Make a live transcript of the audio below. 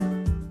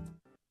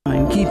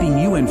I'm keeping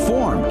you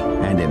informed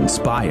and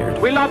inspired.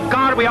 We love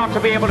God. We ought to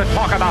be able to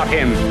talk about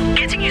Him.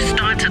 Getting you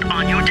started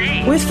on your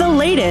day. With the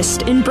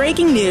latest in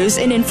breaking news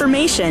and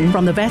information.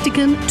 From the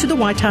Vatican to the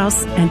White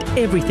House and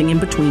everything in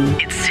between.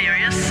 It's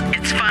serious.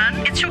 It's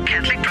fun. It's your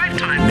Catholic Drive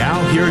Time.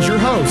 Now, here's your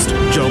host,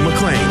 Joe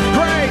McClain.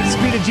 Praise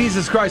be to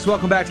Jesus Christ.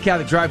 Welcome back to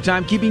Catholic Drive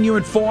Time, keeping you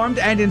informed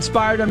and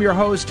inspired. I'm your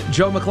host,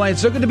 Joe McClain.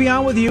 So good to be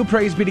on with you.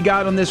 Praise be to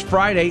God on this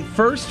Friday.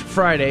 First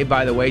Friday,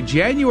 by the way,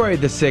 January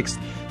the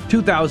 6th,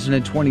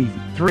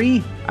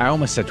 2023. I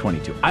almost said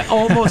 22. I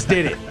almost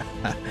did it.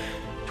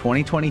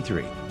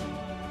 2023.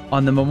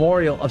 On the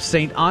memorial of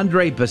St.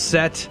 Andre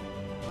Bessette.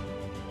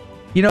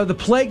 You know, the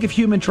plague of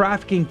human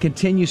trafficking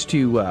continues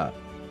to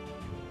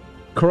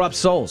corrupt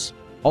souls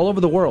all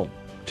over the world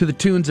to the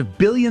tunes of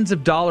billions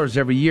of dollars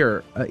every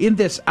year. In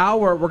this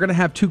hour, we're going to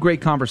have two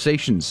great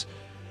conversations.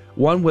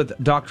 One with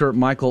Dr.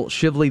 Michael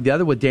Shively, the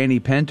other with Danny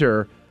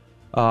Penter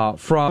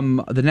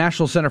from the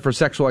National Center for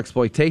Sexual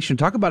Exploitation.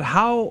 Talk about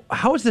how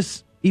is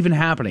this even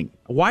happening?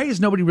 Why is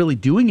nobody really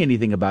doing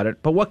anything about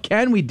it? But what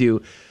can we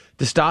do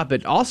to stop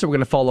it? Also, we're going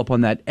to follow up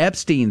on that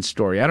Epstein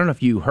story. I don't know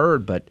if you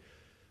heard, but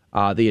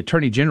the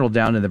Attorney General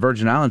down in the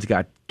Virgin Islands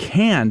got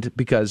canned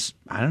because,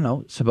 I don't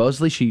know,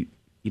 supposedly she,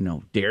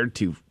 dared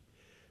to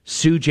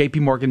sue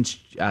J.P. Morgan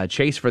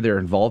Chase for their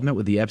involvement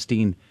with the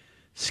Epstein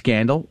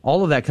scandal.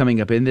 All of that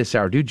coming up in this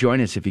hour. Do join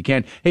us if you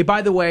can. Hey,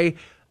 by the way,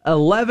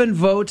 11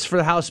 votes for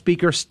the House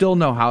Speaker, still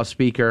no House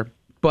Speaker.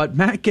 But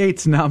Matt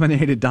Gaetz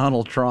nominated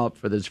Donald Trump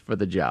for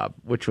the job,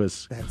 which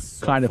was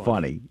kind of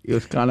funny. It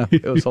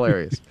was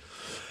hilarious.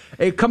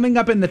 Hey, coming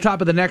up in the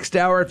top of the next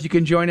hour, if you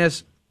can join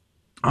us,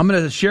 I'm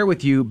going to share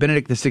with you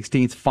Benedict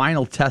XVI's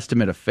final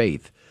testament of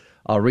faith.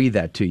 I'll read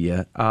that to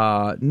you.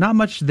 Not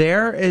much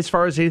there as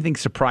far as anything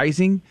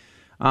surprising,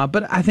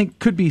 but I think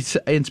could be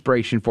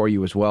inspiration for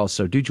you as well.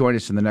 So do join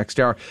us in the next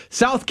hour.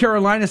 South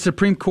Carolina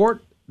Supreme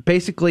Court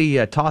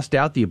basically tossed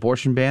out the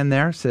abortion ban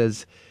there,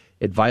 says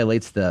it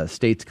violates the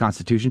state's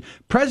constitution.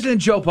 President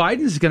Joe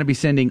Biden is going to be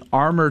sending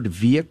armored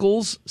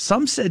vehicles.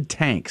 Some said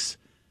tanks.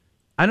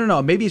 I don't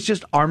know. Maybe it's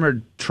just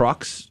armored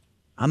trucks.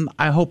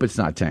 I hope it's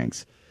not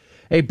tanks.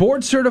 A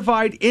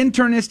board-certified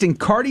internist and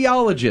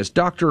cardiologist,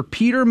 Dr.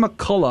 Peter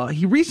McCullough,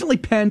 he recently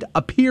penned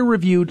a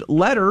peer-reviewed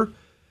letter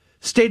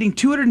stating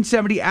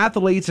 270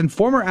 athletes and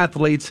former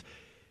athletes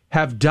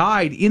have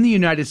died in the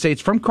United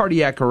States from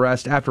cardiac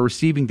arrest after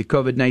receiving the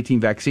COVID-19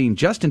 vaccine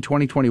just in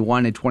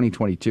 2021 and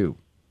 2022.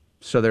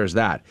 So there's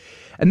that.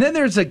 And then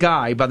there's a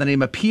guy by the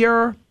name of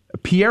Piero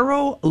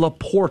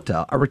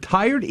Laporta, a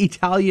retired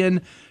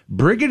Italian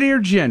brigadier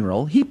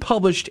general. He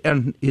published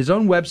on his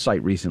own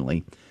website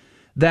recently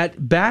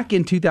that back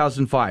in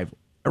 2005,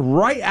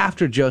 right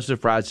after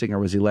Joseph Ratzinger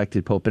was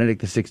elected Pope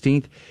Benedict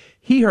XVI,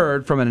 he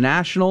heard from a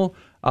national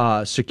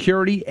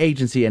security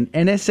agency, an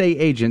NSA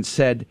agent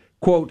said,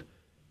 quote,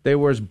 there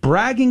was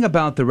bragging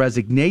about the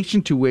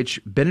resignation to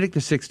which Benedict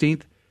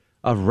XVI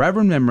of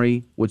reverend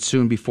memory would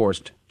soon be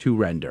forced to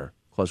render,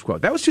 close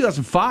quote. That was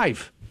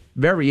 2005.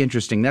 Very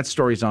interesting. That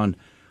story's on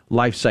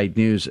LifeSite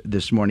News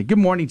this morning. Good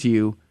morning to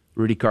you,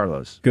 Rudy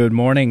Carlos. Good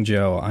morning,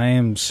 Joe. I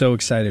am so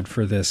excited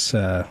for this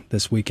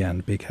this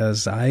weekend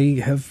because I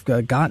have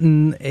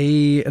gotten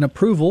an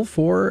approval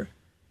for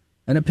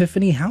an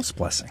Epiphany house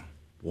blessing.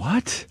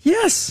 What?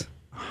 Yes.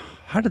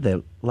 How did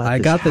they let I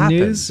this got happen?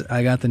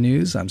 the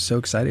news. I'm so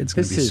excited. It's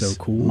going to be so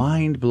cool.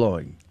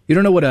 Mind-blowing. You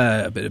don't know what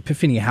a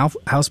Epiphany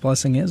house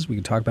blessing is? We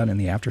can talk about it in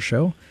the after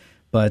show.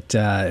 But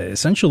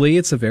essentially,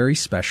 it's a very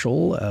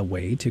special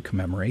way to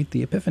commemorate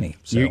the Epiphany.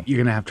 So You're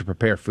going to have to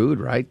prepare food,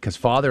 right? Because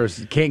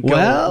fathers can't go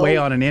away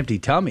on an empty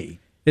tummy.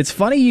 It's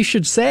funny you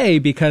should say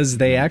because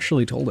they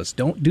actually told us,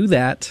 don't do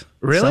that.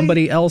 Really?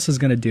 Somebody else is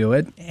going to do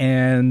it.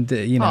 And,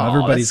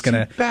 everybody's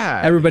going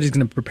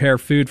to prepare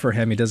food for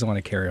him. He doesn't want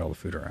to carry all the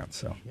food around.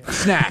 So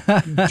Snack.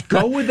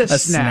 Go with a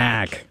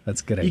snack.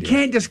 That's a good idea. You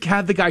can't just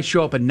have the guy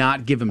show up and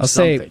not give him I'll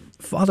something. say,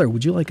 Father,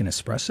 would you like an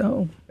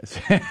espresso?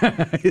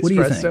 What do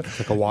you think?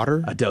 Like a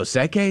water? A Dos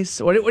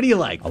Equis? What do you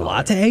like? A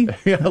latte?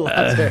 Yeah, a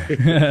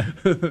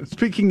latte.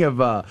 Speaking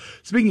of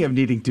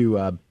needing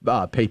to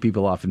pay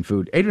people off in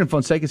food, Adrian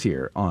Fonseca's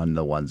here on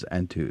the ones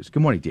and twos.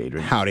 Good morning to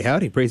Adrian.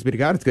 Howdy. Praise be to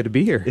God. It's good to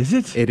be here. Is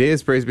it? It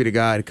is. Praise be to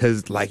God.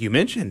 Because, like you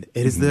mentioned,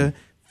 it is the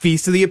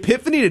Feast of the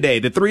Epiphany today.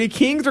 The Three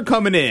Kings are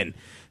coming in.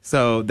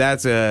 So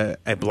that's a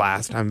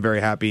blast. I'm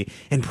very happy.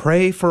 And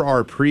pray for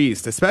our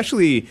priest,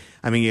 especially,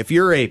 if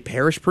you're a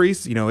parish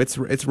priest,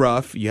 it's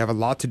rough. You have a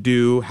lot to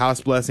do.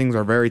 House blessings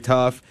are very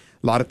tough.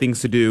 A lot of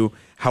things to do.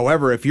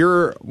 However, if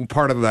you're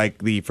part of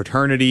like the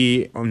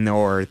fraternity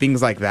or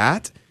things like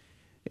that,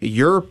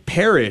 your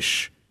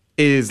parish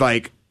is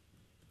like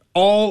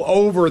all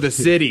over the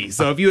city.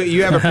 So if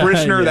you have a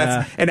parishioner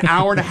that's an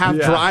hour and a half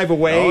drive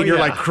away, and you're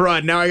like,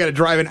 crud, now I got to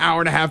drive an hour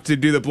and a half to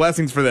do the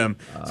blessings for them.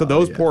 So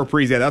those poor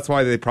priests, that's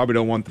why they probably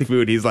don't want the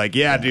food. He's like,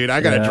 dude,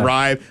 I got to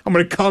drive. I'm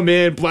going to come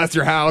in, bless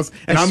your house,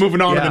 and I'm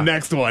moving on to the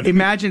next one.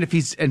 Imagine if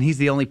he's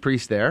the only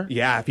priest there.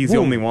 Yeah, if he's the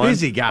only one.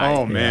 Busy guy.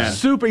 Oh, man.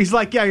 Super. He's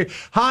like,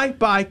 hi,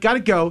 bye, got to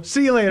go.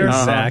 See you later.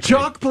 Exactly.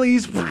 Chalk,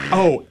 please.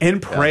 Oh,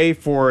 and pray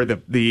for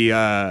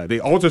the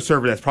altar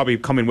server that's probably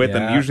coming with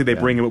them. Usually they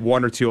bring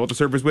one or two altar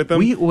servers with them.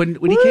 When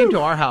he came to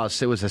our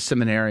house, it was a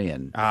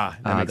seminarian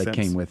that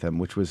came with him,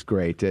 which was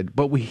great.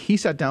 But he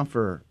sat down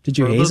for Did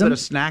you a haze little him? bit of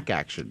snack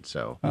action.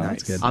 So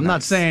that's good. I'm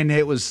not saying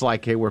it was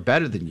like, hey, we're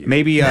better than you.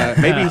 Maybe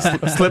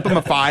slip him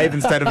a 5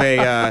 instead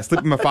of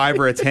slip him a 5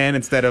 or a 10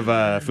 instead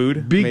of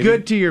food. Be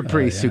good to your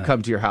priests who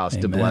come to your house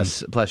to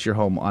bless your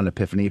home on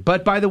Epiphany.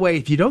 But by the way,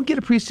 if you don't get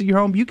a priest in your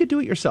home, you could do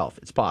it yourself.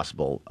 It's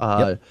possible.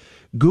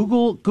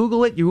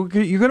 Google it. You're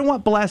going to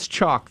want blessed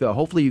chalk, though.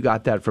 Hopefully you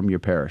got that from your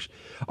parish.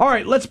 All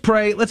right, let's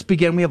pray. Let's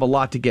begin. We have a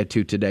lot to get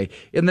to today.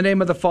 In the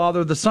name of the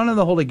Father, the Son, and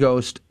the Holy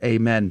Ghost,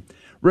 amen.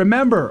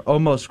 Remember, O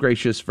most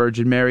gracious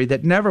Virgin Mary,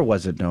 that never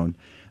was it known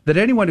that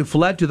anyone who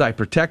fled to thy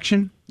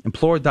protection,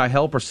 implored thy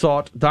help, or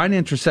sought thine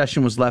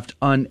intercession was left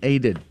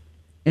unaided.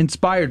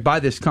 Inspired by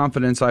this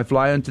confidence, I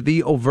fly unto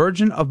thee, O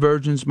Virgin of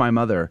Virgins, my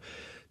mother.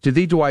 To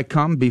thee do I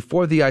come,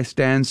 before thee I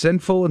stand,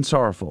 sinful and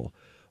sorrowful.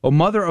 O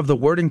Mother of the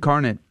Word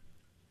incarnate,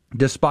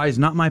 despise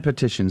not my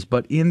petitions,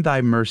 but in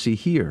thy mercy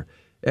hear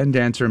and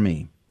answer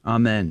me.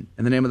 Amen.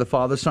 In the name of the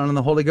Father, Son, and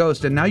the Holy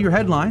Ghost. And now your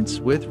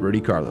headlines with Rudy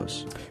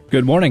Carlos.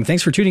 Good morning.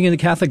 Thanks for tuning in to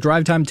Catholic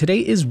Drive Time. Today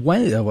is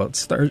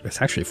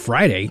it's actually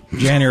Friday,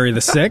 January the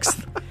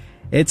 6th.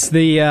 It's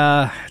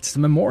the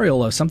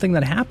memorial of something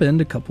that happened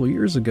a couple of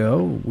years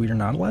ago we are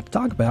not allowed to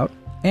talk about.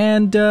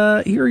 And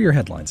here are your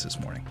headlines this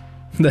morning.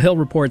 The Hill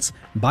reports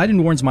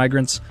Biden warns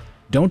migrants,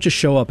 don't just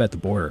show up at the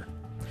border.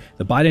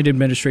 The Biden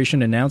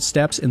administration announced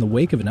steps in the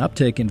wake of an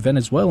uptick in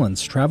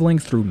Venezuelans traveling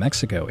through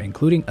Mexico,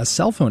 including a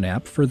cell phone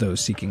app for those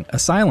seeking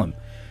asylum.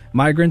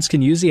 Migrants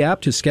can use the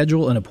app to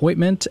schedule an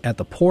appointment at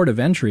the port of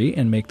entry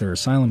and make their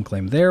asylum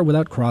claim there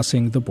without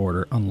crossing the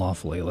border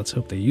unlawfully. Let's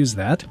hope they use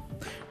that.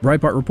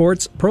 Breitbart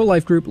reports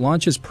pro-life group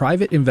launches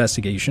private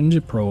investigation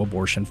to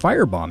pro-abortion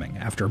firebombing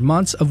after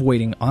months of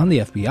waiting on the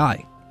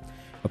FBI.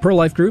 A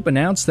pro-life group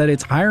announced that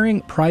it's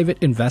hiring private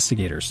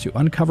investigators to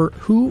uncover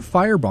who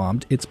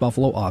firebombed its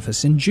Buffalo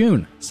office in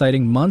June,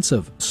 citing months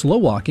of slow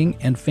walking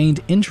and feigned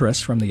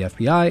interest from the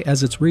FBI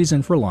as its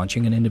reason for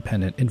launching an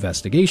independent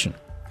investigation.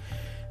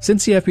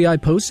 Since the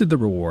FBI posted the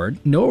reward,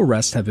 no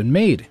arrests have been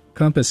made.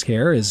 Compass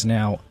Care is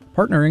now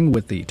partnering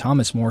with the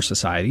Thomas More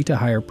Society to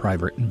hire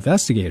private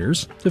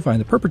investigators to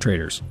find the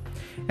perpetrators.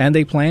 And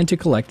they plan to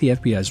collect the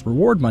FBI's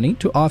reward money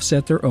to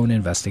offset their own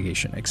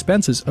investigation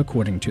expenses,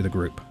 according to the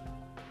group.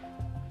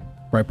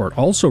 Breitbart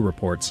also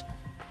reports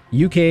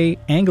UK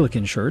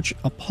Anglican Church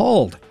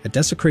appalled at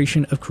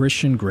desecration of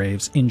Christian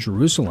graves in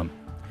Jerusalem.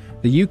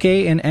 The UK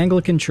and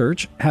Anglican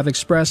Church have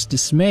expressed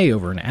dismay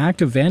over an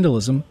act of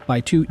vandalism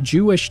by 2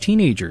 Jewish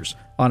teenagers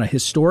on a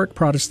historic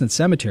Protestant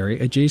cemetery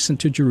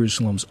adjacent to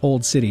Jerusalem's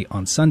Old City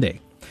on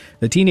Sunday.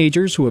 The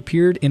teenagers, who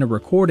appeared in a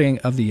recording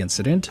of the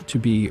incident to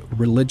be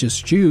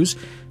religious Jews,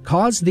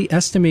 caused the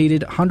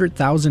estimated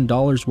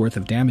 $100,000 worth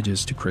of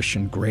damages to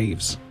Christian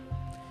graves.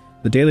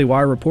 The Daily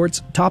Wire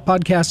reports top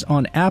podcasts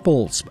on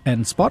Apple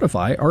and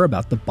Spotify are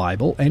about the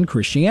Bible and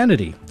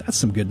Christianity. That's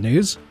some good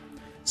news.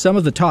 Some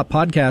of the top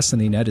podcasts in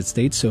the United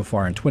States so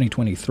far in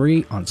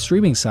 2023 on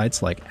streaming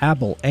sites like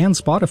Apple and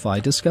Spotify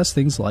discuss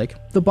things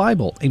like the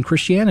Bible and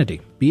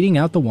Christianity, beating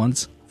out the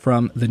ones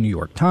from the New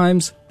York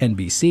Times,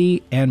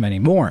 NBC, and many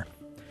more.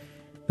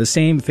 The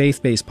same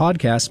faith-based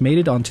podcast made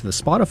it onto the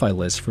Spotify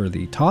list for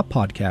the top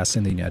podcasts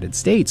in the United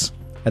States.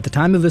 At the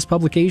time of this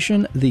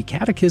publication, the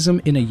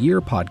Catechism in a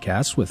Year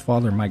podcast with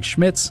Father Mike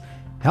Schmitz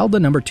held the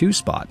number 2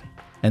 spot.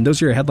 And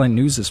those are your headline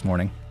news this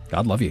morning.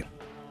 God love you.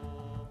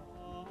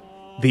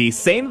 The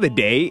saint of the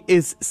day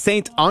is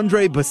Saint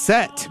Andre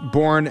Bessette,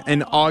 born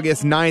on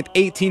August 9th,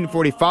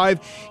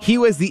 1845. He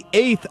was the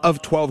 8th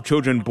of 12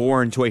 children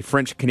born to a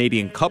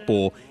French-Canadian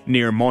couple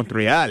near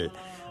Montreal.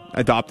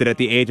 Adopted at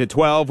the age of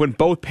 12, when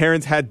both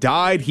parents had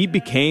died, he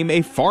became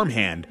a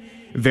farmhand.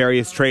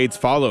 Various trades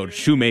followed: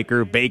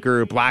 shoemaker,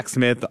 baker,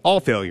 blacksmith, all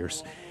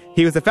failures.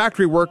 He was a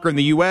factory worker in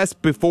the U.S.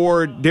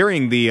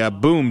 during the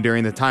boom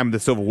during the time of the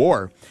Civil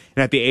War.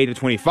 And at the age of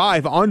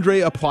 25, Andre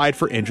applied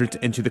for entrance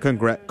into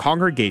the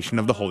Congregation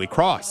of the Holy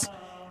Cross.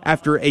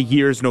 After a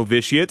year's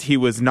novitiate, he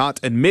was not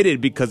admitted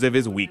because of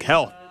his weak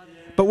health.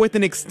 But with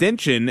an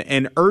extension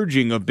and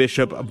urging of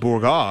Bishop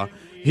Bourgas,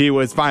 he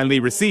was finally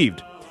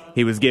received.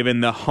 He was given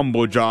the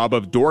humble job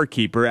of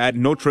doorkeeper at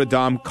Notre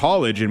Dame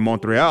College in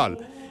Montreal,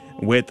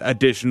 with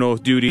additional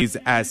duties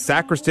as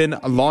sacristan,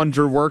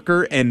 laundry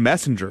worker, and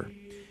messenger.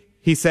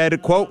 He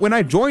said, quote, "When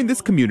I joined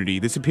this community,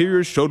 the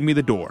superiors showed me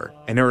the door,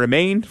 and it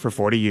remained for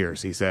 40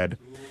 years, he said.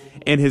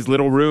 In his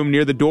little room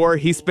near the door,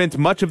 he spent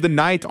much of the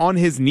night on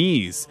his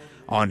knees.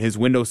 On his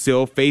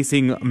windowsill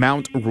facing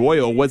Mount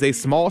Royal was a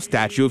small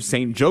statue of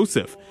St.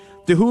 Joseph,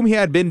 to whom he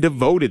had been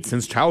devoted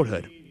since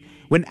childhood.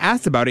 When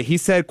asked about it, he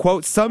said,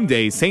 quote,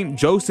 "Someday St.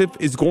 Joseph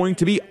is going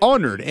to be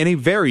honored in a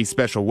very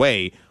special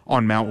way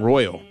on Mount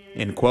Royal,"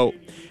 end quote.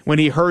 When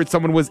he heard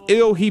someone was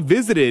ill, he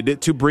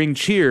visited to bring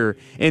cheer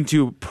and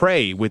to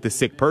pray with the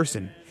sick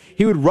person.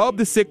 He would rub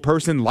the sick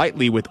person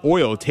lightly with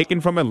oil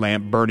taken from a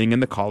lamp burning in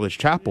the college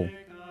chapel.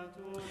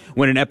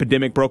 When an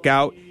epidemic broke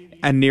out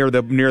and near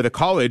the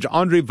college,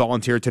 Andre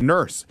volunteered to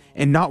nurse,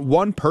 and not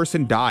one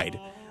person died.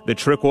 The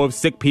trickle of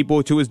sick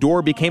people to his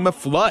door became a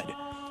flood.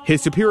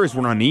 His superiors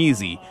were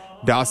uneasy.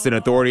 Boston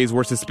authorities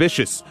were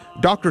suspicious.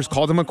 Doctors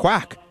called him a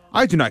quack.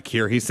 "I do not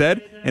cure," he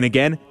said. And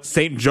again,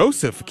 St.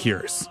 Joseph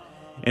cures.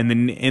 And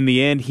then in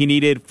the end, he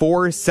needed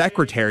 4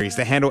 secretaries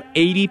to handle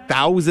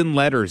 80,000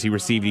 letters he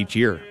received each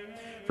year.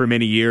 For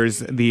many years,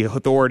 the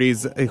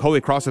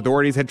Holy Cross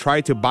authorities had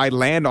tried to buy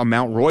land on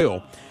Mount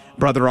Royal.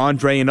 Brother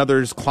Andre and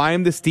others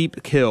climbed the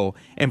steep hill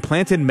and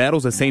planted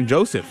medals of St.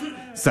 Joseph.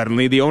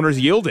 Suddenly, the owners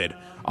yielded.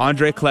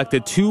 Andre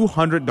collected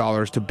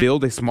 $200 to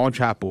build a small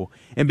chapel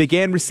and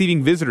began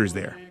receiving visitors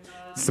there.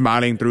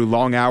 Smiling through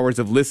long hours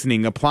of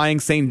listening, applying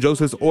St.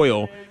 Joseph's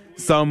oil,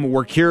 some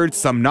were cured,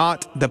 some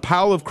not. The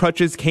pile of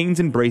crutches, canes,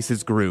 and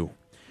braces grew.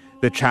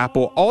 The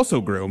chapel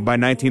also grew. By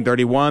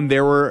 1931,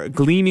 there were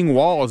gleaming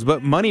walls,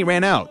 but money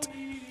ran out.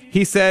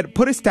 He said,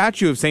 "Put a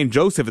statue of St.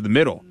 Joseph in the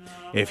middle.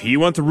 If he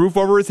wants a roof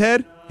over his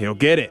head, he'll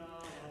get it."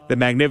 The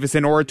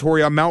magnificent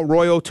oratory on Mount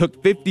Royal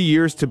took 50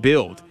 years to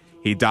build.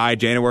 He died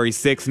January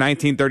 6,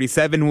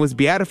 1937, was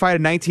beatified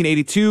in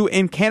 1982,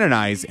 and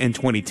canonized in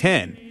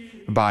 2010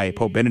 by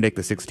Pope Benedict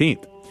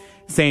XVI.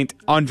 St.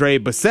 Andre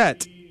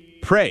Bessette,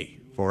 pray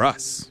for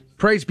us.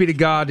 Praise be to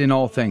God in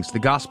all things. The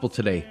gospel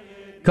today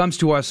comes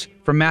to us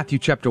from Matthew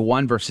chapter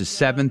 1, verses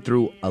 7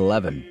 through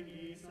 11.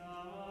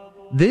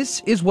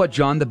 This is what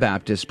John the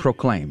Baptist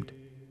proclaimed.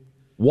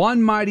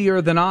 "One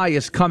mightier than I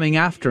is coming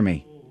after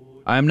me.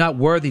 I am not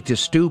worthy to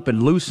stoop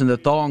and loosen the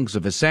thongs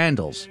of his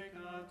sandals.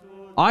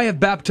 I have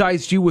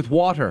baptized you with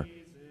water.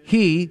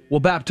 He will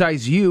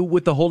baptize you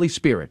with the Holy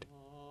Spirit."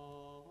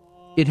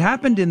 It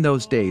happened in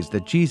those days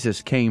that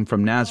Jesus came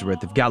from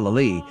Nazareth of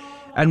Galilee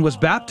and was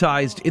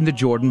baptized in the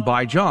Jordan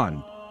by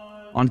John.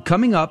 On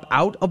coming up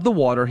out of the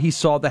water, he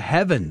saw the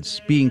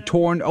heavens being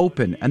torn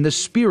open and the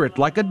Spirit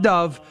like a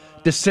dove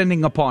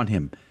descending upon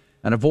him.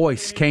 And a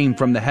voice came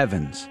from the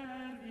heavens,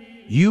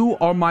 "You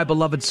are my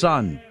beloved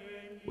Son.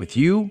 With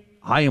you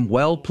I am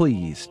well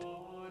pleased."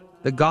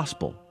 The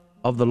Gospel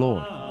of the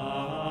Lord.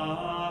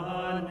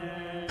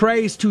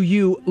 Praise to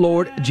you,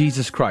 Lord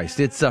Jesus Christ.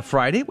 It's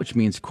Friday, which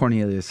means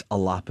Cornelius a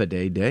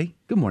Lapide Day.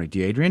 Good morning to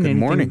you, Adrian. Good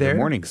morning. There? Good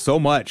morning. So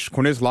much.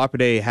 Cornelius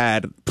Lapide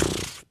had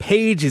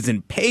pages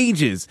and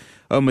pages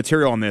of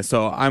material on this,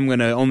 so I'm going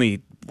to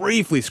only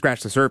briefly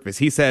scratch the surface.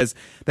 He says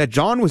that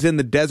John was in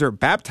the desert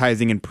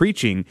baptizing and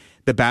preaching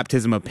the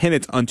baptism of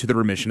penance unto the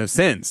remission of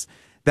sins.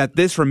 That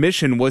this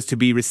remission was to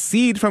be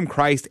received from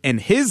Christ in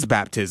his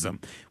baptism,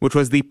 which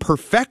was the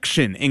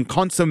perfection and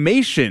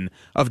consummation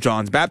of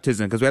John's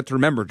baptism. Because we have to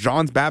remember,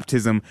 John's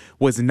baptism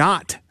was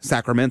not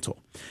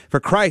sacramental. For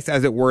Christ,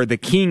 as it were, the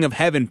King of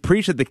heaven,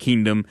 preached the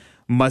kingdom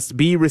must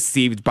be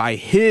received by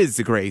his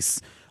grace,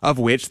 of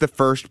which the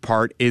first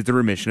part is the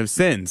remission of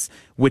sins,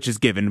 which is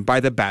given by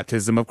the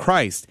baptism of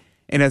Christ,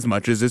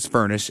 inasmuch as is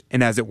furnished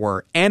and, as it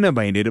were,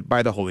 animated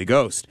by the Holy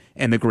Ghost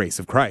and the grace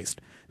of Christ.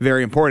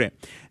 Very important.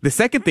 The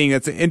second thing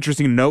that's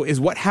interesting to note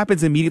is what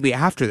happens immediately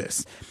after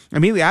this.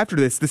 Immediately after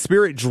this, the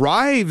Spirit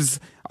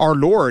drives our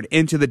Lord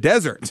into the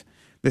desert.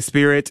 The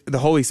Spirit, the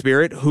Holy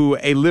Spirit, who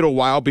a little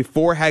while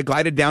before had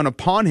glided down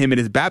upon him in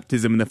his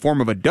baptism in the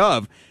form of a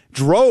dove,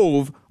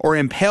 drove or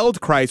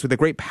impelled Christ with a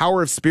great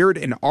power of spirit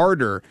and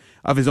ardor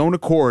of his own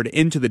accord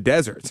into the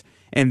desert.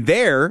 And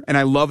there, and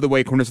I love the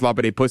way Cornelius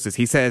Lapide puts this,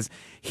 he says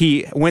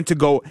he went to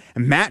go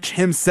match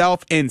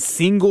himself in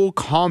single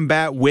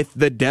combat with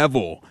the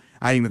devil.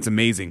 I think that's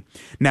amazing.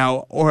 Now,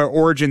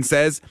 Origen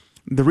says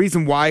the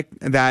reason why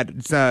that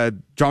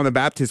John the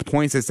Baptist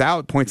points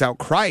out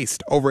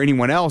Christ over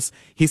anyone else,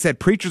 he said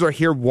preachers are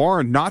here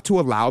warned not to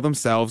allow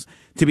themselves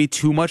to be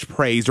too much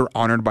praised or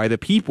honored by the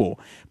people,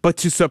 but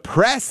to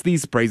suppress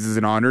these praises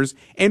and honors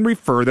and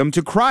refer them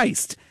to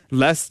Christ,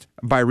 lest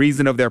by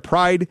reason of their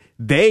pride,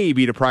 they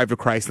be deprived of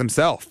Christ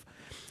themselves.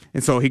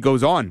 And so he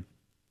goes on.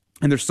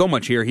 And there's so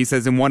much here. He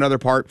says in one other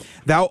part,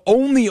 "Thou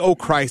only, O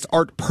Christ,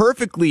 art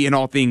perfectly in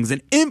all things and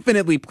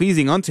infinitely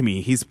pleasing unto me."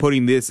 He's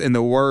putting this in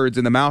the words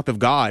in the mouth of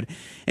God.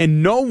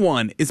 "And no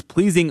one is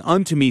pleasing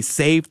unto me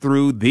save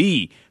through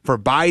thee. For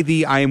by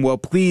thee I am well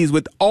pleased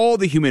with all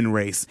the human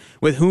race,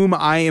 with whom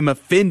I am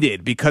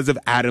offended because of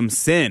Adam's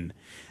sin."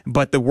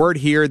 But the word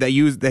here that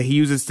he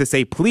uses to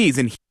say please,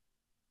 and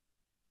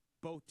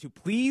both to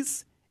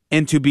please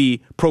and to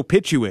be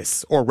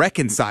propitious or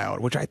reconciled,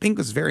 which I think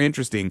is very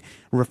interesting,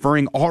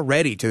 referring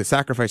already to the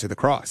sacrifice of the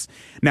cross.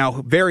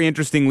 Now, very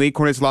interestingly,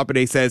 Cornelius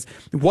Lapide says,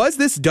 was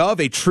this dove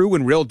a true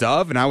and real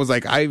dove? And I was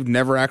like, I've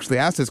never actually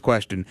asked this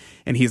question.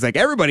 And he's like,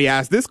 everybody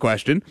asked this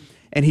question.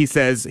 And he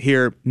says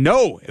here,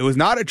 no, it was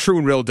not a true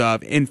and real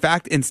dove. In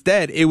fact,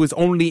 instead, it was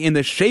only in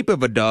the shape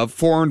of a dove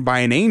formed by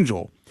an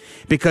angel.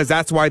 because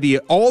that's why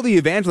all the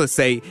evangelists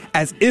say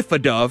as if a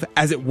dove,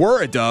 as it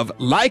were a dove,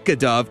 like a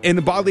dove, in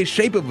the bodily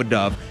shape of a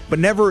dove, but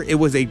never it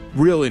was a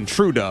real and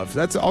true dove. So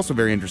that's also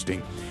very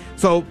interesting.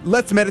 So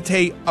let's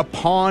meditate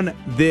upon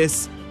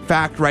this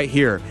fact right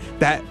here,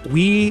 that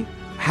we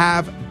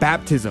have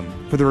baptism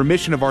for the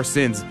remission of our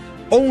sins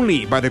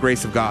only by the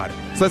grace of God.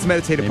 So let's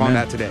meditate upon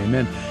that today.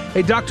 Amen.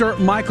 Hey, Dr.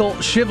 Michael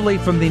Shively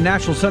from the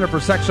National Center for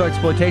Sexual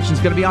Exploitation is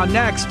going to be on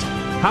next.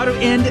 How to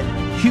end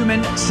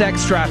human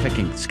sex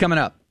trafficking. It's coming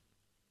up.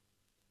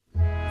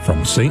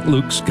 From St.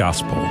 Luke's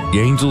Gospel, the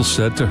angel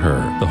said to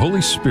her, "The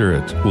Holy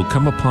Spirit will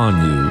come upon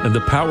you, and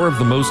the power of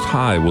the Most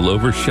High will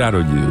overshadow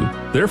you.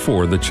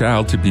 Therefore, the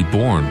child to be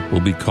born will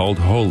be called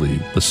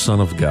Holy, the Son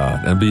of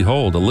God. And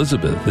behold,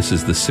 Elizabeth, this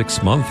is the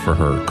 6th month for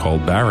her,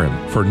 called barren.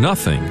 For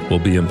nothing will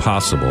be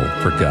impossible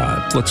for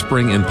God." Let's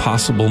bring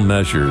impossible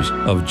measures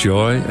of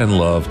joy and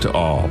love to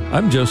all.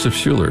 I'm Joseph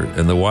Schuler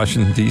in the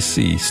Washington,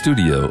 D.C.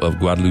 studio of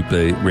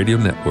Guadalupe Radio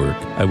Network.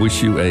 I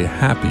wish you a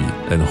happy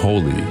and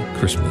holy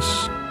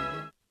Christmas.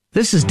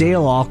 This is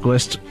Dale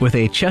Ahlquist with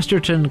a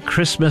Chesterton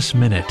Christmas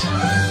Minute.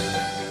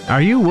 Are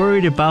you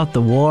worried about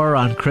the war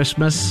on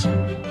Christmas?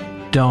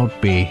 Don't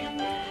be.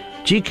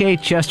 G.K.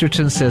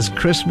 Chesterton says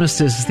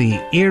Christmas is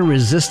the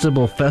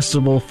irresistible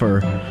festival for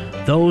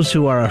those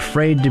who are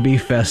afraid to be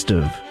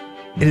festive.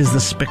 It is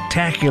the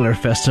spectacular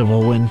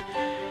festival when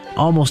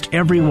almost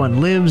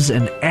everyone lives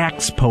and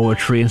acts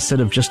poetry instead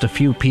of just a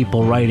few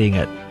people writing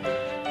it.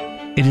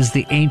 It is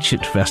the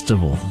ancient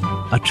festival,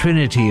 a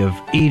trinity of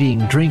eating,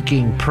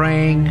 drinking,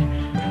 praying,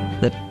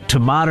 that to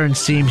modern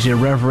seems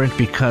irreverent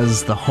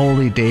because the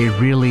holy day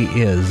really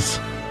is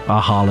a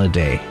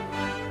holiday.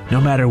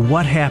 No matter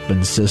what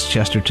happens, says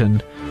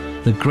Chesterton,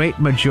 the great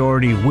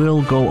majority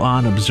will go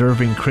on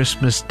observing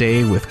Christmas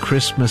Day with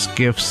Christmas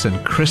gifts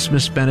and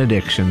Christmas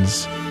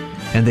benedictions,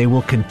 and they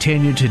will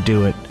continue to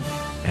do it,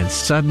 and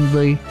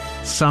suddenly,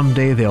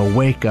 someday they'll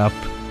wake up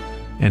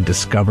and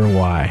discover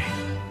why.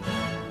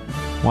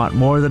 Want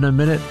more than a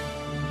minute?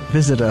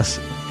 Visit us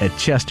at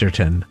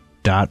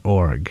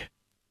chesterton.org.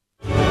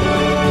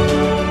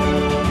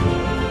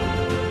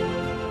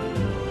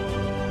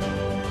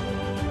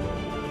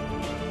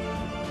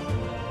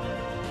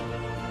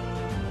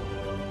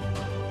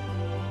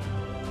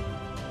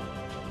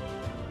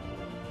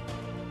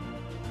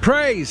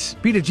 Praise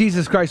be to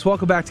Jesus Christ.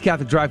 Welcome back to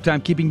Catholic Drive Time,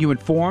 keeping you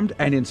informed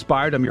and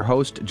inspired. I'm your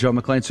host, Joe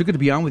McClain. So good to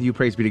be on with you.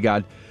 Praise be to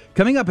God.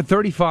 Coming up at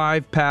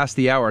 35 past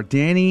the hour,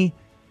 Danny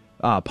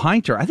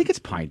Pinter, I think it's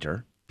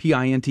Pinter,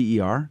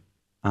 Pinter.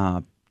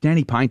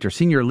 Danny Pinter,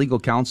 Senior Legal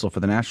Counsel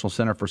for the National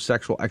Center for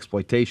Sexual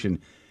Exploitation,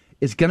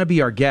 is going to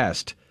be our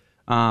guest.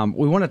 We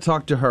want to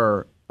talk to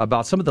her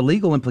about some of the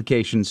legal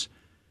implications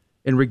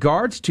in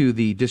regards to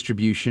the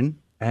distribution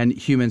and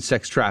human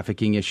sex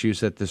trafficking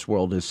issues that this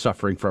world is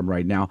suffering from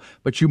right now.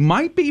 But you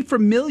might be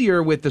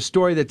familiar with the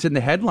story that's in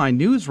the headline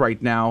news right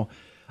now.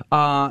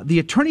 The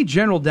Attorney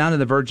General down in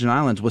the Virgin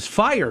Islands was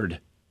fired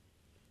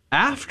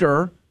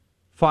after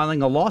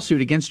filing a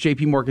lawsuit against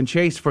J.P. Morgan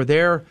Chase for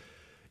their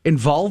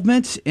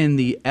involvement in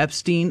the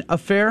Epstein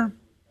affair.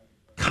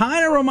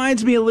 Kind of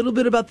reminds me a little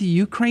bit about the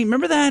Ukraine.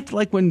 Remember that?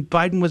 Like when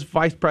Biden was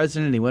vice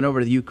president, he went over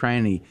to the Ukraine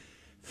and he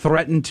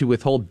threatened to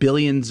withhold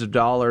billions of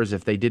dollars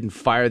if they didn't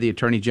fire the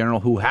attorney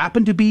general who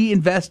happened to be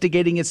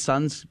investigating his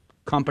son's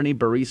company,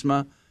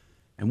 Burisma.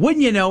 And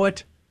wouldn't you know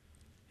it,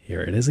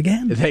 here it is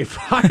again. They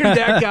fired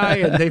that guy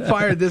and they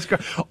fired this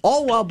guy,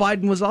 all while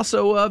Biden was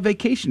also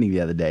vacationing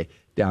the other day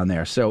down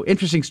there. So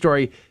interesting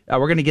story. We're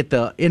going to get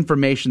the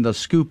information, the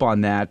scoop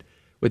on that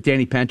with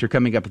Danny Pinter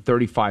coming up at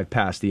 35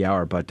 past the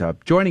hour.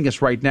 But joining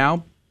us right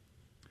now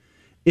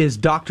is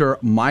Dr.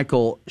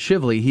 Michael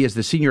Shively. He is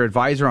the Senior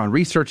Advisor on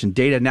Research and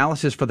Data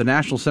Analysis for the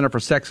National Center for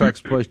Sexual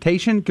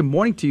Exploitation. Good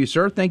morning to you,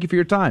 sir. Thank you for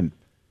your time.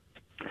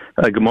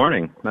 Good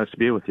morning. Nice to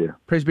be with you.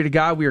 Praise be to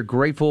God. We are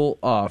grateful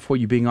for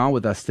you being on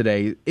with us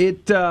today.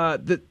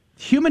 The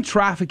human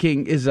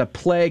trafficking is a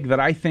plague that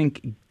I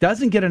think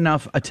doesn't get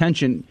enough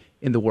attention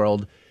in the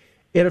world.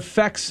 It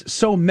affects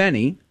so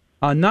many,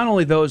 not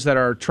only those that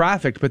are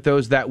trafficked, but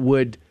those that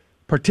would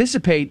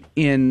participate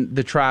in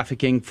the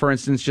trafficking, for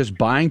instance, just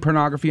buying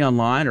pornography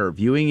online or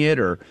viewing it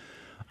or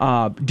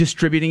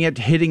distributing it,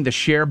 hitting the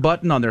share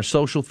button on their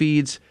social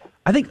feeds.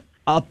 I think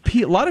a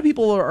lot of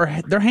people,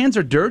 their hands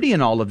are dirty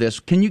in all of this.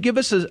 Can you give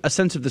us a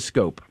sense of the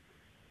scope?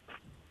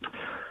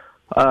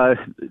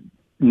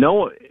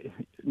 No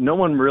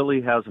one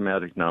really has a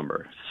magic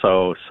number.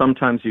 So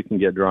sometimes you can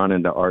get drawn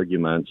into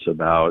arguments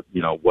about,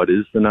 what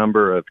is the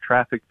number of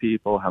trafficked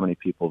people, how many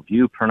people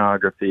view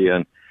pornography,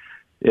 and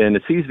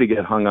it's easy to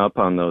get hung up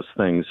on those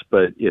things.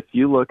 But if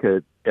you look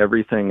at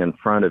everything in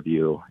front of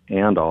you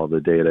and all the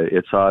data,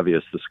 it's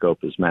obvious the scope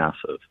is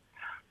massive.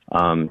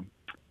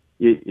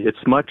 It's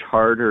much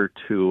harder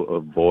to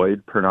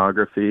avoid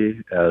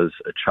pornography as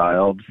a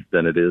child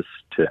than it is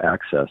to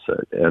access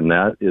it. And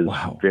that is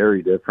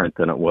very different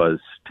than it was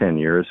 10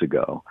 years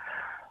ago.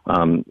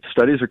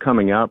 Studies are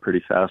coming out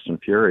pretty fast and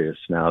furious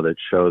now that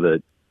show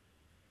that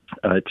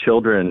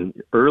children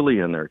early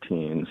in their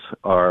teens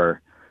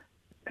are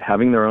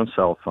having their own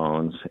cell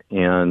phones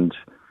and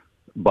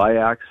by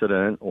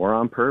accident or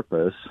on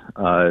purpose,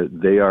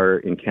 they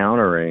are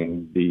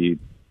encountering the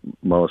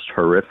most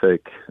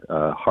horrific,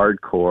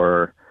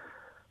 hardcore,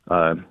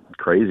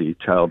 crazy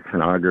child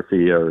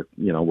pornography, or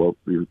what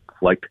we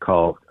like to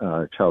call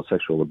child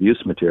sexual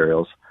abuse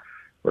materials,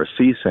 or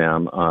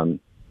CSAM.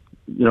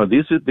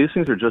 These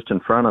things are just in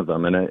front of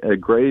them, and a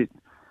great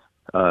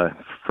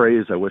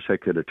phrase, I wish I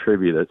could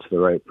attribute it to the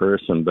right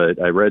person,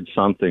 but I read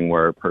something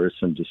where a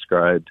person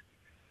described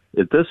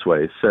it this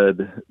way,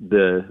 said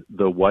the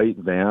white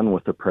van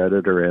with the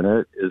predator in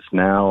it is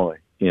now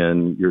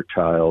in your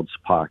child's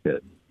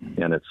pocket,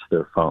 and it's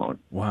their phone.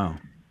 Wow.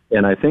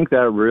 And I think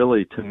that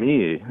really, to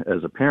me,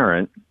 as a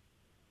parent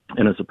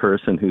and as a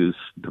person who's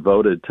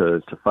devoted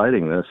to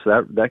fighting this,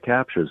 that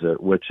captures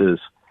it, which is,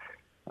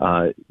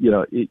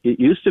 it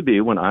used to be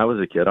when I was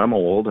a kid, I'm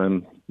old,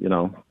 I'm,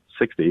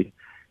 60,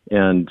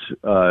 and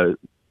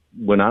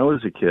when I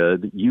was a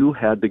kid, you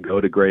had to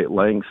go to great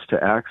lengths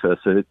to access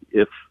it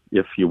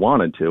if you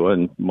wanted to,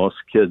 and most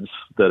kids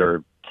that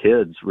are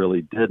kids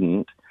really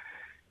didn't.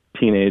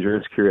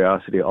 Teenagers,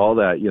 curiosity, all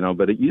that,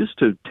 but it used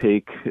to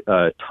take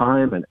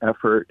time and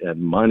effort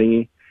and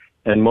money,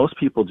 and most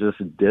people just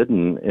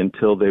didn't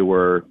until they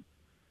were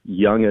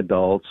young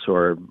adults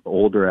or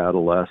older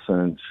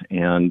adolescents,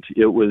 and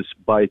it was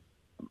by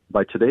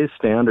today's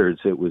standards,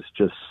 it was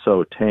just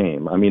so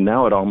tame. I mean,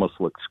 now it almost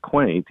looks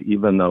quaint,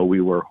 even though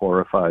we were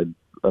horrified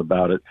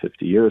about it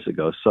 50 years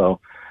ago. So,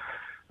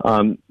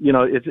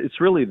 it's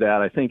really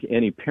that. I think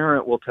any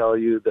parent will tell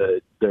you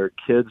that their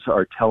kids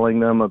are telling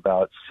them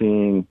about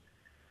seeing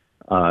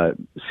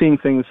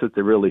things that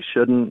they really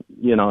shouldn't,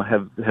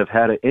 have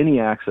had any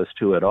access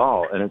to at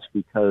all. And it's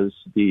because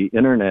the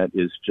internet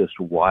is just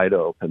wide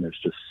open. There's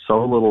just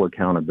so little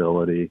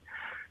accountability.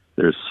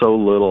 There's so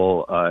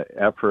little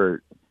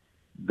effort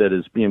that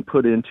is being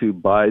put into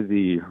by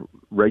the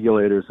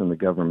regulators and the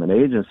government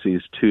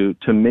agencies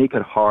to make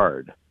it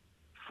hard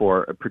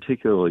for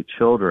particularly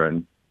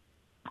children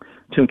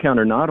to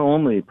encounter not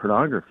only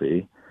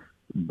pornography,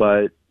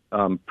 but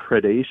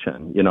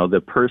predation,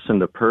 the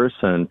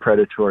person-to-person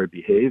predatory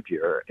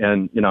behavior.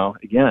 And,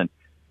 again,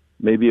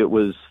 maybe it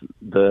was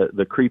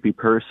the creepy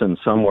person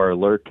somewhere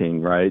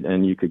lurking, right?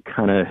 And you could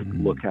kind of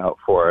look out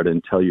for it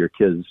and tell your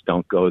kids,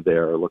 don't go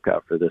there, or look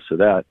out for this or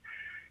that.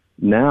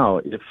 Now,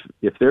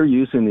 if they're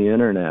using the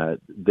internet,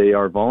 they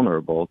are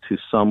vulnerable to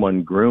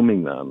someone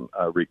grooming them,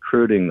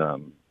 recruiting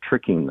them,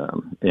 tricking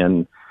them.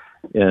 And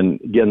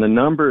again, the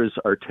numbers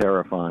are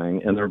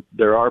terrifying, and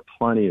there are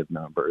plenty of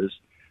numbers.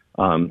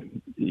 The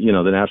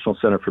National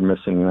Center for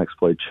Missing and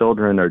Exploited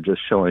Children are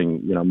just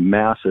showing,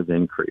 massive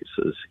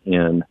increases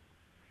in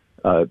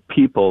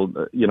people,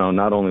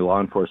 not only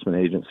law enforcement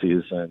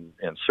agencies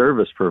and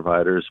service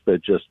providers,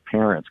 but just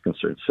parents,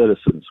 concerned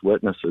citizens,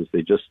 witnesses.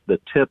 The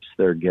tips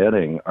they're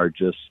getting are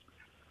just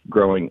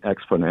growing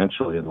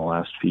exponentially in the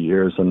last few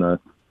years. And the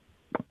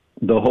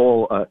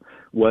whole,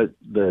 what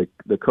the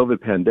COVID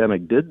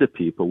pandemic did to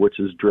people, which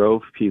is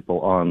drove people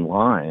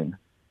online,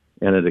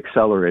 and it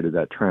accelerated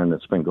that trend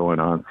that's been going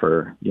on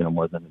for,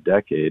 more than a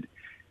decade.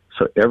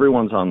 So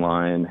everyone's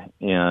online,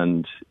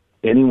 and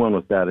anyone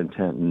with bad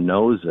intent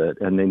knows it,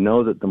 and they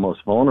know that the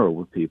most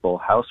vulnerable people,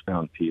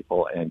 housebound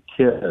people, and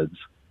kids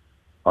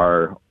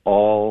are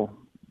all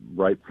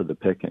ripe for the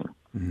picking.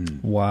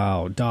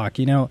 Wow, Doc,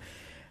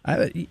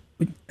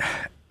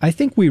 I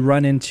think we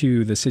run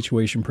into the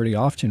situation pretty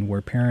often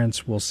where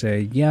parents will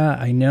say, yeah,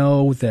 I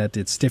know that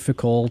it's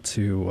difficult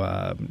to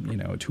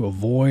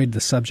avoid the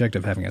subject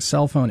of having a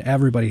cell phone.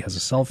 Everybody has a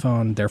cell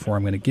phone, therefore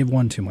I'm going to give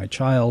one to my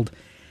child.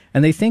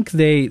 And they think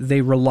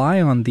they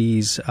rely on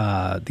these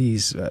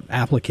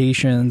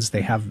applications.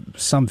 They have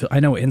some.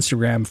 I know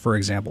Instagram, for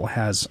example,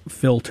 has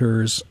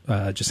filters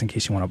just in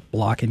case you want to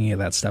block any of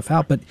that stuff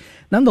out. But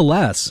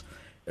nonetheless,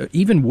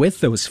 even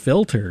with those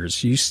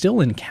filters, you still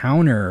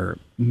encounter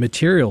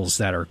materials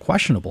that are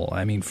questionable.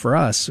 I mean, for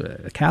us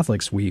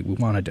Catholics, we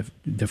want to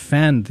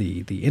defend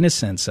the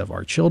innocence of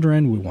our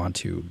children. We want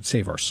to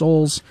save our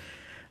souls.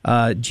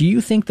 Do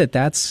you think that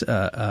that's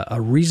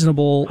a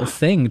reasonable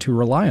thing to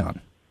rely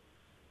on?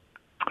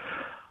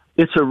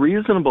 It's a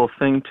reasonable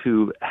thing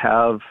to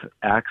have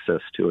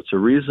access to. It's a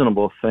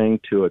reasonable thing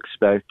to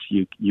expect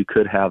you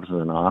could have as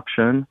an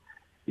option,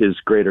 is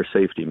greater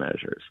safety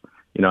measures.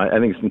 I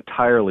think it's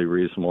entirely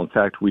reasonable. In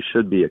fact, we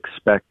should be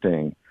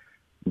expecting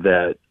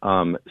that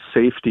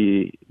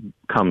safety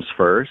comes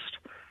first,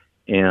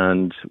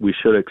 and we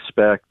should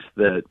expect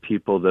that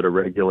people that are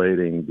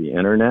regulating the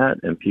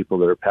internet and people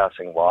that are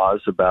passing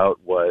laws about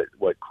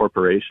what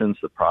corporations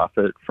that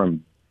profit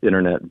from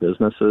internet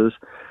businesses,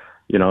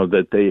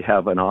 that they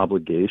have an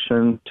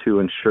obligation to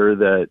ensure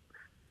that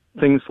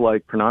things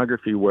like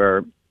pornography,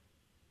 where,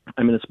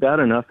 it's bad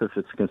enough if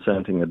it's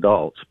consenting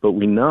adults, but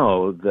we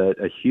know that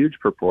a huge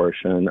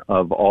proportion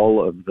of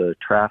all of the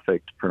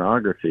trafficked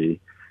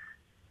pornography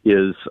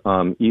is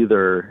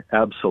either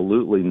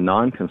absolutely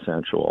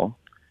non-consensual,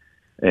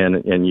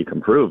 and you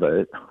can prove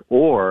it,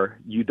 or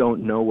you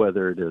don't know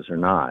whether it is or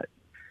not.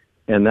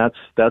 And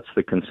that's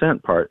the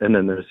consent part. And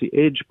then there's the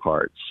age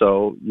part.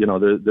 So,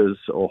 there's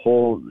a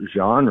whole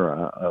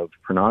genre of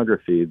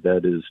pornography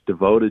that is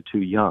devoted to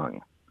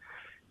young.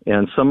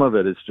 And some of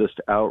it is just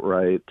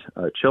outright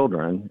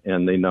children,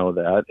 and they know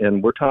that.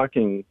 And we're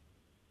talking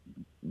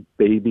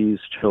babies,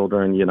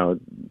 children,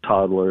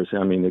 toddlers.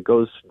 I mean, it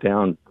goes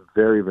down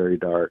very, very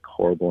dark,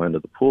 horrible end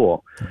of the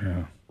pool.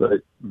 Yeah.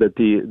 But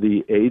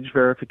the age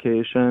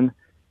verification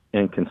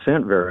and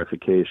consent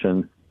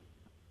verification,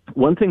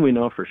 one thing we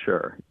know for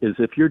sure is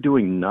if you're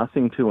doing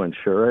nothing to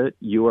ensure it,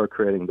 you are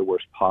creating the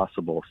worst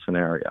possible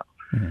scenario.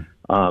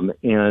 Mm-hmm.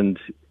 And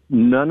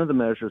none of the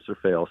measures are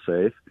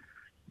fail-safe,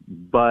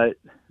 but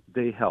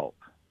they help.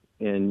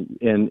 And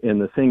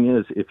the thing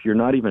is, if you're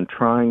not even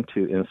trying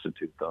to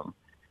institute them,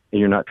 and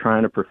you're not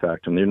trying to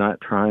perfect them, you're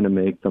not trying to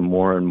make them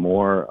more and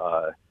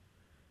more,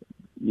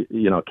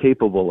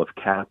 capable of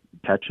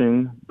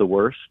catching the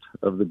worst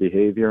of the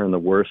behavior and the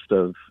worst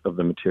of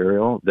the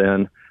material,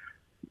 then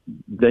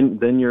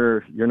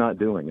you're not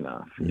doing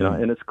enough.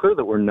 And it's clear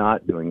that we're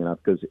not doing enough,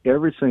 because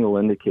every single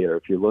indicator,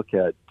 if you look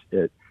at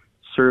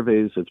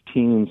surveys of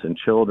teens and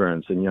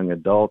children and young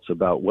adults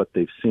about what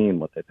they've seen,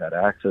 what they've had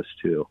access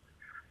to,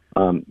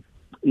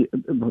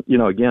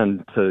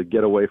 again, to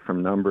get away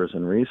from numbers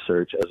and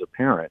research, as a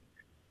parent,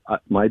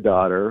 my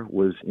daughter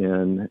was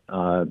in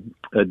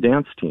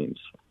dance teams.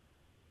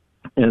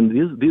 And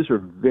these were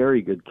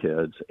very good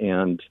kids,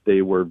 and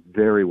they were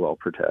very well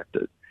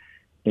protected.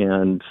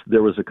 And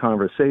there was a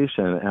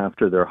conversation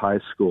after their high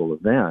school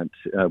event.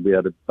 We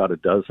had about a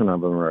dozen of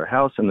them in our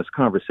house, and this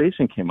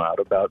conversation came out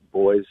about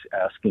boys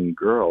asking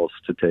girls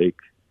to take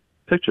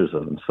pictures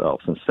of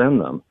themselves and send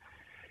them.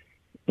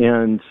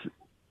 And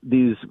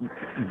these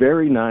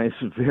very nice,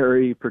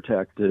 very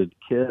protected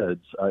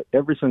kids,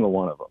 every single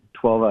one of them,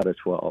 12 out of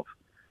 12,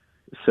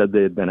 said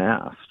they had been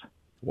asked.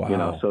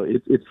 Wow. So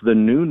it's the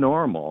new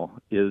normal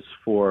is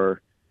for,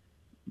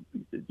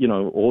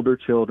 older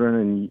children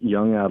and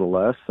young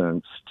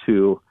adolescents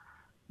to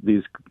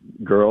these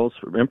girls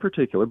in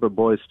particular, but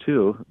boys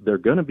too, they're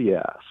going to be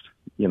asked.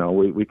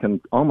 We can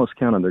almost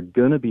count on they're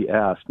going to be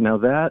asked. Now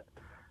that,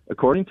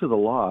 according to the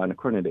law and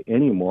according to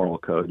any moral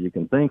code you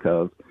can think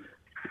of,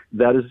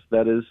 that is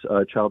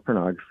child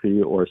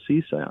pornography or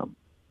CSAM.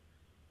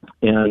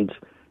 And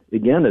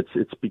again,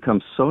 it's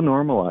become so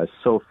normalized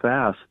so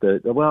fast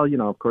that,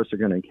 of course they're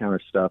going to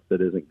encounter stuff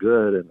that isn't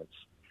good. And it's,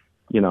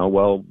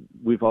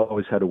 we've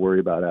always had to worry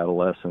about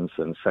adolescence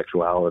and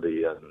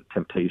sexuality and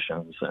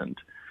temptations and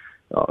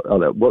all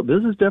that. Well,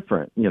 this is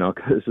different,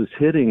 because it's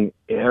hitting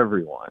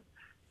everyone,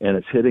 and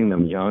it's hitting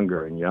them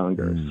younger and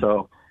younger. Mm.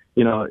 So,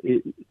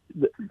 if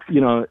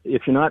you're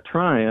not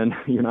trying,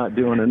 you're not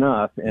doing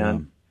enough.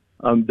 And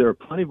there are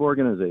plenty of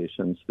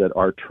organizations that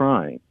are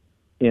trying.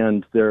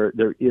 And there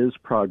is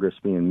progress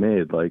being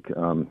made, like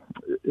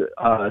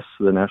us,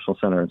 the National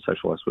Center on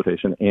Sexual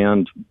Exploitation,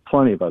 and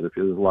plenty of other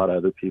people. There's a lot of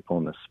other people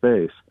in this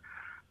space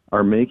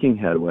are making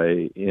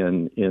headway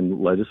in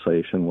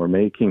legislation. We're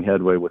making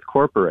headway with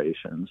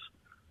corporations.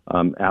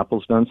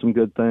 Apple's done some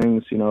good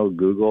things,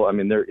 Google. I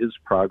mean, there is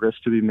progress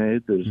to be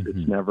made.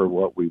 It's never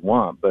what we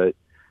want, but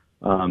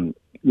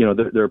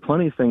there are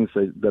plenty of things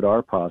that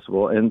are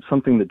possible. And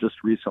something that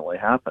just recently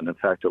happened, in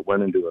fact, it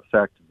went into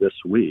effect this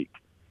week,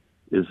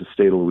 is the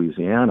state of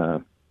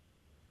Louisiana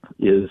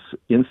is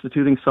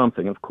instituting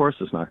something. Of course,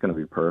 it's not going to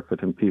be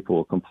perfect and people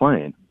will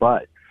complain,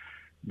 but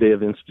they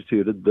have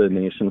instituted the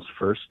nation's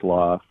first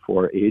law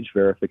for age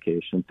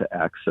verification to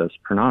access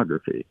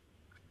pornography.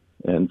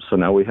 And so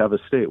now we have a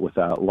state with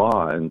that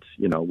law, and,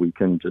 we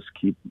can just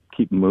keep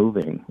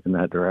moving in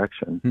that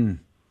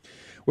direction.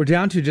 We're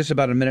down to just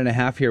about a minute and a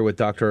half here with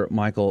Dr.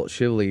 Michael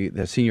Shively,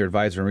 the Senior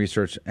Advisor in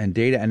Research and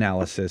Data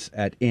Analysis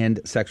at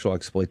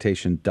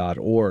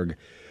EndSexualExploitation.org.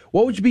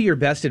 What would be your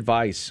best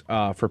advice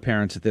for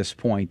parents at this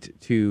point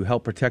to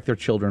help protect their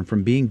children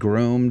from being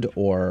groomed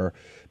or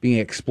being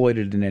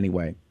exploited in any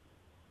way?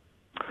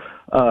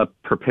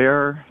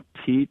 Prepare,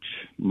 teach,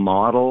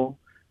 model.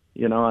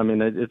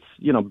 It's,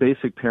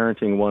 basic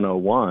parenting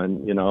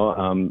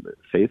 101.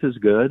 Faith is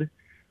good.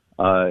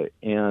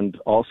 And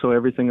also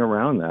everything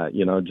around that,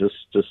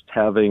 just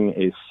having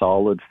a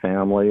solid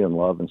family and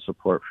love and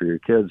support for your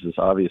kids is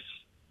obviously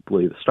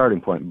the starting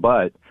point.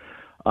 But,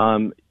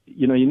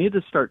 you need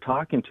to start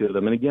talking to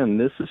them. And again,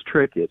 this is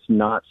tricky. It's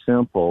not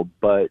simple,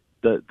 but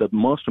the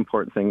most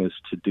important thing is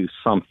to do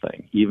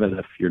something, even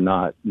if you're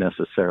not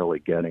necessarily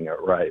getting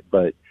it right.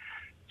 But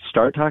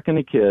start talking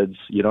to kids.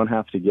 You don't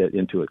have to get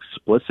into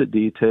explicit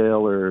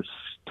detail or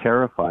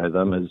terrify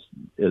them as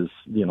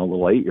little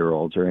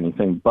 8-year-olds or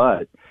anything,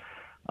 but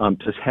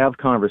to have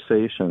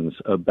conversations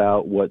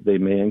about what they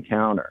may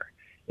encounter,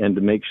 and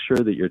to make sure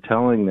that you're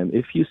telling them,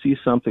 if you see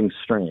something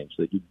strange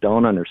that you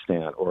don't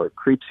understand, or it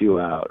creeps you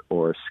out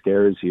or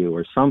scares you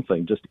or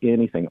something, just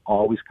anything,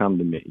 always come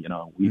to me.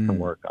 We can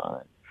work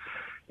on it.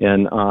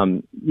 And,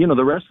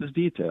 the rest is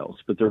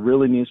details, but there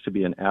really needs to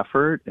be an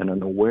effort and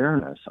an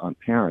awareness on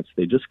parents.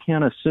 They just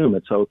can't assume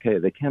it's okay.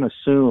 They can't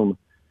assume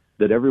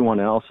that everyone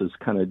else is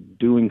kind of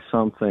doing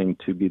something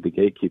to be the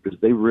gatekeepers.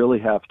 They really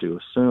have to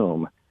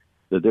assume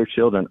that their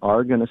children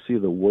are going to see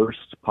the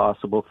worst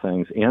possible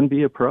things and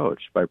be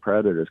approached by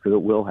predators, because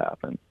it will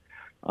happen.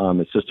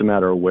 It's just a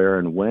matter of where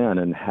and when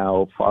and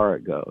how far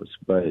it goes.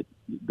 But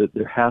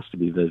there has to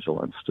be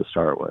vigilance to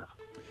start with.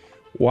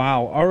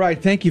 Wow. All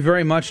right. Thank you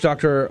very much,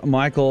 Dr.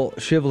 Michael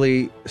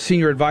Shively,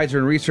 Senior Advisor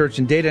in Research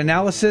and Data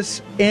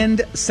Analysis.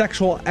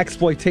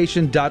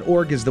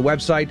 EndSexualExploitation.org is the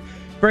website.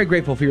 Very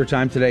grateful for your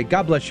time today.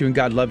 God bless you and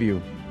God love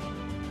you.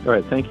 All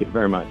right. Thank you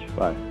very much.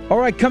 Bye. All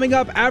right. Coming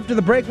up after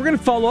the break, we're going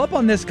to follow up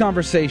on this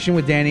conversation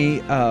with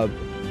Danny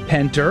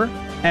Penter,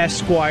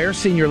 Esquire,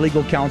 Senior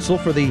Legal Counsel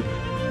for the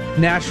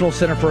National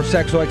Center for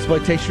Sexual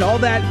Exploitation. All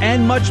that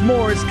and much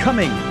more is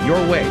coming your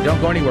way. Don't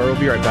go anywhere. We'll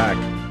be right back.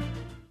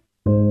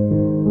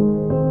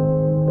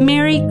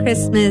 Merry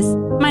Christmas.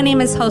 My name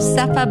is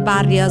Josefa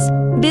Barrios,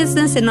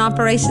 Business and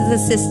Operations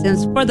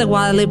Assistant for the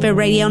Guadalupe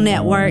Radio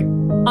Network.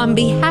 On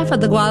behalf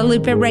of the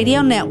Guadalupe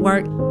Radio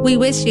Network, we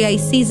wish you a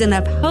season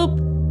of hope,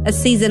 a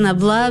season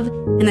of love,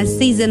 and a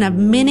season of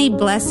many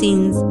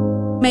blessings.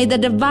 May the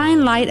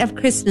divine light of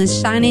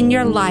Christmas shine in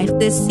your life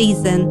this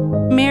season.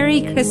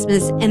 Merry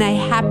Christmas and a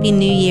Happy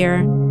New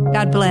Year.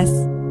 God bless.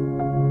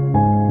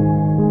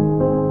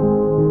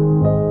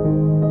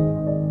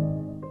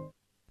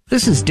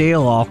 This is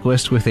Dale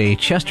Ahlquist with a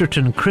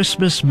Chesterton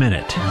Christmas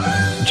Minute.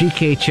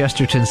 G.K.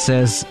 Chesterton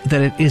says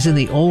that it is in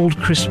the old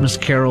Christmas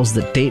carols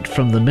that date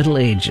from the Middle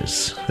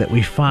Ages that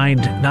we find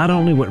not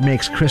only what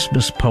makes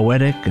Christmas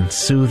poetic and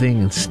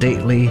soothing and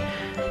stately,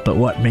 but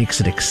what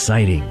makes it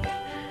exciting.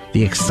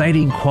 The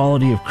exciting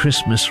quality of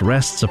Christmas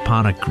rests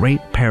upon a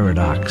great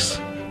paradox,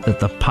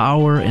 that the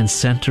power and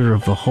center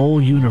of the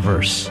whole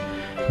universe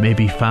may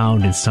be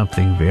found in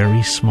something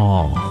very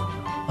small,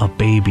 a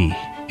baby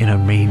in a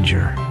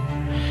manger.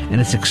 And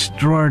it's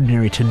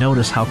extraordinary to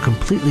notice how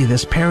completely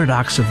this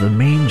paradox of the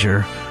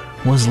manger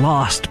was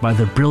lost by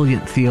the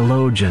brilliant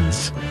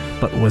theologians,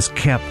 but was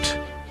kept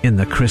in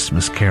the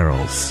Christmas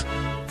carols.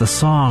 The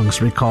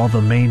songs recall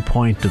the main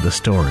point of the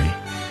story,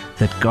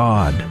 that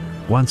God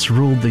once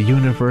ruled the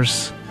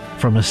universe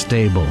from a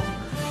stable,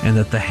 and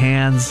that the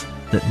hands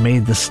that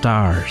made the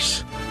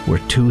stars were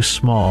too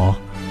small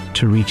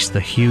to reach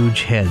the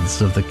huge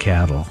heads of the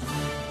cattle.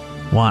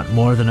 Want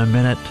more than a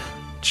minute?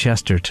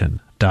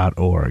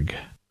 Chesterton.org.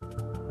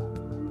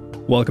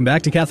 Welcome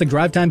back to Catholic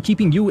Drive Time,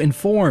 keeping you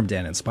informed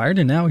and inspired.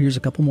 And now here's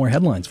a couple more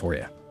headlines for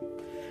you.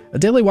 A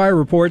Daily Wire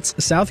reports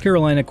South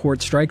Carolina court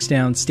strikes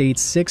down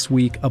state's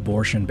 6-week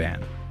abortion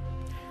ban.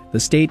 The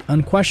state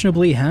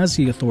unquestionably has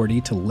the authority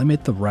to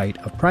limit the right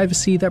of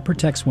privacy that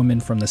protects women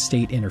from the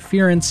state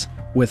interference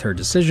with her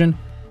decision,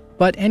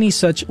 but any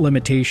such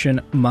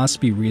limitation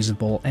must be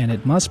reasonable and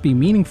it must be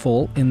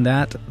meaningful in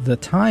that the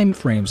time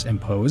frames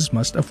imposed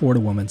must afford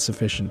a woman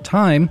sufficient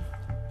time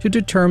to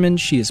determine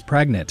she is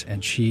pregnant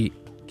and she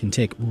can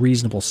take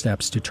reasonable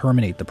steps to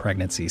terminate the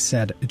pregnancy,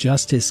 said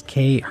Justice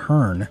Kay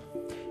Hearn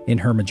in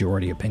her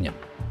majority opinion.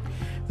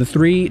 The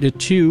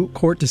 3-2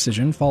 court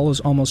decision follows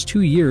almost 2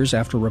 years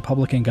after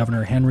Republican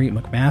Governor Henry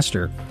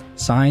McMaster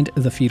signed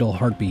the fetal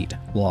heartbeat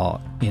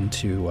law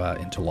into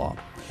law.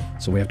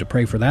 So we have to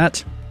pray for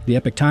that. The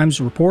Epoch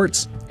Times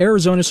reports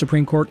Arizona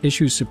Supreme Court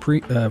issues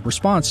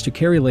response to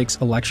Kari Lake's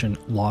election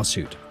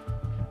lawsuit.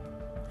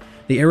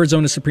 The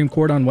Arizona Supreme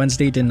Court on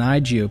Wednesday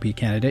denied GOP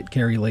candidate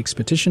Kari Lake's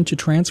petition to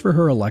transfer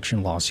her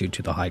election lawsuit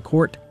to the High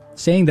Court,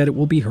 saying that it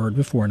will be heard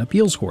before an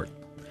appeals court.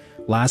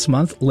 Last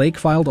month, Lake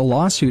filed a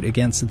lawsuit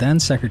against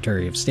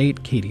then-Secretary of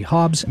State Katie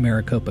Hobbs,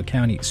 Maricopa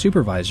County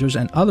supervisors,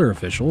 and other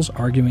officials,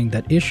 arguing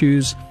that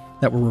issues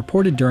that were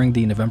reported during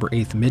the November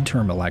 8th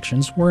midterm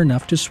elections were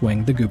enough to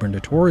swing the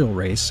gubernatorial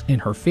race in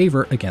her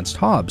favor against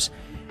Hobbs,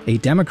 a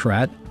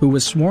Democrat who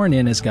was sworn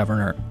in as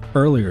governor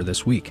earlier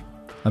this week.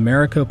 A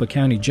Maricopa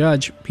County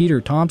judge, Peter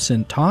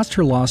Thompson, tossed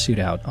her lawsuit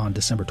out on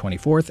December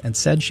 24th and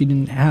said she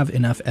didn't have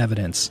enough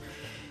evidence.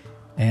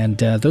 And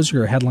those are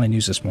your headline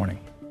news this morning.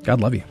 God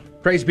love you.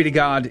 Praise be to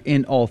God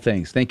in all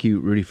things. Thank you,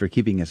 Rudy, for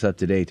keeping us up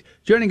to date.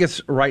 Joining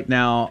us right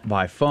now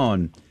by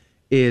phone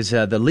is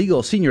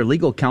the senior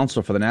legal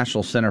counsel for the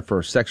National Center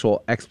for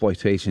Sexual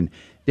Exploitation,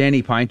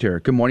 Danny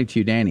Penter. Good morning to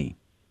you, Danny.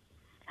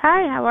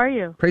 Hi, how are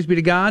you? Praise be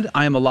to God.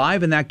 I am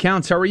alive, and that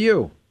counts. How are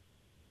you?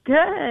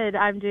 Good.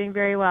 I'm doing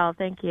very well.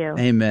 Thank you.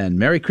 Amen.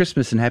 Merry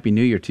Christmas and Happy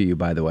New Year to you,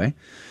 by the way.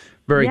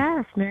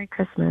 Yes, Merry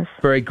Christmas.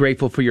 Very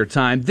grateful for your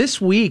time. This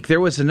week,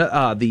 there was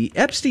the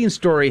Epstein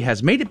story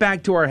has made it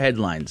back to our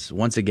headlines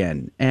once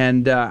again.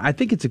 And I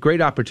think it's a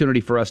great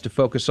opportunity for us to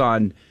focus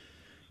on,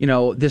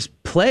 this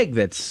plague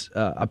that's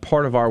a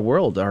part of our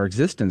world, our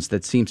existence,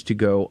 that seems to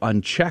go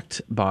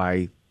unchecked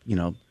by,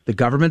 the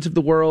governments of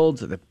the world,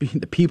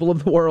 the people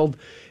of the world.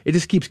 It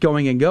just keeps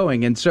going and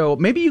going. And so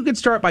maybe you could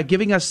start by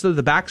giving us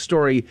the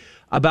backstory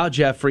about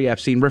Jeffrey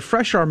Epstein,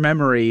 refresh our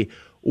memory.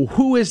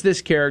 Who is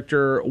this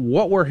character?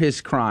 What were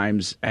his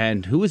crimes?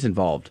 And who is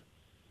involved?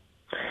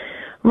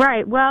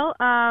 Right. Well,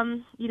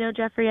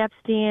 Jeffrey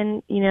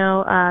Epstein,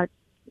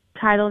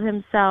 titled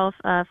himself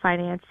a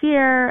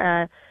financier,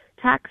 a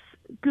tax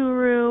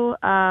guru.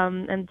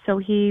 And so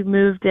he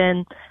moved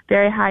in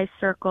very high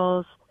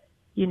circles,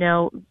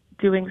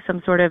 doing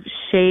some sort of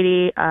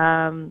shady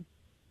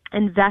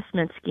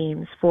investment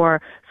schemes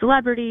for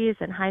celebrities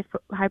and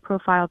high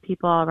profile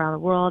people all around the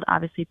world.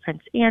 Obviously,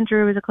 Prince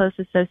Andrew is a close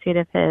associate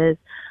of his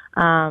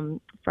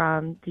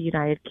from the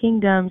United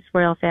Kingdom's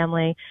royal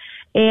family.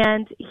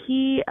 And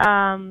he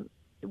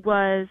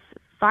was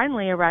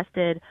finally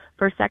arrested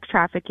for sex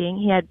trafficking.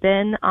 He had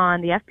been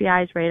on the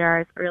FBI's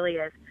radar as early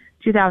as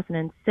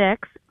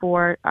 2006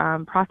 for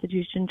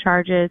prostitution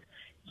charges.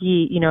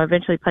 He,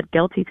 eventually pled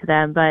guilty to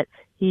them, but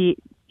he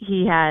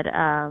had,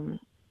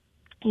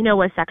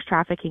 was sex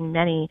trafficking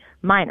many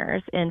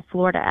minors in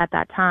Florida at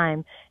that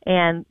time.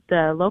 And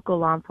the local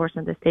law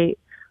enforcement, the state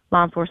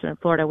law enforcement in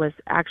Florida, was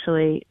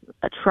actually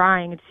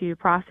trying to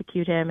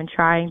prosecute him and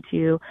trying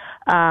to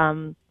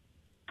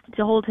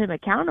hold him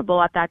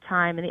accountable at that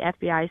time, and the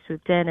FBI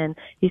swooped in, and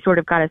he sort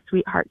of got a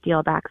sweetheart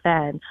deal back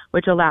then,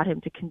 which allowed him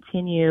to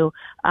continue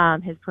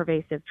his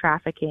pervasive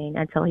trafficking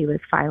until he was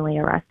finally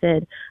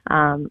arrested.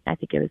 I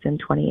think it was in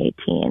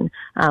 2018,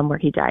 where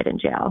he died in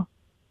jail.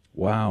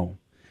 Wow.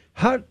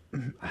 How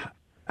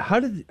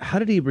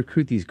did he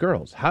recruit these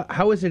girls?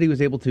 How is it he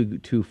was able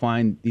to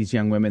find these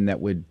young women that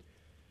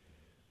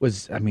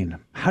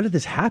how did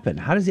this happen?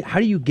 How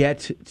do you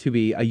get to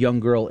be a young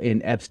girl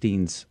in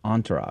Epstein's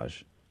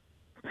entourage?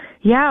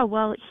 Yeah,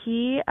 well,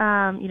 he,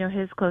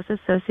 his close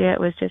associate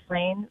was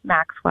Ghislaine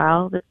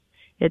Maxwell.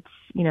 It's,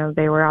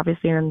 they were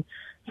obviously in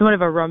somewhat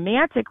of a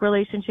romantic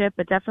relationship,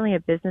 but definitely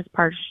a business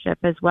partnership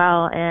as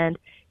well. And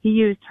he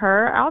used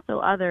her, also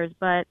others,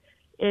 but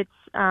it's,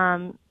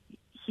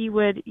 he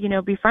would,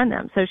 befriend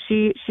them. So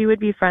she would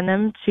befriend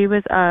them. She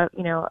was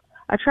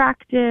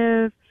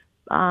attractive,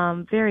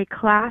 very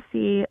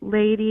classy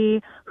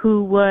lady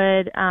who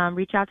would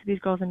reach out to these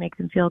girls and make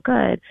them feel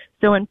good.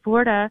 So in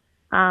Florida,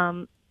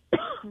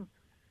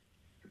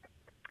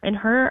 in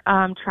her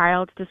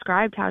trial, it's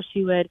described how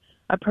she would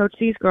approach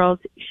these girls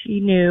she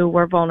knew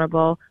were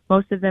vulnerable.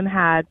 Most of them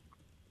had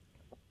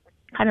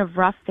kind of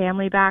rough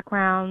family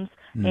backgrounds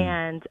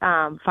and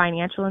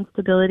financial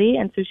instability,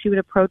 and so she would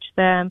approach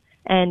them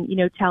and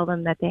tell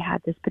them that they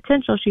had this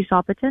potential. She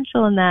saw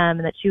potential in them,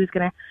 and that she was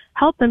going to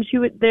help them.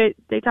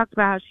 They talked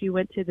about how she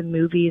went to the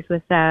movies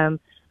with them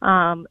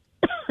and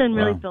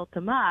really built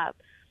them up.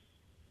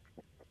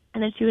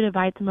 And then she would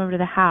invite them over to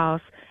the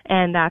house,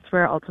 and that's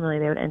where ultimately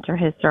they would enter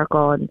his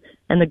circle, and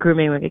the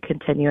grooming would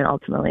continue, and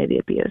ultimately the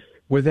abuse.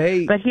 Were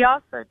they? But he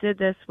also did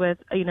this with,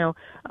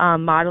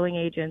 modeling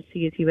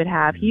agencies he would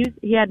have.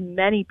 He had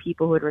many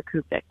people who would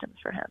recruit victims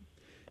for him.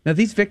 Now,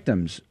 these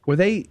victims, were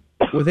they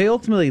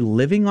ultimately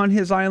living on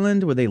his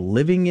island? Were they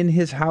living in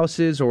his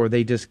houses, or were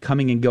they just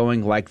coming and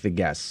going like the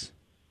guests?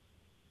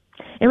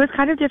 It was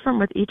kind of different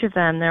with each of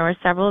them. There were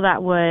several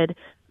that would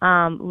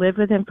live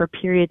with him for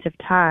periods of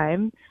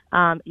time,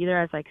 either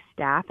as like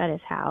staff at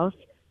his house.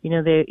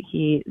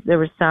 There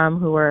were some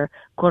who were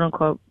quote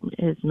unquote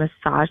his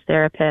massage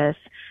therapists,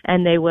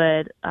 and they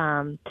would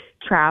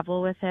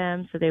travel with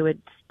him. So they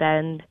would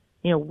spend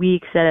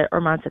weeks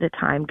or months at a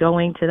time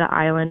going to the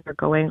island or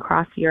going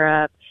across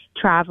Europe,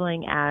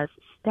 traveling as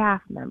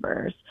staff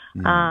members.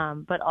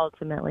 But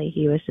ultimately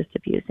he was just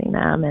abusing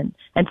them and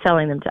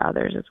selling them to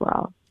others as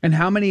well. And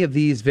how many of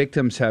these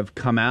victims have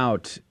come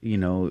out,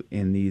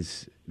 in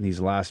these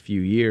last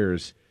few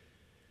years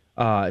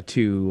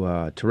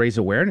to raise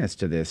awareness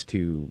to this,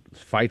 to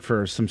fight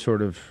for some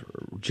sort of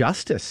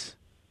justice?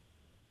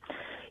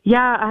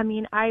 Yeah,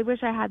 I wish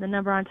I had the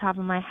number on top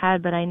of my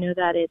head, but I know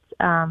that it's,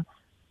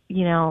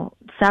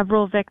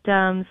 several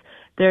victims.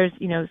 There's,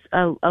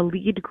 a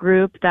lead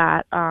group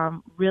that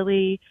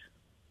really,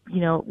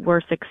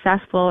 were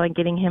successful in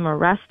getting him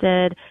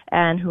arrested,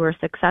 and who were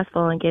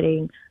successful in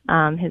getting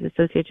his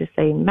associate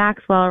Ghislaine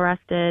Maxwell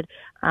arrested.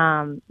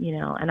 And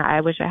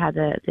I wish I had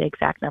the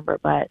exact number,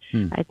 but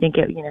I think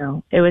it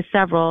was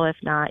several, if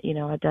not,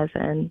 a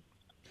dozen.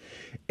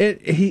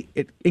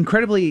 It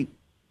incredibly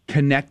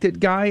connected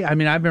guy. I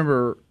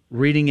remember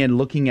reading and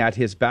looking at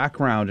his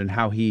background and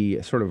how he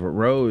sort of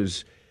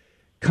arose,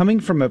 coming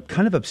from a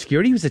kind of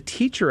obscurity. He was a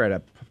teacher at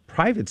a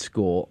private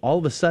school. All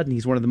of a sudden,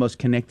 he's one of the most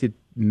connected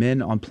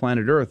men on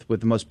planet Earth,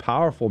 with the most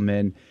powerful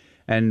men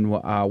and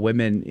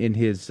women in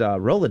his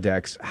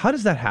Rolodex. How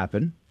does that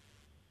happen?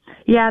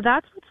 Yeah,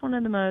 that's what's one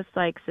of the most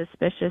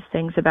suspicious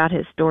things about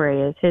his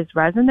story is his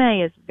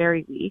resume is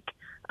very weak.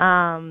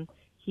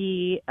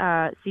 He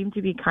seemed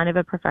to be kind of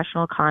a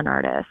professional con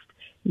artist.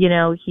 He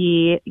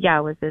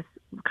was this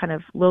kind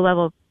of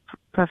low-level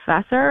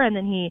professor, and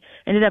then he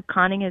ended up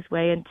conning his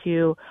way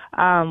into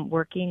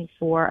working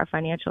for a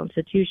financial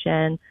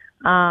institution,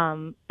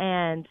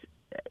 and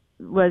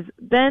was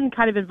then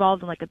kind of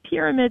involved in a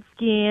pyramid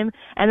scheme.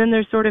 And then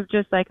there's sort of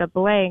just a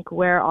blank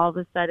where all of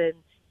a sudden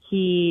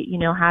he,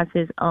 has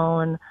his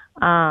own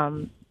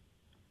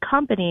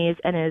companies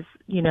and is,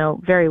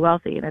 very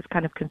wealthy, and it's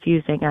kind of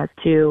confusing as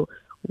to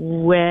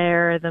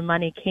where the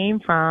money came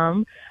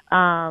from.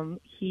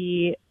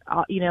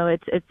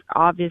 It's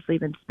obviously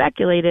been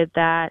speculated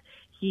that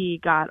he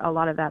got a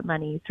lot of that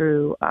money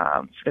through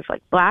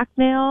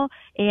blackmail,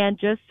 and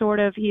just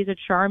he's a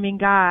charming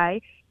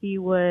guy. He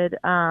would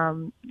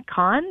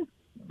con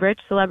rich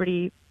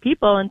celebrity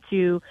people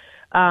into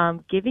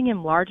giving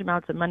him large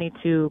amounts of money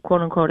to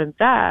quote unquote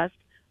invest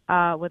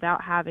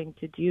without having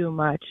to do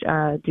much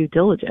due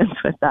diligence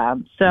with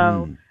them.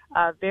 So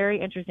very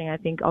interesting. I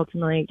think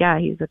ultimately,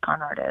 he's a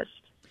con artist.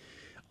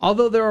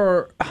 Although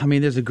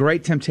there's a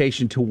great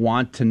temptation to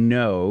want to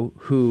know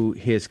who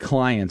his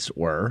clients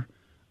were.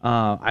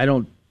 I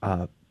don't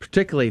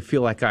particularly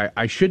feel like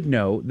I should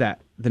know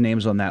that the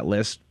names on that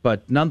list,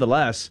 but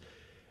nonetheless,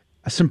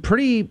 some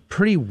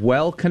pretty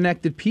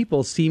well-connected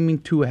people seeming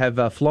to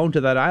have flown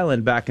to that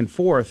island back and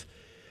forth.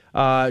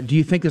 Do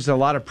you think there's a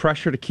lot of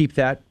pressure to keep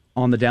that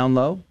on the down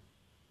low?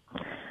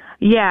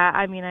 Yeah,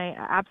 I mean, I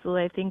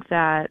absolutely. I think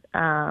that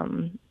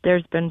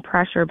there's been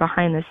pressure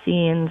behind the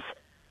scenes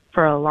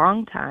for a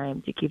long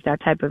time to keep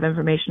that type of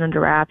information under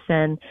wraps.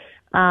 And,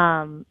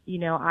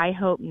 I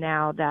hope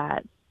now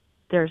that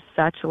there's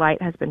such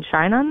light has been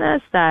shined on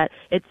this, that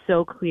it's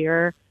so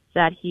clear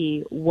that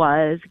he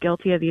was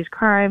guilty of these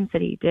crimes,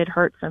 that he did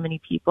hurt so many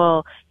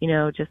people.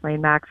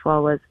 Ghislaine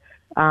Maxwell was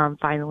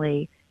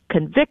finally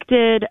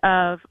convicted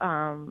of,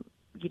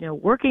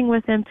 working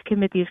with him to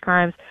commit these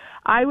crimes.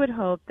 I would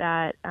hope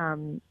that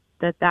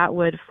that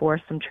would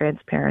force some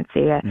transparency.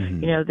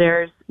 Mm-hmm.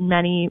 There's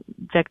many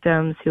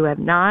victims who have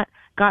not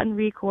gotten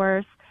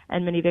recourse,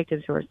 and many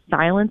victims who are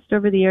silenced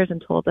over the years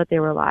and told that they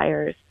were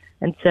liars.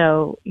 And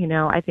so,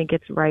 I think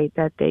it's right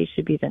that they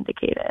should be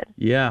vindicated.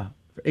 Yeah,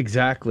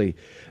 exactly.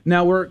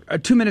 Now, we're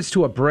 2 minutes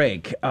to a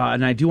break,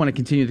 and I do want to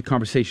continue the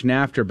conversation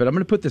after, but I'm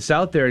going to put this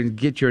out there and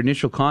get your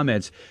initial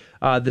comments.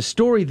 The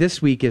story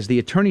this week is the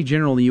Attorney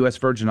General of the U.S.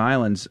 Virgin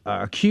Islands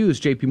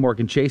accused J.P.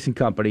 Morgan Chase and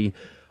Company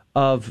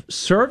of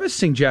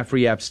servicing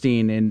Jeffrey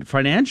Epstein and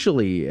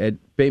financially,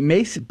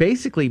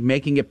 basically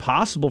making it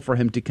possible for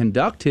him to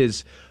conduct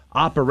his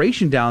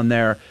operation down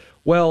there.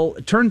 Well,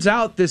 it turns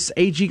out this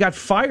AG got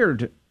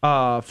fired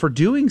for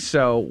doing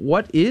so.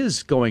 What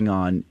is going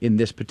on in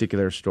this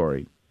particular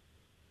story?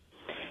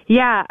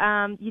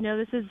 Yeah,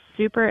 this is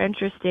super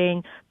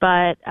interesting,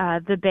 but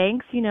the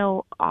banks,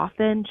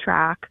 often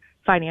track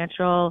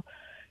financial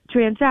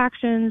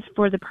transactions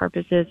for the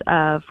purposes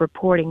of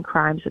reporting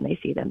crimes when they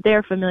see them.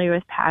 They're familiar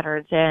with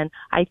patterns, and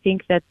I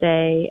think that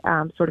they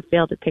sort of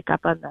fail to pick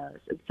up on those.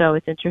 And so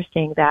it's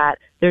interesting that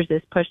there's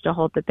this push to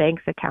hold the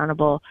banks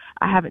accountable.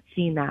 I haven't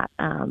seen that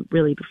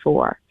really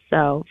before,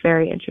 so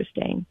very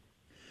interesting.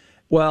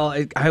 Well,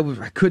 I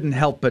couldn't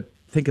help but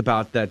think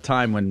about that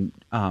time when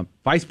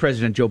Vice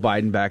President Joe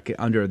Biden, back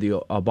under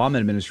the Obama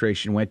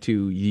administration, went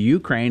to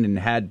Ukraine and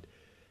had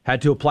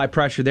to apply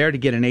pressure there to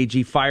get an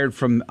AG fired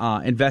from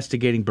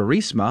investigating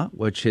Burisma,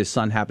 which his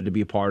son happened to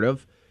be a part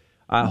of,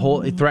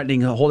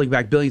 threatening holding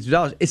back billions of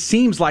dollars. It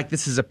seems like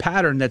this is a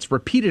pattern that's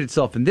repeated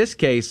itself in this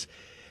case.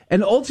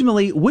 And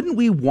ultimately, wouldn't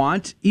we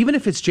want, even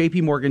if it's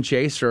J.P. Morgan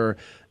Chase or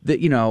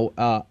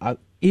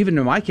even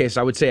in my case,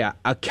 I would say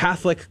a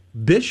Catholic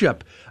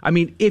bishop. I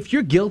mean, if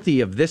you're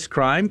guilty of this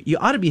crime, you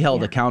ought to be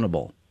held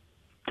accountable.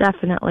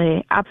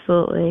 Definitely.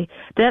 Absolutely.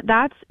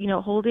 That's,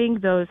 holding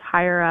those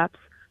higher ups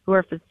who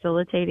are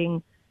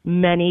facilitating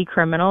many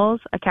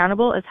criminals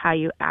accountable is how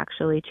you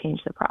actually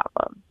change the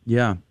problem.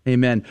 Yeah.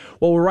 Amen.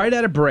 Well, we're right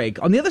at a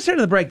break. On the other side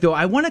of the break, though,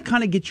 I want to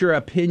kind of get your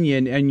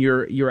opinion and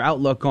your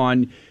outlook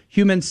on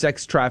human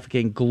sex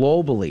trafficking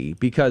globally,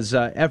 because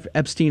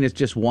Epstein is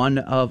just one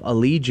of a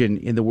legion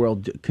in the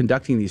world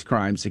conducting these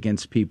crimes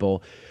against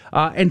people.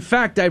 In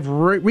fact, I've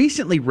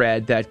recently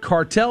read that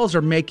cartels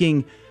are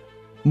making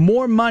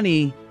more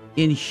money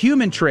in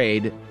human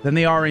trade than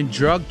they are in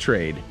drug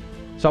trade.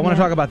 So I want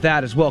to talk about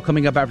that as well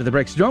coming up after the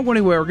break. So don't go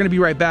anywhere. We're going to be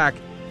right back.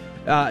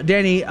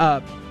 Danny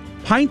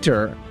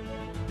Painter,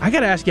 I got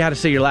to ask you how to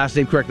say your last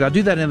name correctly. I'll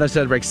do that in the other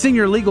side of the break.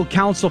 Senior Legal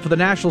Counsel for the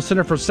National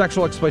Center for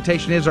Sexual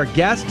Exploitation is our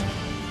guest.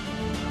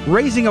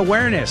 Raising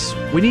awareness.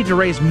 We need to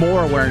raise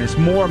more awareness.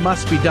 More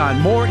must be done.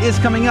 More is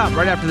coming up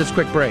right after this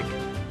quick break.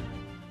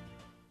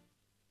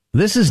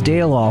 This is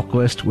Dale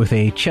Ahlquist with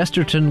a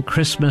Chesterton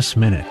Christmas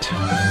Minute.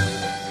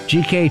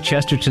 G.K.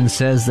 Chesterton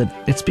says that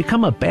it's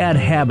become a bad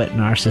habit in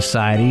our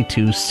society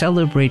to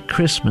celebrate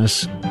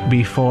Christmas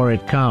before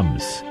it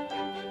comes.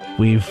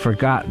 We've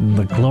forgotten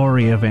the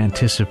glory of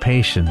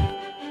anticipation.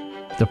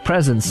 The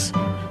presents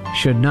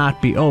should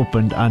not be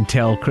opened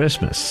until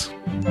Christmas.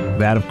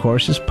 That, of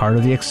course, is part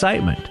of the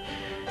excitement.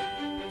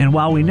 And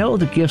while we know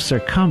the gifts are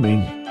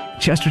coming,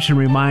 Chesterton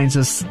reminds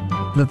us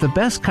that the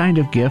best kind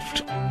of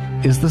gift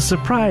is the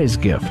surprise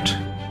gift.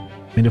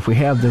 And if we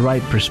have the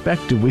right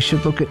perspective, we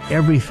should look at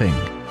everything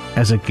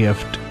as a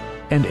gift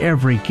and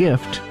every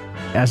gift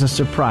as a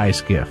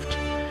surprise gift.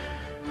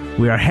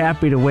 We are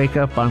happy to wake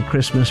up on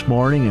Christmas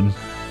morning and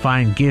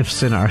find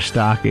gifts in our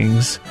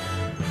stockings,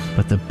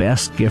 but the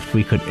best gift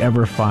we could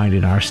ever find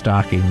in our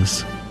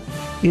stockings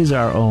is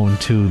our own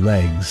two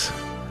legs.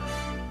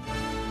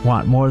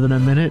 Want more than a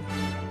minute?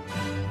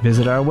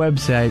 Visit our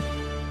website,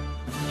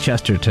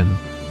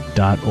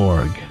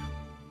 chesterton.org.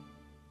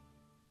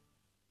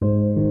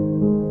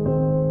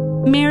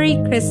 Merry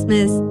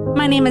Christmas.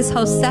 My name is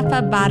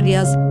Josefa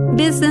Barrios,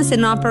 Business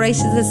and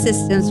Operations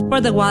Assistant for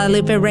the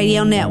Guadalupe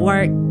Radio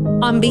Network.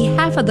 On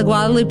behalf of the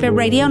Guadalupe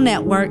Radio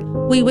Network,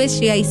 we wish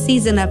you a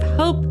season of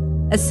hope,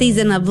 a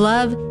season of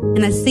love,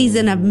 and a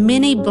season of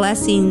many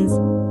blessings.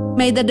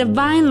 May the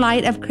divine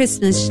light of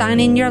Christmas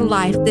shine in your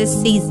life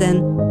this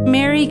season.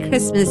 Merry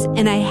Christmas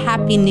and a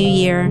Happy New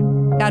Year.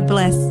 God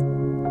bless.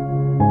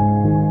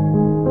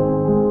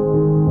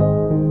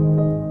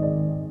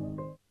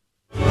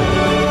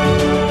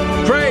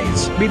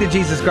 Praise be to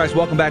Jesus Christ.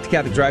 Welcome back to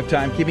Catholic Drive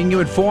Time, keeping you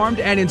informed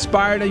and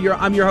inspired.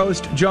 I'm your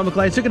host, Joe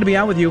McClain. It's good to be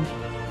on with you.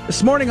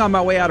 This morning on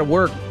my way out of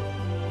work,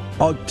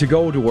 to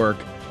go to work,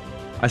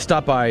 I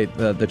stopped by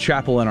the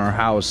chapel in our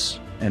house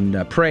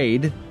and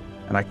prayed,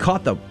 and I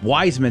caught the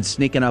wise men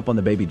sneaking up on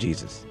the baby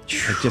Jesus.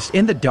 Like just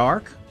in the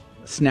dark,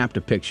 snapped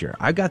a picture.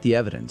 I've got the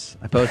evidence.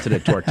 I posted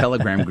it to our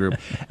Telegram group.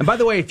 And by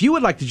the way, if you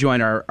would like to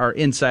join our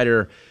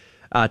Insider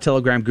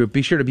Telegram group,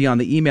 be sure to be on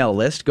the email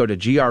list. Go to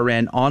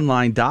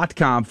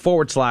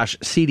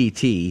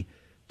grnonline.com/CDT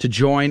to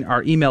join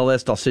our email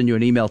list. I'll send you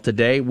an email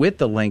today with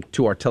the link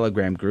to our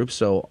Telegram group.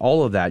 So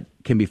all of that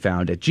can be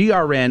found at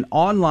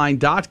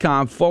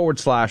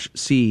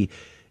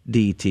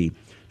grnonline.com/CDT.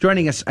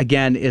 Joining us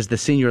again is the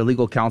Senior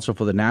Legal Counsel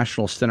for the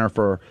National Center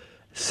for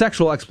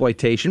Sexual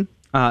Exploitation.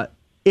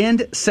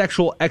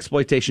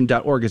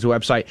 EndSexualExploitation.org is the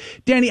website.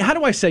 Danny, how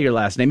do I say your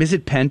last name? Is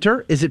it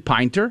Penter? Is it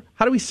Pinter?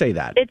 How do we say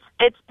that? It's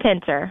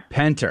Pinter.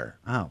 Penter.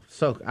 Oh,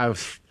 so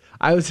it's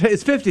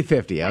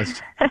 50-50. I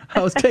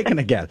was taking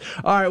a guess.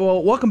 All right,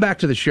 well, welcome back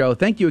to the show.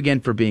 Thank you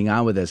again for being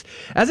on with us.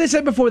 As I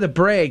said before the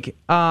break,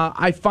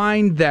 I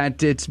find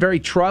that it's very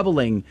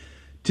troubling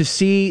to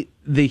see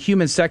the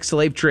human sex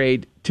slave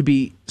trade to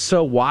be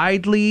so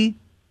widely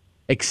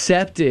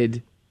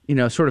accepted,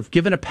 sort of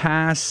given a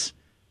pass.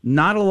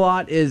 Not a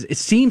lot it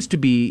seems to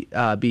be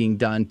being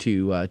done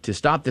to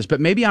stop this, but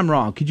maybe I'm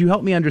wrong. Could you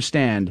help me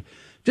understand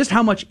just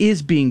how much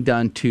is being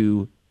done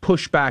to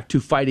push back, to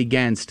fight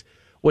against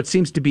what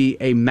seems to be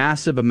a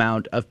massive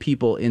amount of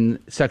people in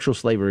sexual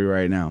slavery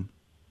right now?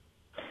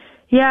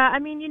 Yeah, I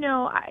mean,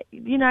 the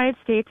United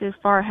States is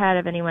far ahead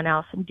of anyone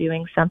else in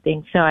doing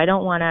something, so I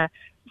don't want to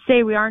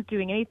say we aren't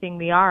doing anything.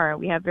 We are.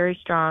 We have very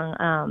strong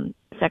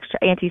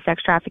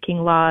anti-sex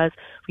trafficking laws.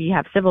 We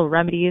have civil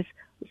remedies,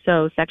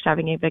 so sex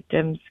trafficking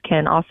victims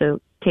can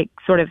also take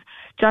sort of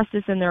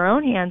justice in their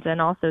own hands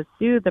and also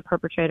sue the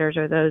perpetrators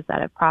or those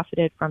that have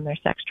profited from their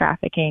sex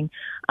trafficking.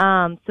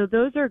 So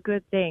those are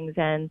good things,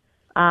 and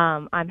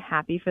I'm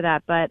happy for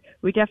that, but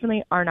we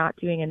definitely are not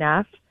doing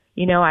enough.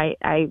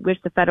 I wish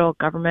the federal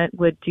government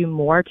would do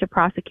more to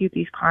prosecute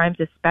these crimes,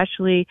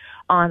 especially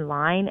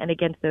online and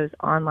against those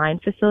online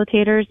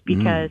facilitators,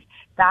 because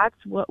that's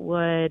what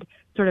would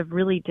sort of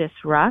really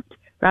disrupt,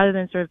 rather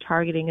than sort of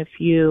targeting a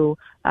few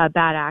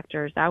bad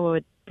actors. That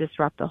would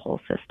disrupt the whole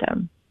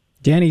system.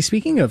 Danny,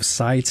 speaking of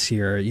sites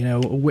here,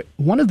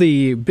 one of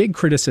the big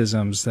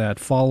criticisms that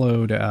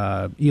followed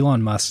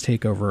Elon Musk's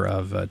takeover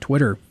of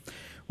Twitter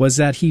was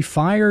that he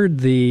fired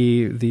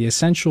the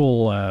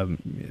essential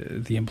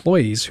the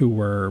employees who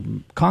were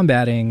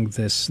combating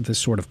this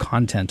sort of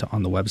content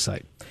on the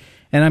website.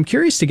 And I'm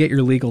curious to get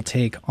your legal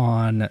take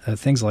on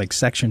things like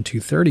Section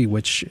 230,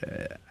 which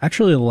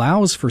actually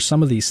allows for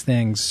some of these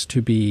things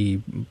to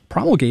be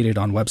promulgated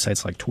on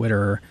websites like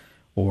Twitter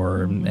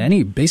or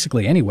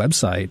basically any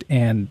website,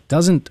 and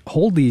doesn't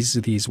hold these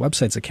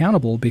websites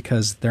accountable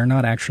because they're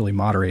not actually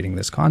moderating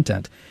this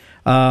content.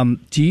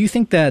 Do you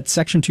think that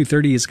Section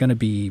 230 is going to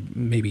be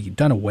maybe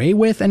done away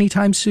with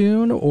anytime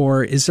soon,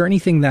 or is there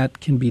anything that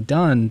can be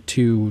done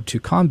to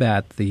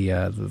combat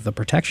the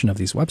protection of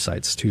these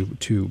websites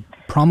to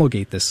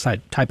promulgate this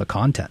type of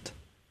content?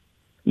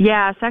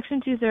 Yeah, Section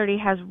 230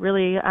 has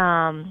really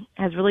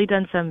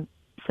done some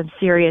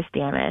serious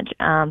damage.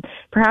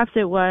 Perhaps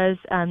it was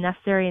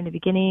necessary in the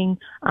beginning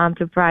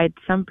to provide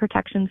some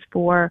protections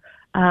for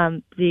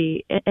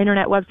the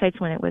internet websites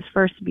when it was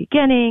first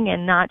beginning,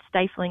 and not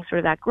stifling sort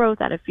of that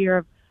growth out of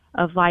fear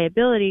of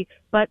liability.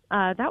 But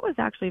that was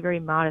actually a very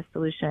modest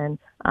solution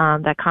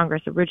that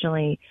Congress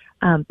originally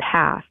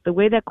passed. The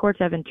way that courts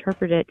have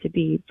interpreted it to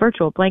be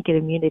virtual blanket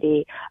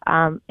immunity,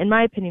 in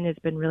my opinion, has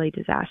been really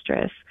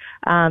disastrous.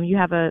 You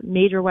have a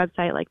major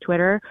website like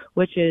Twitter,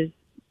 which is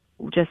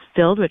just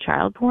filled with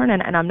child porn,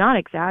 and I'm not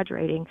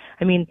exaggerating.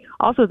 I mean,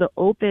 also the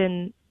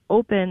open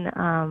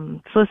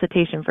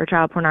solicitation for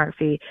child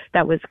pornography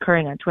that was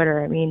occurring on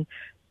Twitter. I mean,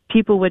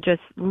 people would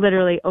just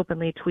literally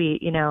openly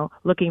tweet,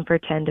 looking for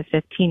 10 to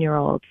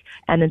 15-year-olds,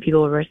 and then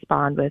people would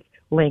respond with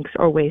links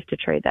or ways to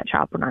trade that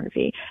child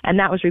pornography. And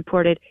that was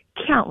reported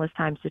countless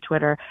times to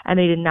Twitter, and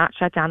they did not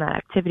shut down that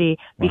activity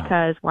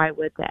because why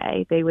would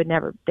they?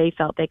 They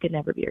felt they could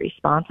never be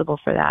responsible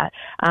for that.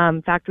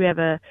 In fact, we have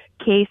a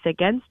case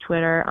against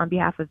Twitter on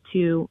behalf of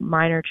 2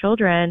 minor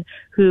children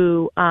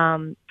who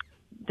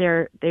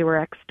they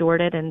were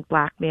extorted and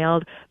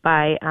blackmailed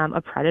by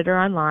a predator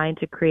online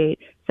to create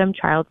some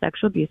child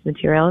sexual abuse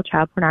material,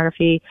 child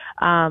pornography,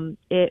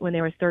 when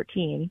they were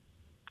 13.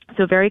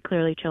 So very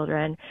clearly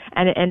children,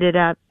 and it ended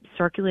up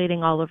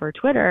circulating all over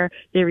Twitter.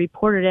 They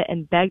reported it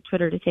and begged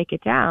Twitter to take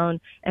it down,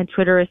 and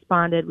Twitter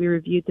responded, "We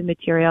reviewed the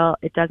material.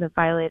 It doesn't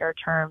violate our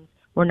terms.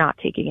 We're not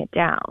taking it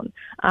down."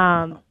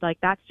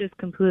 That's just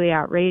completely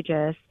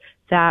outrageous.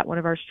 that one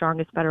of our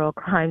strongest federal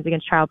crimes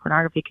against child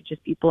pornography could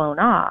just be blown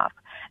off.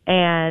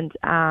 And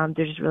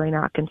they're just really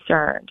not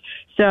concerned.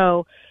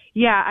 So,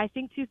 yeah, I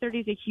think 230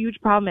 is a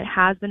huge problem. It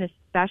has been,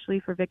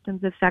 especially for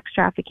victims of sex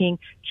trafficking.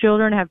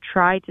 Children have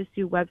tried to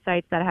sue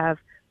websites that have,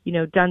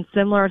 done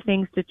similar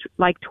things to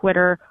like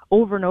Twitter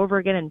over and over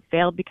again and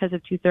failed because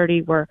of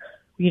 230, where,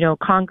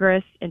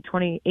 Congress in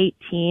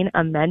 2018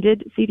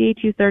 amended CDA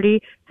 230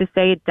 to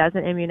say it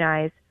doesn't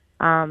immunize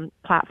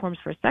platforms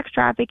for sex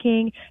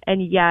trafficking.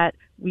 And yet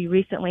we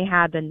recently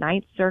had the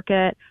Ninth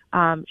Circuit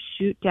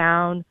shoot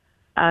down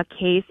a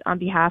case on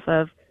behalf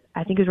of,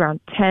 I think it was around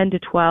 10 to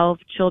 12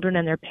 children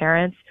and their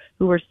parents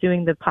who were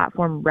suing the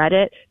platform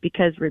Reddit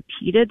because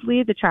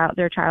repeatedly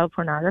their child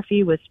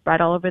pornography was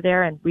spread all over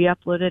there and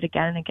re-uploaded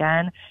again and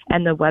again.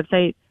 And the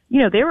website,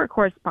 they were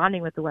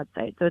corresponding with the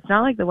website. So it's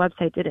not like the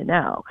website didn't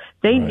know.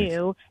 They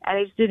knew, and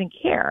they just didn't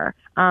care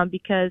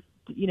because,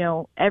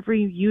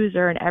 every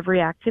user and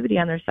every activity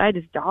on their site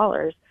is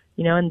dollars.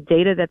 And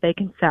data that they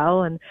can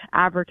sell and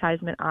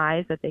advertisement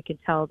eyes that they can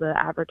tell the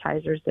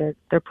advertisers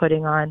they're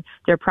putting on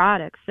their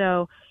products.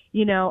 So,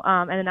 and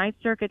the Ninth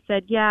Circuit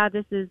said, yeah,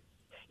 this is,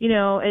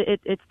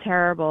 it's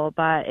terrible,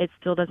 but it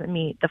still doesn't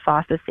meet the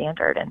FOSTA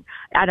standard. And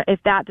if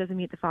that doesn't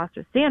meet the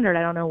FOSTA standard,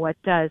 I don't know what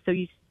does. So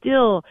you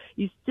still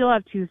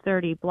have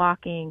 230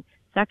 blocking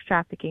sex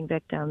trafficking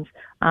victims.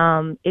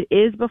 It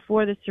is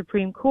before the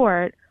Supreme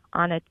Court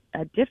on a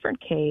different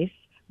case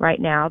right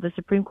now. The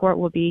Supreme Court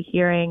will be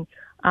hearing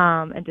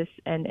and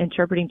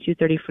interpreting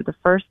 230 for the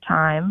first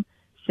time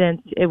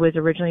since it was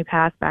originally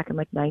passed back in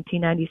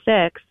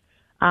 1996.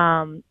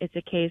 It's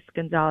a case,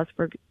 Gonzalez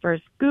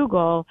versus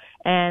Google,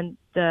 and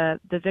the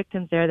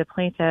victims there, the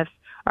plaintiffs,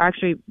 are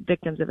actually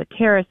victims of a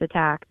terrorist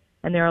attack,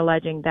 and they're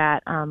alleging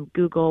that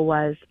Google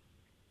was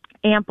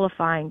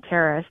amplifying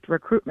terrorist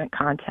recruitment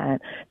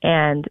content,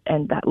 and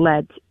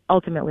that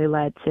ultimately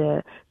led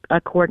to a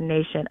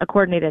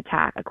coordinated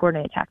attack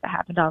that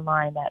happened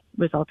online that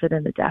resulted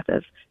in the death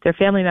of their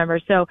family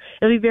members. So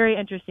it'll be very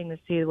interesting to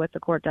see what the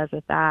court does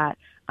with that,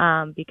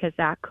 because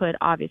that could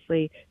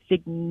obviously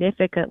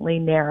significantly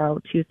narrow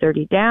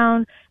 230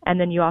 down. And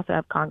then you also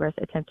have Congress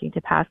attempting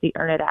to pass the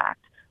Earn It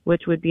Act,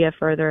 which would be a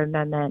further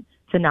amendment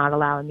to not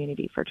allow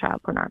immunity for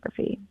child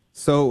pornography.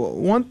 So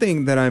one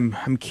thing that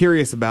I'm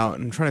curious about,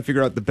 and I'm trying to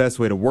figure out the best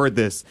way to word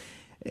this,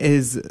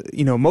 is,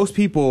 most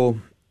people,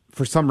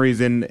 for some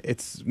reason,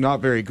 it's not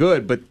very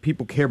good, but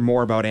people care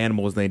more about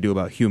animals than they do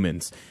about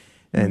humans.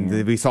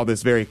 And we saw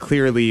this very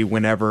clearly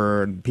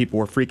whenever people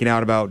were freaking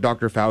out about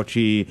Dr.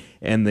 Fauci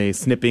and the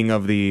snipping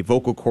of the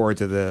vocal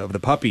cords of the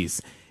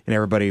puppies, and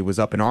everybody was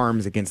up in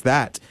arms against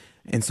that.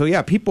 And so,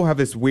 yeah, people have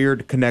this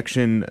weird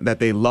connection that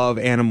they love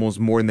animals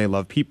more than they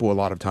love people a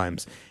lot of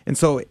times. And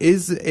so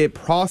is it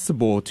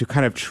possible to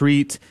kind of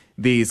treat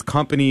these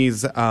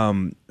companies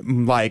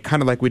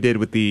like we did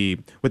with the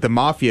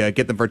mafia,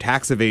 get them for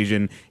tax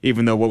evasion,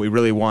 even though what we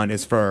really want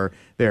is for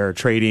their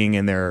trading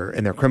and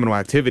their criminal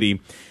activity?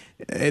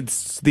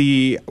 It's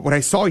what I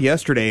saw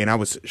yesterday, and I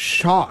was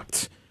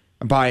shocked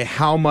by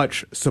how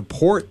much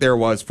support there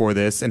was for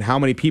this and how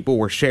many people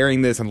were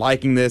sharing this and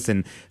liking this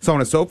and so on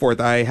and so forth.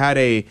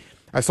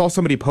 I saw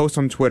somebody post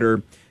on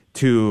Twitter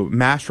to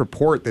mass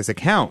report this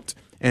account.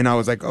 And I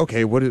was like,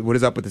 okay, what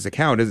is up with this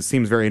account? It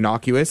seems very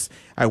innocuous.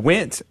 I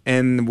went,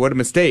 and what a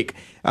mistake.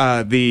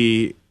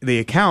 The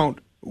account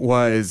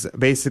was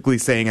basically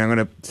saying, and I'm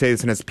going to say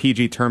this in as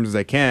PG terms as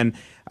I can,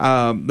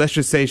 let's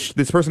just say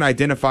this person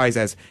identifies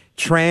as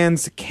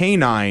trans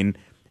canine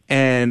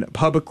and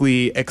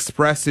publicly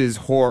expresses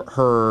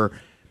her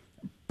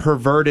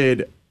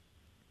perverted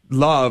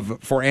love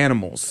for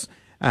animals.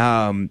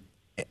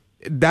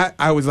 That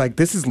I was like,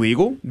 this is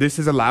legal. This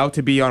is allowed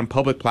to be on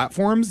public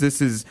platforms.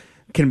 This is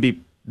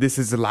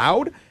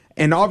allowed.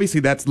 And obviously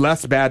that's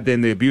less bad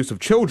than the abuse of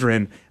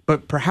children,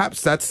 but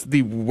perhaps that's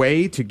the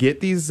way to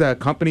get these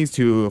companies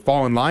to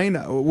fall in line.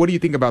 What do you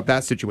think about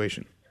that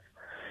situation?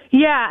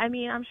 Yeah, I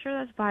mean, I'm sure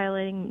that's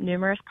violating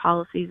numerous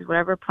policies,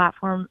 whatever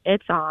platform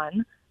it's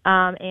on,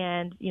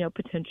 and,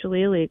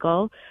 potentially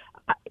illegal.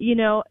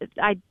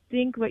 I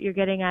think what you're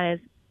getting at is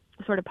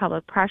sort of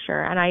public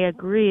pressure, and I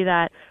agree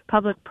that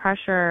public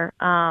pressure,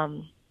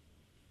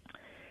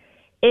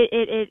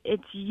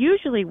 it's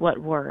usually what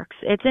works.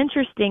 It's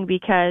interesting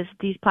because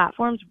these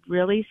platforms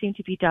really seem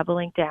to be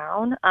doubling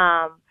down.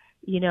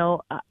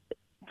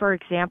 For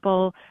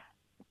example,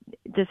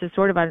 this is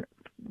sort of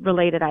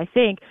unrelated, I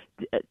think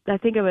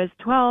it was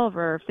 12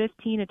 or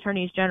 15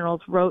 attorneys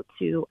generals wrote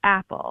to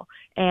Apple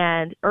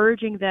and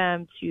urging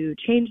them to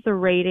change the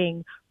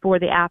rating for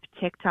the app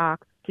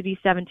TikTok to be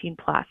 17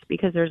 plus,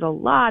 because there's a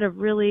lot of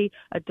really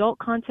adult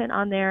content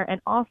on there,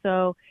 and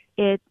also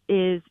it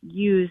is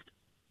used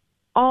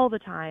all the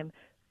time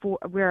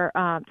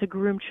to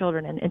groom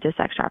children into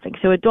sex trafficking.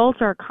 So adults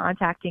are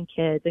contacting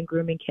kids and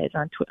grooming kids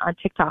on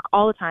TikTok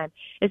all the time.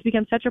 It's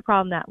become such a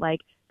problem that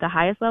the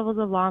highest levels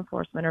of law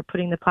enforcement are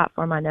putting the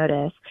platform on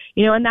notice.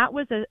 And that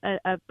was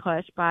a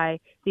push by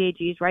the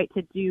AGs, right,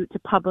 to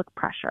public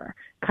pressure,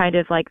 kind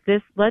of like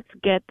this. Let's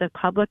get the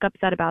public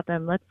upset about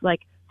them. Let's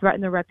threaten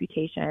their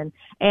reputation.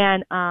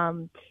 And,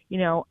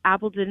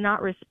 Apple did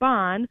not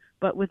respond,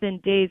 but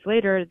within days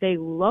later, they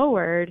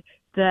lowered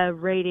the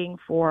rating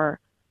for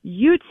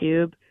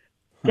YouTube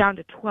down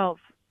to 12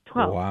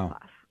 wow.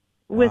 plus.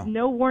 With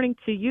no warning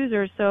to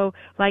users. So,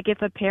 like,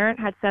 if a parent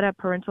had set up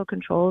parental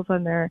controls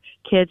on their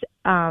kid's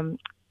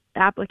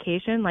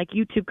application, like,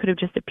 YouTube could have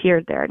just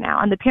appeared there now,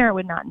 and the parent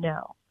would not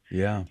know.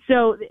 Yeah.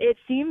 So it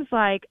seems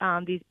like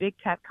these big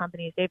tech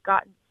companies, they've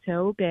gotten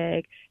so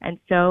big and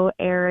so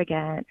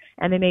arrogant,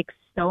 and they make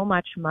so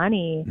much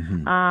money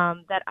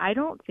that I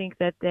don't think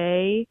that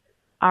they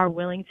are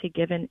willing to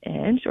give an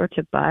inch or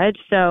to budge.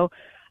 So,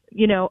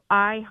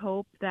 I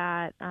hope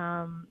that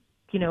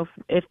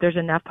if there's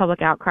enough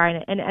public outcry,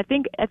 and I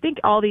think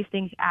all these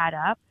things add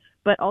up,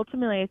 but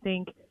ultimately I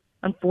think,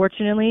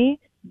 unfortunately,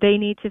 they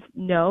need to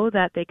know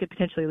that they could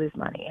potentially lose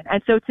money.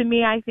 And so to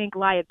me, I think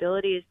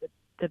liability is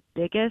the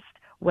biggest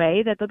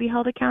way that they'll be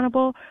held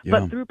accountable,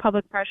 but through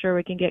public pressure,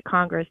 we can get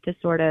Congress to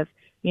sort of,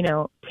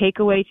 take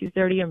away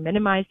 230 or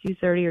minimize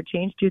 230 or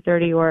change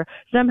 230 or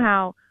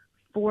somehow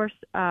force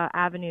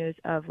avenues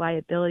of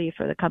liability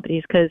for the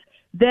companies, because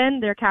then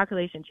their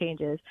calculation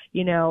changes.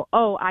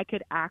 I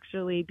could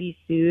actually be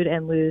sued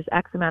and lose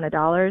X amount of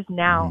dollars.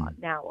 Now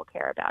we'll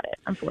care about it,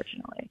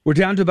 unfortunately. We're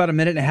down to about a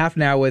minute and a half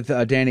now with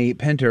Danny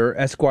Pinter,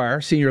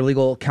 Esquire, Senior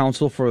Legal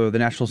Counsel for the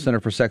National Center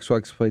for Sexual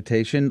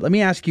Exploitation. Let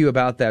me ask you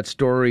about that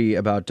story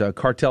about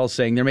cartels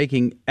saying they're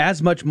making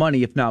as much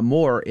money, if not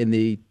more, in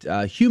the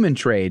human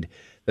trade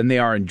than they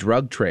are in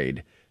drug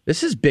trade.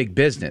 This is big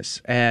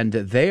business, and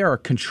they are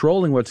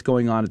controlling what's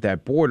going on at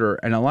that border.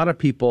 And a lot of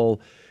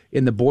people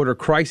in the border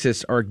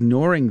crisis are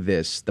ignoring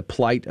this, the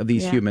plight of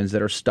these humans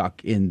that are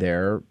stuck in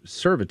their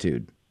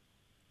servitude.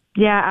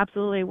 Yeah,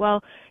 absolutely.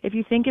 Well, if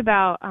you think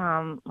about,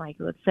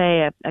 let's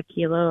say a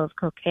kilo of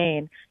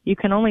cocaine, you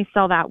can only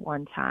sell that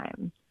one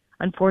time.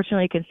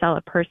 Unfortunately, you can sell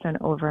a person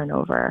over and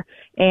over.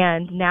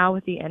 And now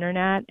with the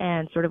internet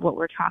and sort of what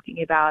we're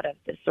talking about of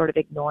this sort of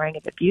ignoring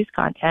of abuse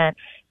content,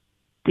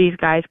 these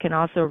guys can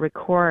also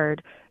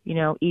record,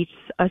 each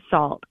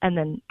assault and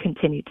then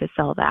continue to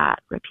sell that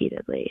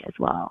repeatedly as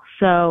well.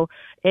 So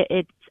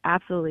it's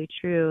absolutely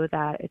true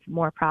that it's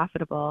more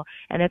profitable,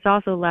 and it's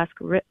also less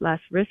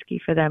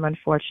risky for them,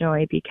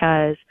 unfortunately,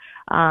 because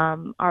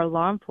our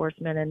law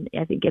enforcement, and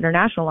I think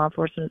international law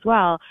enforcement as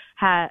well,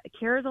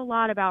 cares a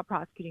lot about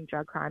prosecuting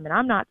drug crime. And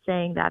I'm not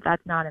saying that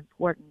that's not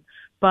important,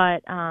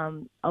 but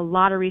a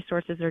lot of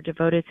resources are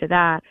devoted to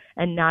that,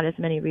 and not as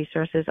many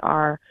resources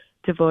are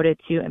devoted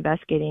to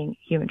investigating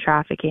human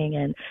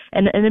trafficking.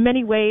 And in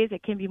many ways,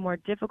 it can be more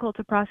difficult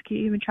to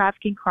prosecute human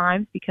trafficking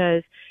crimes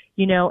because,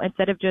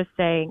 instead of just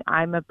saying,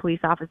 I'm a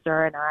police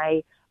officer and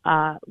I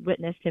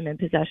witnessed him in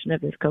possession of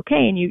this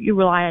cocaine, you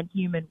rely on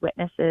human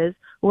witnesses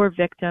who are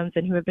victims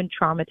and who have been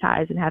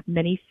traumatized and have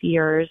many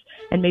fears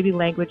and maybe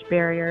language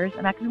barriers,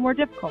 and that can be more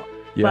difficult.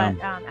 Yeah.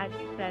 But as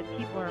you said,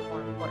 people are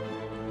more important.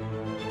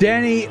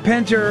 Danny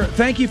Pinter,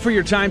 thank you for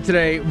your time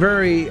today.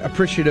 Very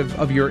appreciative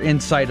of your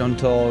insight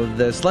onto all of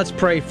this. Let's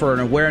pray for an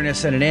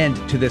awareness and an end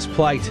to this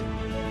plight.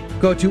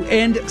 Go to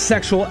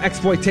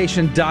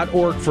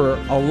endsexualexploitation.org for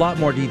a lot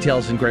more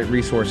details and great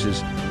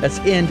resources. That's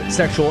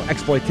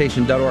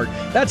endsexualexploitation.org.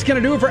 That's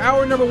going to do it for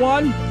hour number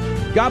 1.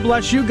 God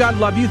bless you. God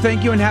love you.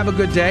 Thank you, and have a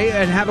good day,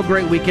 and have a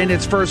great weekend.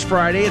 It's First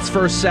Friday. It's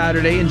First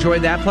Saturday. Enjoy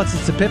that. Plus,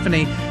 it's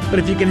Epiphany. But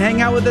if you can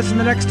hang out with us in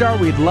the next hour,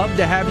 we'd love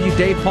to have you.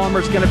 Dave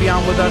Palmer's going to be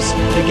on with us,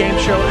 the game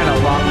show, and a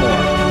lot more.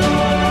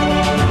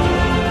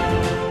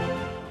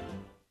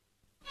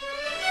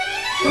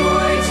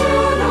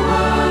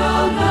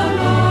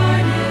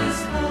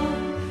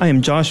 I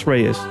am Josh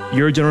Reyes,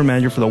 your General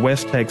Manager for the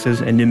West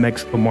Texas and New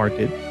Mexico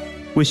market,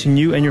 wishing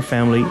you and your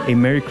family a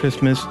Merry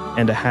Christmas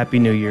and a Happy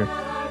New Year.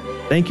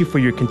 Thank you for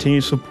your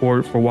continued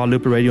support for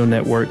Guadalupe Radio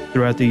Network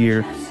throughout the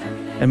year.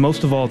 And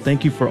most of all,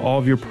 thank you for all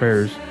of your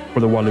prayers for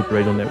the Guadalupe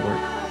Radio Network.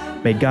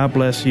 May God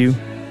bless you.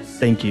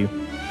 Thank you.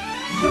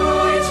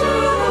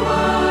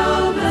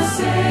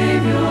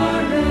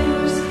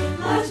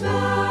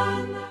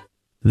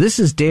 This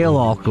is Dale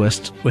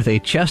Ahlquist with a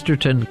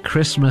Chesterton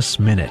Christmas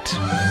Minute.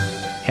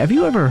 Have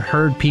you ever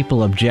heard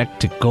people object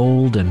to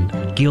gold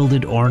and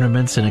gilded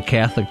ornaments in a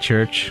Catholic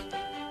church?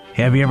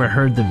 Have you ever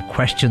heard them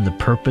question the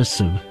purpose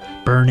of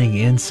burning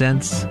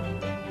incense?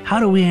 How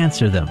do we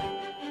answer them?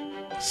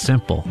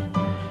 Simple.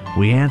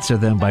 We answer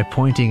them by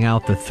pointing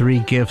out the 3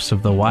 gifts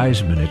of the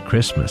wise men at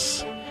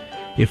Christmas.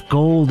 If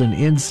gold and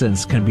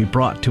incense can be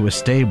brought to a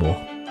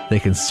stable, they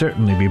can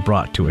certainly be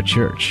brought to a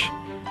church.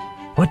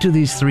 What do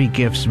these 3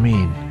 gifts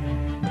mean?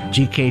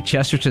 G.K.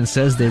 Chesterton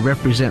says they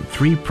represent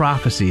 3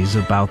 prophecies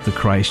about the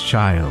Christ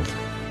child.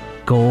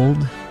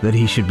 Gold, that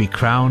he should be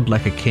crowned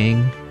like a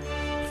king.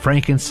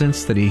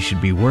 Frankincense, that he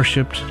should be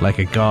worshipped like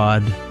a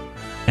god.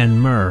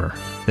 And myrrh,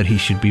 that he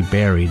should be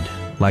buried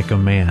like a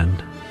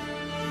man.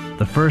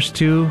 The first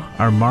 2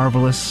 are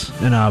marvelous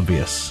and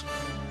obvious.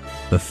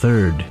 The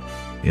third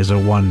is a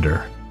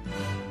wonder.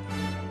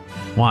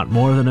 Want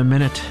more than a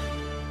minute?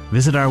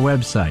 Visit our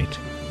website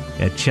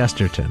at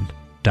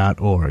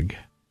chesterton.org.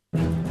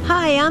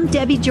 Hi, I'm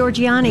Debbie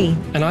Georgiani.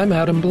 And I'm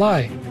Adam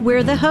Bly.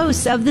 We're the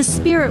hosts of The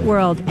Spirit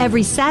World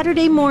every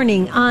Saturday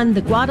morning on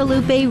the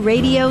Guadalupe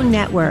Radio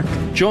Network.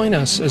 Join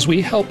us as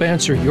we help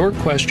answer your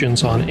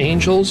questions on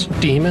angels,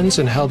 demons,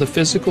 and how the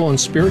physical and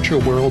spiritual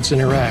worlds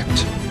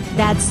interact.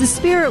 That's The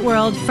Spirit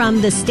World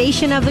from the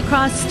Station of the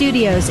Cross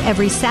Studios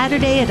every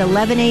Saturday at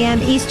 11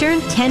 a.m.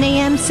 Eastern, 10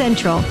 a.m.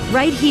 Central,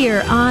 right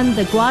here on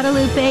the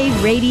Guadalupe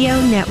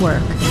Radio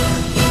Network.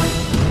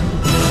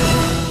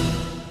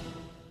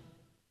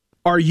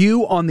 Are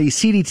you on the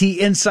CDT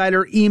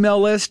Insider email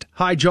list?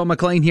 Hi, Joe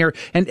McClain here.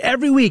 And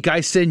every week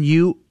I send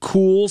you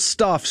cool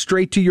stuff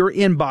straight to your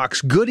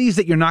inbox, goodies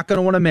that you're not going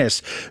to want to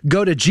miss.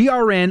 Go to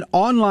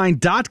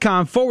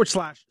grnonline.com/.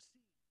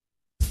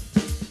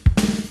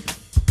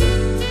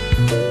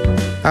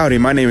 Howdy,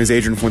 my name is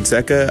Adrian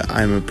Fonseca.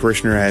 I'm a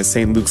parishioner at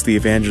St. Luke's the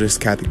Evangelist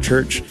Catholic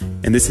Church,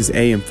 and this is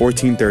AM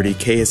 1430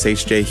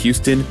 KSHJ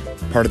Houston,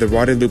 part of the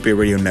Guadalupe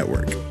Radio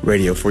Network.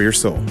 Radio for your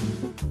soul.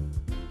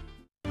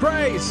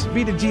 Praise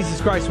be to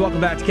Jesus Christ. Welcome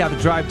back to Catholic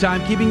Drive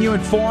Time, keeping you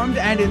informed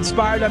and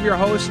inspired. I'm your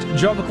host,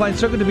 Joe McClain.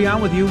 So good to be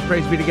on with you.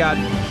 Praise be to God.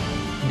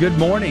 Good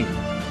morning.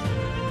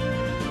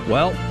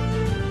 Well,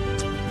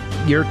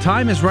 your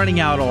time is running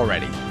out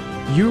already.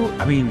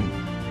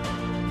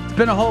 It's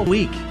been a whole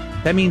week.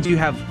 That means you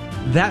have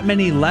that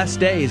many less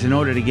days in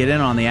order to get in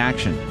on the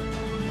action.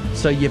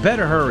 So you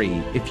better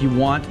hurry if you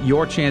want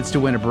your chance to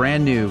win a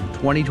brand new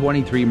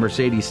 2023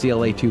 Mercedes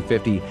CLA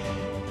 250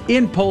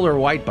 in polar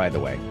white, by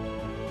the way.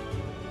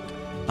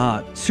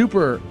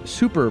 Super,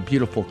 super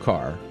beautiful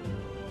car.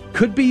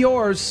 Could be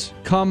yours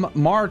come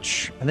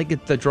March. I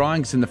think the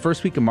drawing's in the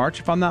first week of March,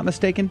 if I'm not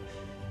mistaken.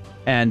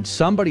 And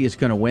somebody is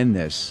going to win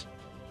this.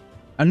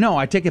 No,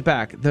 I take it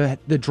back.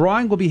 The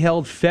drawing will be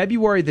held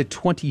February the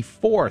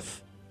 24th.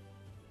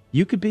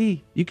 You could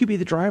be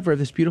the driver of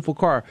this beautiful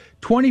car.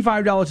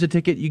 $25 a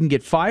ticket. You can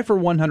get 5 for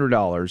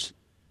 $100.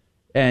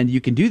 And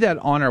you can do that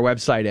on our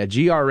website at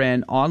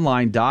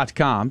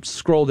grnonline.com.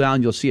 Scroll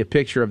down, you'll see a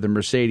picture of the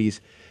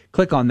Mercedes.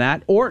 Click on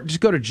that, or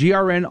just go to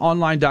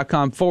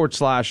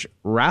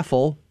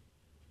grnonline.com/raffle,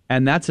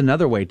 and that's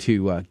another way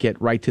to get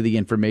right to the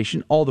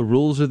information. All the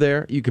rules are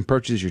there. You can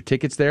purchase your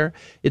tickets there.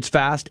 It's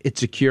fast,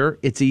 it's secure,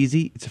 it's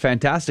easy. It's a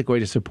fantastic way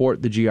to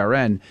support the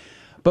GRN.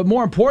 But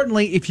more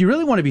importantly, if you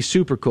really want to be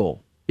super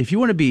cool, if you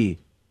want to be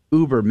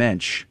uber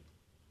mensch,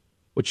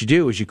 what you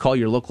do is you call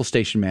your local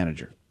station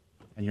manager,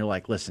 and you're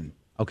like, listen,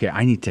 okay,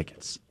 I need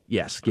tickets.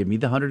 Yes, give me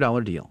the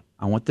 $100 deal.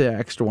 I want the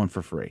extra one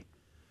for free.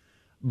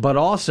 But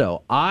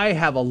also, I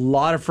have a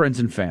lot of friends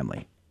and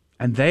family,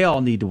 and they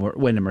all need to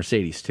win a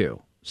Mercedes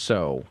too.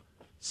 So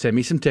send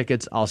me some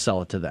tickets. I'll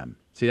sell it to them.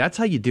 See, that's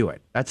how you do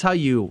it. That's how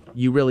you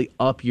really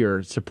up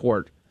your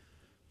support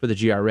for the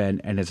GRN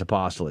and its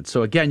apostolate.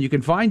 So again, you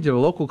can find the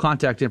local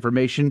contact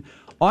information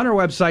on our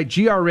website,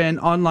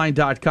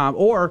 grnonline.com,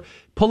 or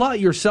pull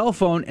out your cell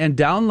phone and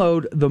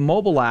download the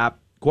mobile app,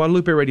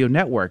 Guadalupe Radio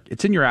Network.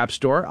 It's in your app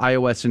store,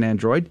 iOS and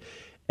Android.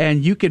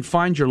 And you can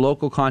find your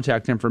local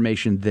contact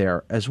information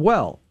there as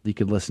well. You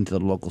can listen to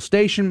the local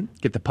station,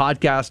 get the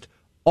podcast.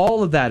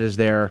 All of that is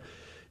there.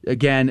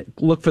 Again,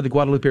 look for the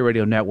Guadalupe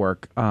Radio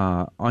Network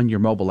on your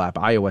mobile app,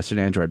 iOS and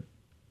Android.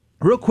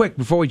 Real quick,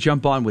 before we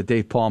jump on with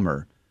Dave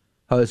Palmer,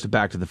 host of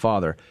Back to the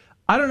Father,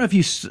 I don't know if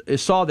you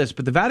saw this,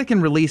 but the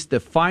Vatican released the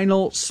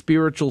final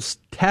spiritual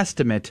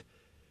testament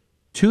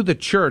to the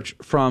Church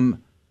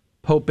from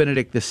Pope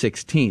Benedict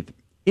XVI.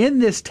 In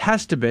this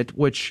testament,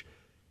 which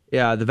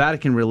the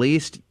Vatican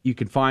released, you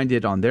can find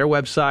it on their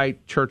website,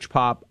 Church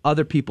Pop.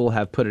 Other people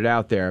have put it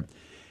out there.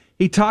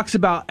 He talks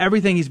about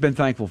everything he's been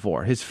thankful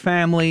for. His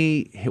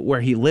family,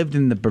 where he lived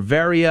in the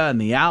Bavaria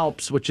and the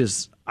Alps, which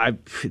is,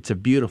 it's a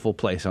beautiful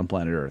place on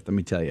planet Earth, let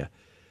me tell you.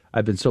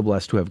 I've been so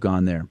blessed to have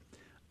gone there.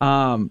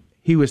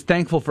 He was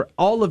thankful for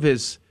all of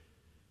his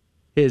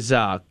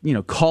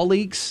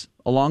colleagues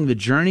along the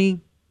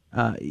journey.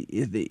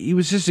 He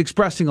was just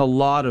expressing a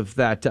lot of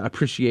that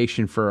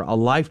appreciation for a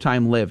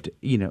lifetime lived,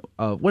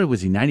 what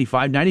was he,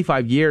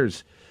 95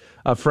 years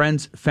of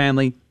friends,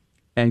 family,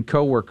 and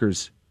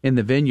coworkers in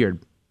the vineyard.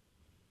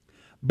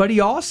 But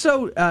he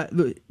also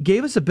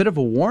gave us a bit of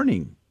a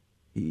warning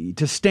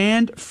to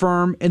stand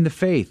firm in the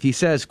faith. He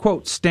says,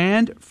 quote,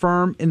 "Stand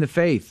firm in the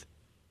faith.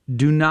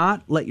 Do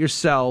not let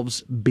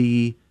yourselves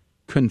be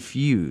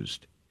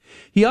confused."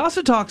 He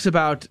also talks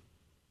about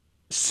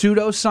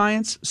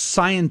pseudoscience,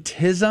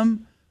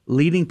 scientism,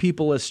 leading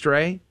people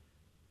astray.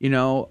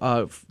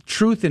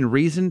 Truth and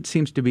reason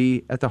seems to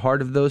be at the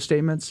heart of those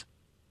statements.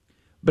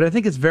 But I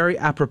think it's very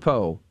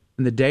apropos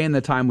in the day and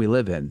the time we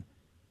live in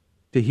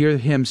to hear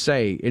him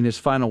say in his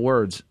final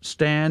words,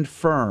 stand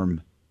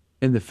firm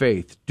in the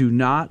faith. Do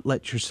not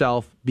let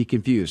yourself be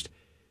confused.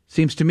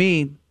 Seems to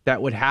me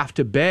that would have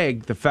to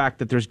beg the fact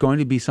that there's going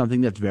to be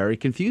something that's very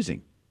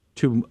confusing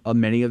to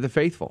many of the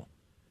faithful.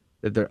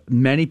 That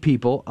many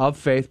people of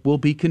faith will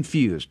be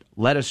confused,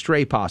 led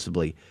astray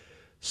possibly.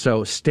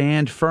 So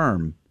stand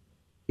firm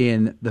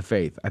in the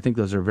faith. I think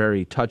those are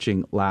very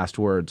touching last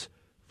words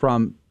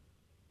from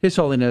His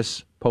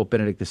Holiness Pope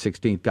Benedict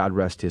XVI. God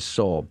rest his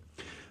soul.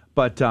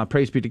 But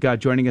praise be to God.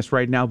 Joining us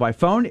right now by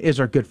phone is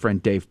our good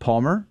friend Dave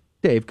Palmer.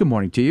 Dave, good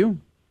morning to you.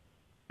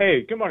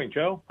 Hey, good morning,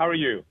 Joe. How are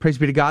you? Praise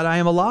be to God, I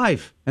am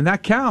alive, and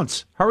that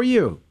counts. How are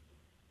you?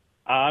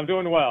 I'm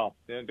doing well.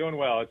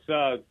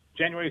 It's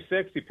January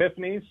 6th,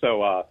 Epiphany,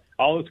 so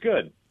all is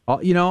good.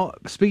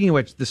 Speaking of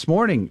which, this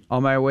morning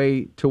on my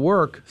way to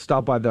work,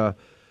 stopped by the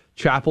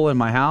chapel in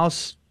my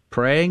house,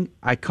 praying.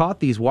 I caught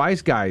these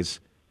wise guys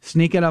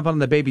sneaking up on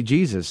the baby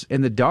Jesus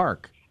in the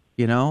dark.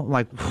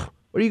 Like,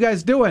 what are you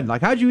guys doing?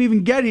 Like, how'd you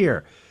even get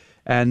here?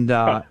 And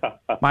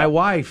my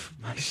wife,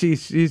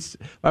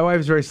 my wife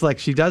is very slick.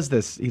 She does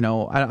this.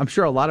 I'm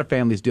sure a lot of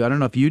families do. I don't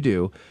know if you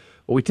do.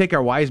 But we take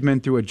our wise men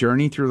through a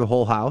journey through the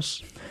whole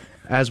house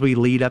as we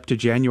lead up to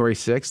January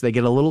 6th. They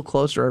get a little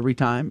closer every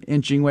time,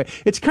 inching away.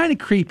 It's kind of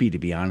creepy, to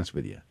be honest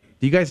with you.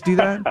 Do you guys do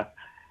that?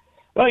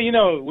 Well,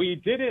 we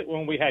did it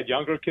when we had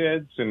younger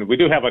kids, and we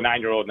do have a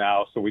 9-year-old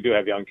now, so we do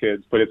have young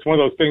kids. But it's one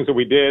of those things that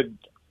we did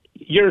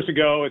years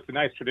ago. It's a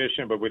nice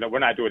tradition, but we're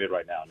not doing it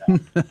right now.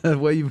 No.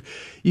 Well,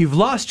 you've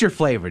lost your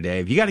flavor,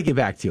 Dave. You got to get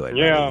back to it.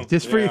 Yeah, buddy.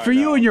 Just for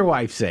you and your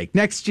wife's sake.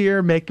 Next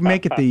year, make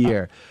it the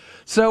year.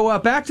 So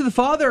back to the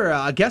father.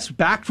 I guess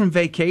back from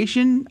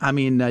vacation. I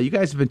mean, you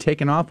guys have been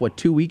taking off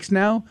 2 weeks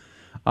now.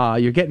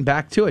 You're getting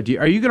back to it.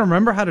 Are you going to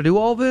remember how to do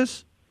all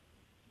this?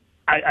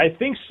 I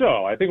think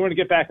so. I think we're going to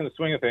get back in the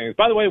swing of things.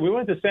 By the way, we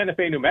went to Santa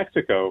Fe, New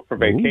Mexico for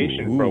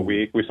vacation for a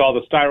week. We saw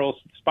the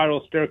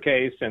spiral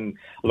staircase and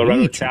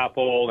Loretto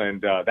Chapel,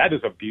 and that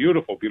is a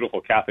beautiful, beautiful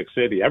Catholic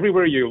city.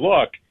 Everywhere you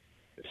look,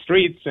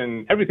 streets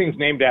and everything's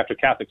named after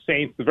Catholic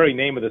saints. The very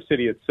name of the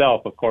city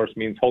itself, of course,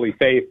 means Holy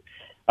Faith.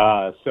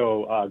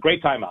 So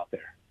great time out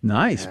there.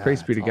 Nice. Yeah,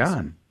 praise be to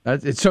awesome.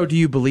 God. So do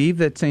you believe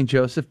that St.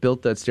 Joseph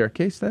built that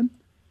staircase then?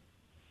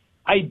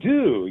 I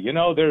do.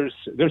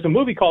 There's a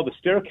movie called The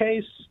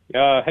Staircase.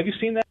 Have you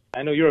seen that?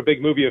 I know you're a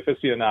big movie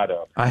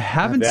aficionado. I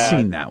haven't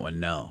seen that one,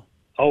 no.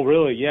 Oh,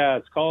 really? Yeah,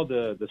 it's called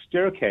The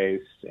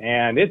Staircase,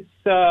 and it's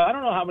I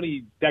don't know how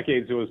many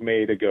decades it was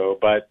made ago,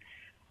 but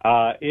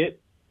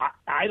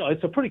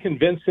it's a pretty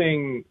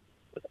convincing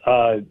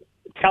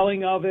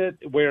telling of it,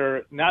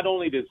 where not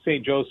only did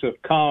St. Joseph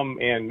come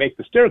and make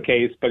the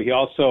staircase, but he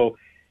also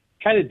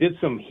kind of did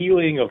some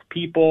healing of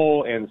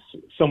people and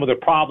some of the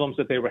problems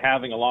that they were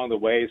having along the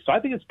way. So I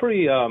think it's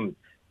pretty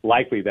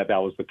likely that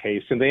was the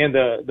case. In the end,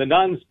 the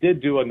nuns did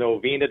do a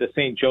novena to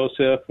St.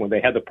 Joseph when they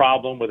had the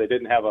problem where they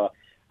didn't have a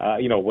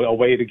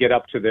way to get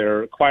up to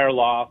their choir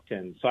loft.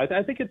 And so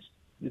I think it's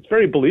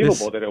very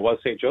believable that it was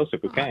St.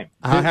 Joseph who came.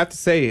 I have to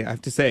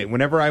say,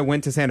 whenever I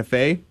went to Santa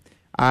Fe,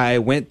 I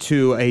went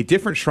to a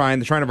different shrine,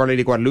 the Shrine of Our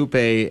Lady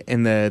Guadalupe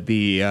in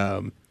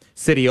the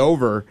city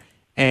over.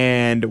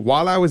 And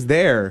while I was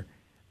there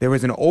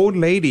was an old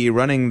lady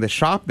running the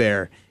shop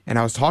there, and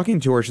I was talking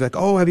to her. She's like,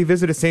 "Oh, have you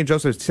visited St.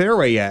 Joseph's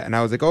Stairway yet?" And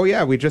I was like, "Oh,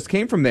 yeah, we just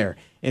came from there."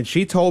 And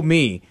she told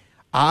me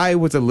I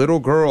was a little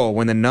girl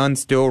when the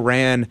nuns still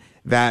ran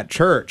that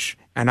church,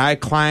 and I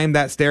climbed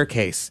that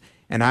staircase.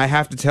 And I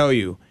have to tell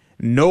you,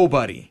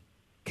 nobody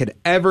could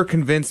ever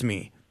convince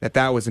me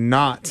that was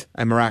not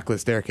a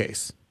miraculous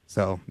staircase.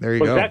 So there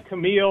you go. Was that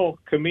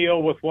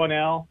Camille with one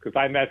L? Because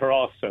I met her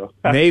also.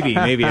 Maybe.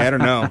 I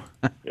don't know.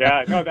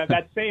 Yeah, no,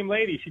 that same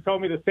lady. She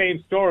told me the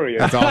same story.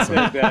 That's awesome.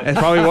 It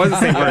probably was the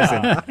same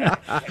person.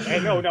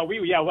 And no,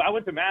 I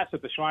went to Mass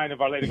at the Shrine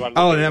of Our Lady Guadalupe.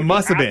 Oh, that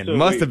must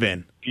have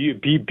been.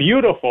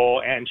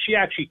 Beautiful. And she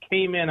actually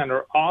came in on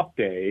her off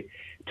day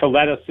to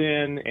let us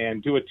in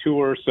and do a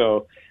tour.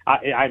 So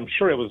I'm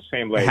sure it was the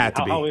same lady.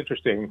 How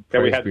interesting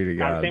that we had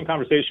the same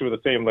conversation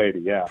with the same lady.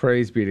 Yeah.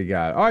 Praise be to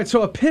God. All right,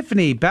 so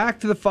Epiphany, back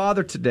to the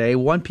Father today,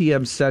 1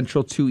 p.m.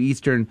 Central, 2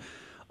 Eastern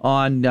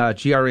on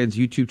GRN's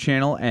YouTube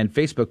channel and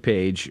Facebook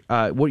page.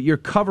 You're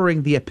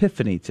covering the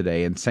Epiphany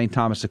today in St.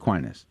 Thomas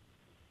Aquinas.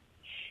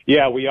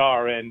 Yeah, we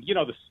are. And,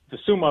 the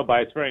Summa,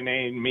 by its very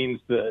name, means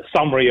the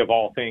summary of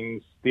all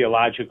things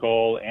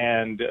theological.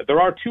 And there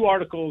are 2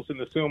 articles in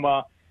the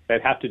Summa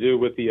that have to do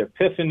with the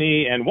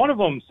Epiphany. And one of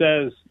them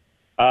says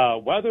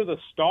whether the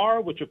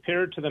star which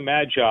appeared to the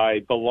Magi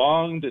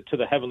belonged to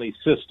the heavenly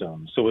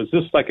system. So is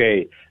this like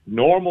a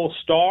normal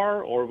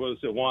star, or was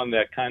it one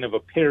that kind of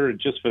appeared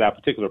just for that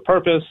particular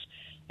purpose?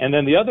 And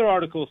then the other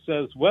article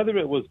says whether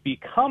it was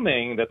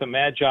becoming that the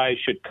Magi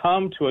should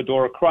come to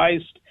adore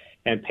Christ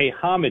and pay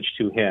homage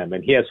to him.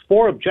 And he has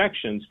 4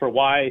 objections for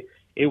why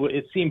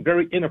it seemed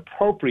very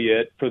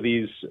inappropriate for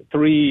these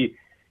 3,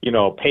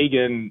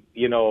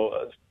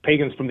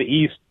 pagans from the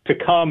East to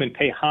come and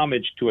pay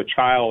homage to a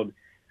child,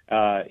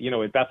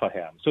 in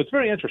Bethlehem. So it's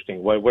very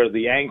interesting where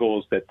the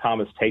angles that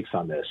Thomas takes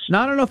on this.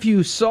 Now, I don't know if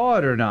you saw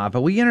it or not, but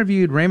we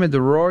interviewed Raymond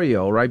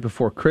Arroyo right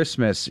before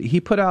Christmas.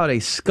 He put out a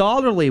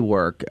scholarly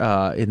work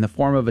in the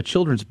form of a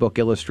children's book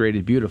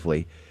illustrated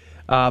beautifully.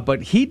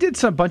 But he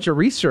did a bunch of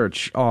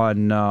research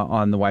on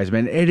the wise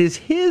men. It is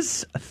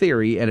his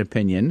theory and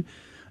opinion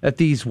that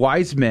these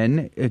wise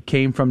men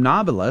came from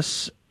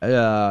Nablus,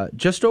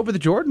 just over the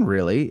Jordan,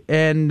 really,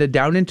 and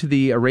down into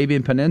the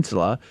Arabian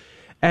Peninsula,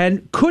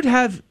 and could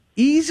have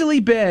easily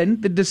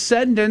been the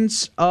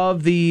descendants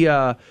of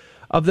the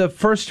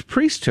first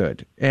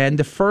priesthood and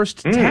the first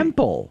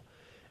temple.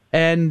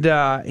 And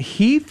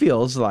he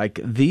feels like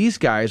these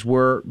guys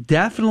were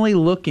definitely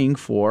looking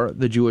for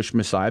the Jewish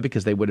Messiah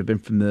because they would have been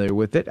familiar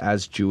with it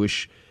as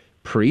Jewish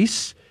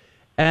priests.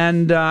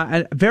 And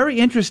very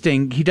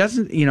interesting, he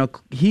doesn't,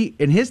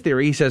 in his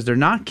theory, he says they're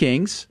not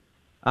kings.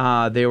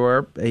 They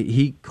were,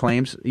 he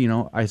claims,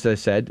 as I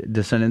said,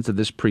 descendants of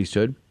this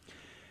priesthood.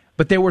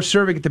 But they were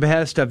serving at the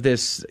behest of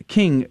this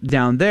king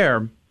down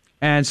there.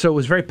 And so it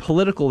was very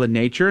political in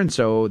nature. And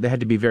so they had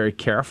to be very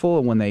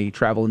careful when they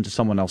travel into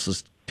someone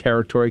else's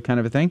territory, kind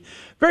of a thing.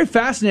 Very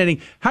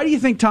fascinating. How do you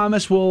think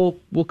Thomas will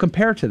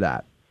compare to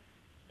that?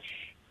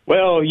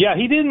 Well, yeah,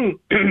 he didn't,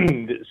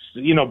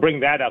 bring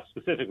that up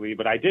specifically,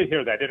 but I did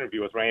hear that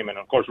interview with Raymond.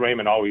 Of course,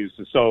 Raymond always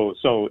is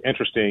so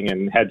interesting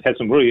and had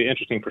some really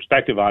interesting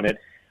perspective on it.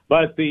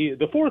 But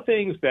the four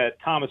things that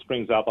Thomas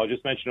brings up, I'll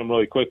just mention them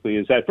really quickly,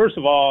 is that, first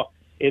of all,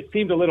 it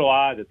seemed a little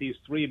odd that these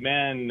three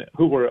men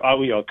who were,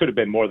 it could have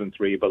been more than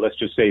three, but let's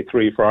just say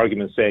three for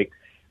argument's sake,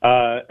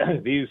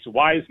 these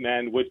wise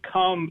men would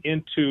come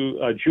into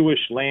a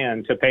Jewish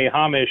land to pay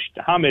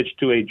homage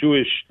to a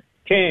Jewish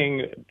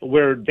king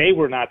where they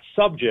were not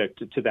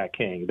subject to that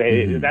king.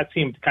 That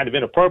seemed kind of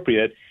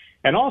inappropriate.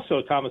 And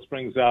also Thomas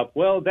brings up,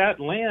 well,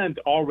 that land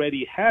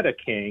already had a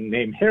king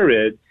named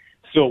Herod,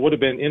 so it would have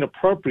been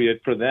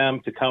inappropriate for them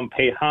to come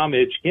pay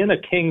homage in a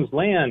king's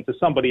land to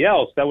somebody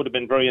else. That would have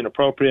been very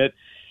inappropriate.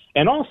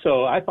 And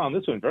also, I found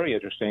this one very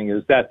interesting,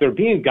 is that they're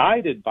being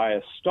guided by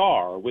a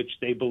star, which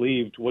they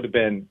believed would have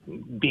been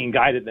being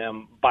guided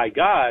them by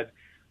God.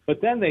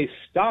 But then they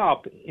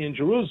stop in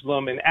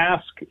Jerusalem and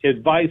ask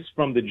advice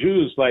from the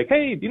Jews, like,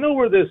 hey, do you know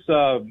where this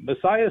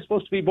Messiah is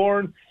supposed to be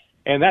born?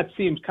 And that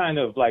seems kind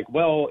of like,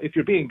 well, if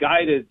you're being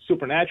guided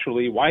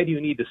supernaturally, why do you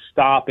need to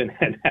stop and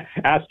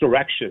ask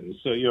directions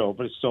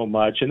so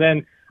much? And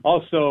then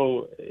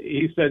also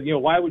he said,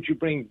 why would you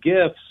bring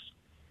gifts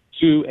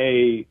to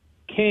a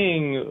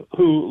king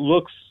who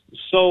looks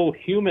so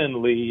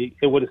humanly?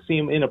 It would have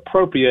seemed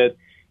inappropriate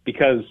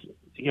because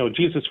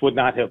Jesus would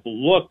not have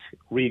looked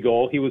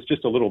regal. He was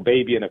just a little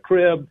baby in a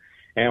crib,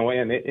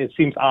 and it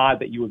seems odd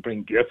that you would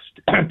bring gifts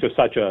to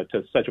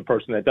such a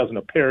person that doesn't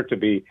appear to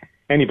be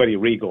anybody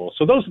regal.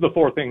 So those are the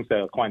four things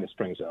that Aquinas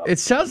brings up. It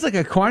sounds like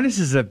Aquinas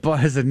is a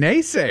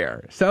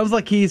naysayer. Sounds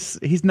like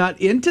he's not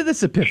into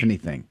this Epiphany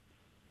thing.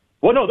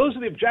 Well, no, those are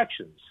the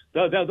objections.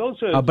 Those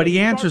are. But he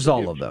answers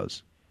all of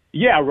those.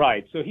 Yeah,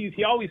 right. So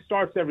he always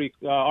starts every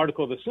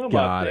article of the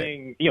Summa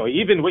saying,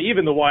 even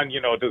the one,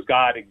 does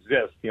God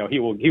exist? He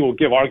will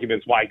give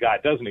arguments why God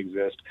doesn't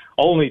exist,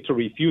 only to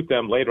refute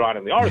them later on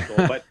in the article.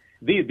 But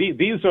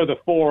these are the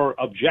four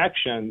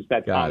objections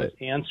that Thomas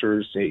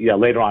answers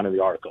later on in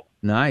the article.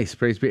 Nice.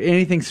 Praise be.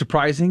 Anything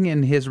surprising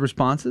in his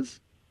responses?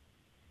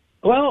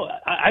 Well,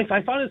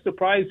 I found it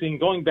surprising,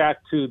 going back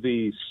to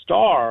the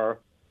star,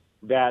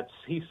 that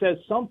he says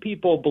some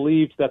people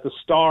believed that the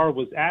star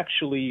was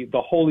actually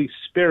the Holy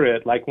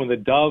Spirit, like when the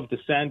dove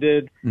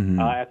descended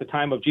at the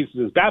time of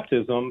Jesus'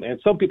 baptism. And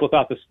some people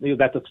thought that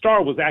the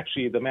star was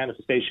actually the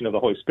manifestation of the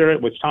Holy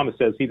Spirit, which Thomas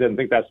says he doesn't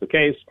think that's the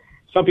case.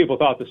 Some people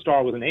thought the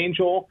star was an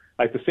angel,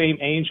 like the same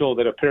angel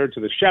that appeared to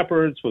the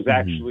shepherds was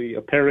actually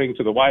appearing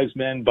to the wise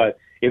men, but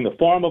in the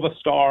form of a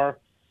star.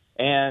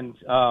 And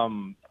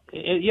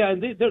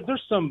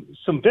there's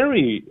some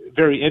very,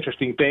 very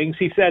interesting things.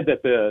 He said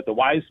that the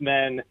wise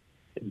men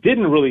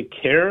didn't really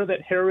care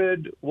that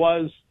Herod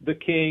was the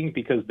king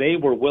because they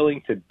were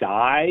willing to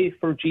die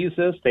for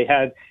Jesus. They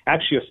had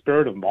actually a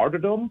spirit of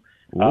martyrdom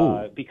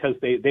because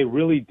they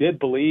really did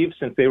believe,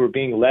 since they were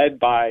being led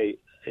by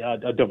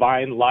a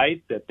divine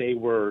light, that they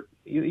were,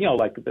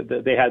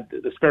 they had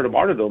the spirit of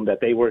martyrdom, that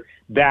they were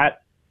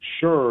that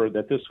sure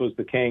that this was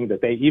the king,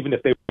 that they, even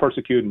if they were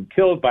persecuted and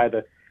killed by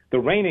the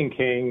reigning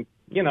king,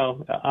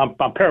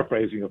 I'm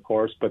paraphrasing, of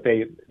course, but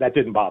that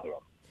didn't bother them.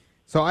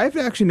 So I've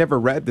actually never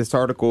read this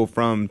article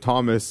from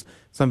Thomas,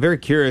 so I'm very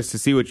curious to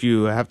see what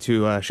you have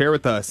to share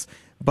with us.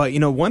 But,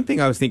 one thing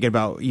I was thinking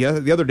about, the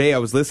other day I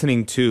was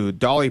listening to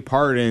Dolly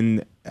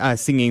Parton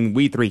singing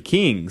We Three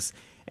Kings.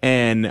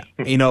 And,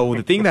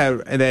 the thing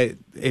that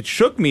it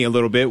shook me a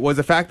little bit was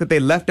the fact that they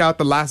left out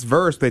the last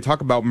verse. They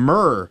talk about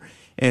myrrh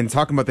and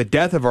talking about the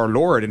death of our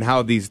Lord and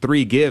how these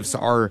three gifts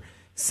are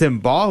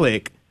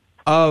symbolic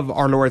of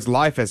our Lord's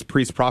life as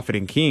priest, prophet,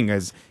 and king,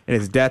 and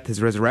his death,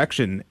 his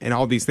resurrection, and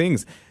all these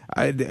things.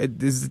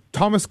 Does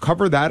Thomas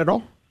cover that at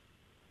all?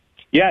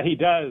 Yeah, he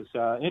does.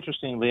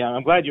 Interestingly,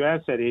 I'm glad you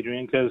asked that,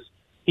 Adrian, because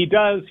he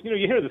does.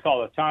 You hear this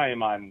all the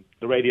time on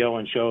the radio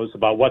and shows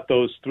about what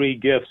those three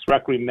gifts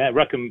represent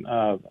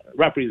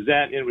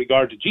in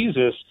regard to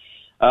Jesus.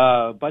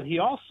 But he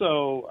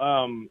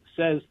also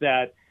says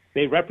that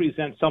they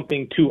represent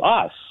something to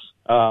us.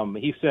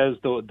 He says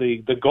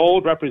the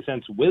gold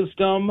represents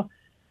wisdom.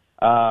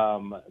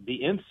 The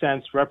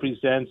incense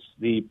represents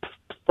the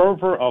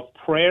fervor of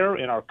prayer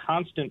in our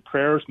constant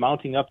prayers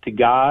mounting up to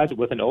God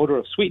with an odor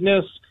of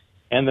sweetness.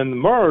 And then the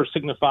myrrh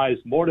signifies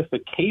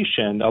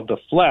mortification of the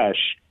flesh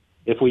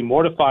if we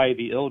mortify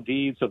the ill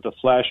deeds of the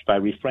flesh by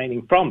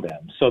refraining from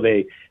them. So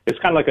it's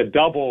kind of like a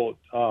double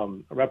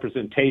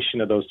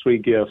representation of those three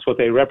gifts, what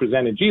they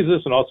represent in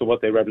Jesus and also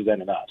what they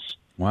represent in us.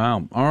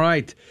 Wow. All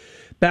right.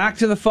 Back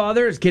to the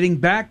Father is getting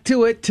back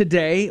to it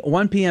today,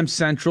 1 p.m.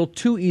 Central,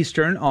 2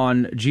 Eastern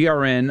on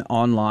GRN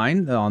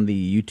Online, on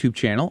the YouTube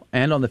channel,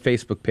 and on the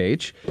Facebook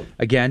page.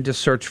 Again, just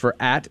search for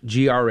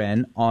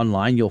 @GRN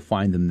Online. You'll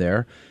find them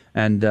there.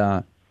 And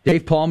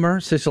Dave Palmer,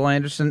 Cecil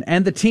Anderson,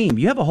 and the team.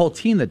 You have a whole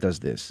team that does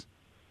this.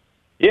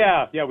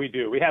 Yeah, we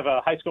do. We have a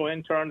high school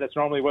intern that's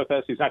normally with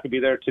us. He's not going to be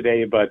there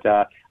today, but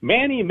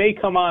Manny may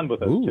come on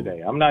with us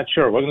today. I'm not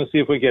sure. We're going to see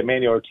if we get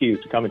Manny Ortiz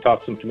to come and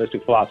talk some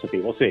Thomistic philosophy.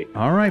 We'll see.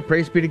 All right.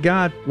 Praise be to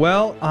God.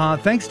 Well,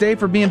 thanks, Dave,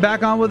 for being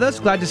back on with us.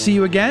 Glad to see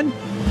you again.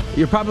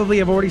 You probably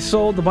have already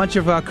sold a bunch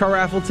of car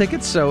raffle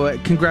tickets, so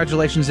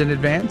congratulations in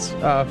advance.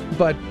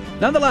 But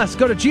nonetheless,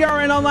 go to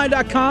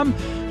grnonline.com.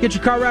 Get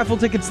your car raffle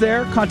tickets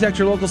there. Contact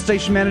your local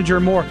station manager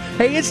and more.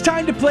 Hey, it's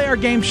time to play our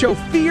game show,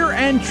 Fear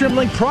and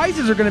Trembling.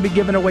 Prizes are going to be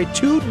given away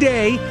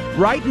today,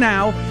 right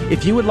now.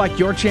 If you would like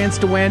your chance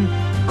to win,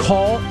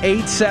 call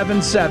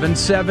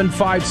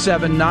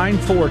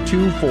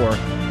 877-757-9424.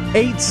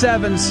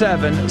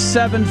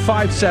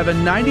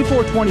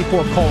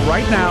 877-757-9424. Call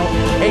right now,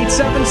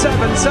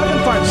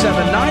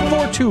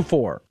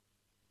 877-757-9424.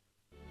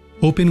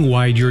 Open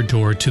wide your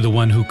door to the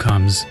one who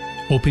comes.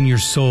 Open your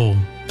soul.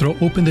 Throw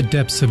open the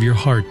depths of your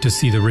heart to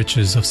see the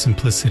riches of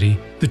simplicity,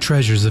 the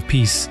treasures of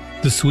peace,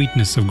 the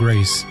sweetness of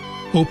grace.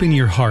 Open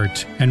your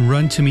heart and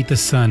run to meet the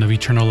sun of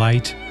eternal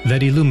light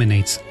that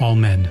illuminates all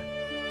men.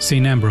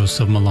 St. Ambrose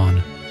of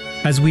Milan.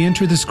 As we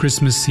enter this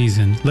Christmas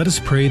season, let us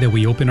pray that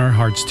we open our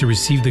hearts to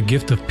receive the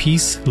gift of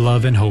peace,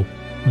 love, and hope.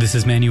 This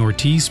is Manny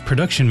Ortiz,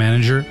 production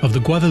manager of the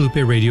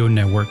Guadalupe Radio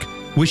Network,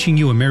 wishing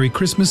you a Merry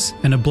Christmas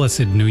and a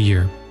blessed New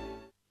Year.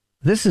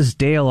 This is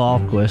Dale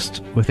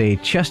Ahlquist with a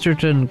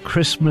Chesterton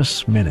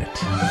Christmas Minute.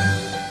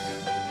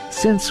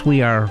 Since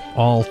we are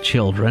all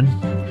children,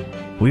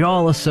 we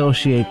all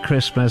associate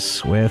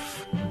Christmas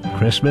with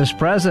Christmas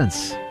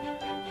presents.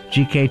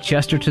 G.K.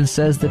 Chesterton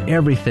says that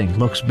everything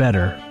looks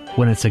better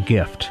when it's a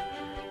gift.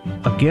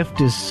 A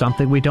gift is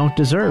something we don't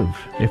deserve.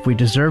 If we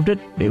deserved it,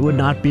 it would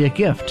not be a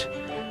gift.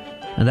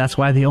 And that's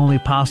why the only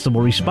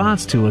possible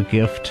response to a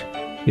gift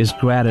is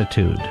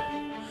gratitude.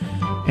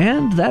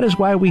 And that is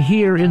why we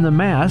hear in the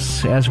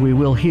Mass, as we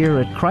will hear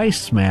at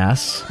Christ's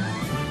Mass,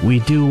 we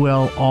do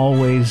well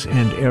always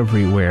and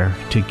everywhere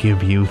to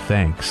give you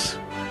thanks.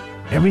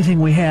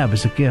 Everything we have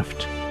is a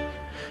gift.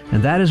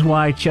 And that is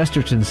why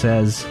Chesterton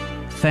says,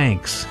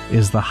 thanks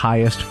is the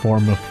highest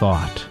form of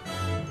thought.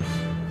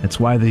 That's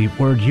why the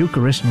word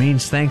Eucharist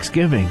means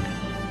thanksgiving.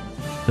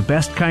 The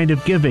best kind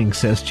of giving,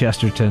 says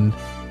Chesterton,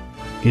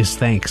 is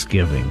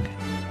thanksgiving.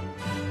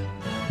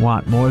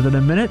 Want more than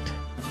a minute?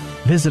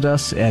 Visit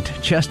us at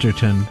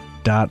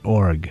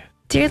chesterton.org.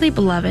 Dearly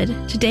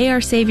beloved, today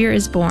our Savior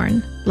is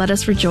born. Let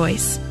us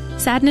rejoice.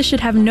 Sadness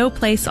should have no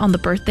place on the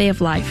birthday of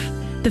life.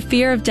 The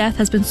fear of death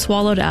has been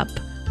swallowed up.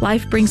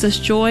 Life brings us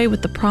joy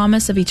with the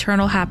promise of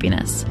eternal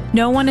happiness.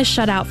 No one is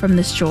shut out from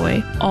this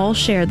joy. All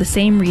share the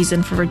same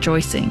reason for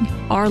rejoicing.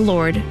 Our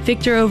Lord,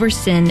 victor over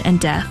sin and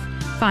death,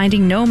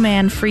 finding no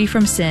man free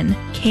from sin,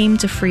 came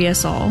to free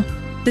us all.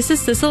 This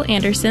is Cecil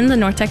Anderson, the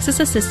North Texas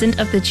assistant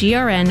of the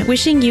GRN,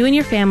 wishing you and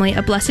your family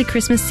a blessed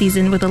Christmas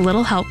season with a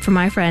little help from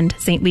my friend,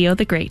 St. Leo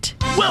the Great.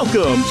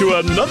 Welcome to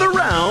another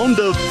round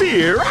of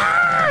Fear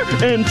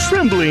and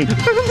Trembling,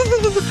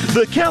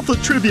 the Catholic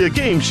trivia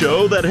game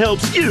show that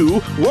helps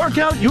you work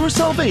out your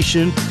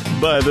salvation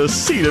by the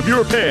seat of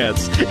your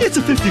pants. It's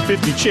a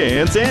 50-50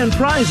 chance and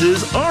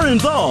prizes are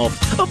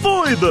involved.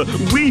 Avoid the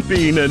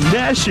weeping and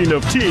gnashing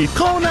of teeth.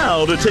 Call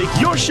now to take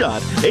your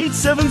shot.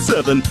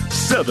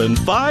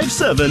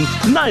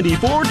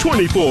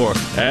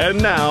 877-757-9424.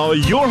 And now,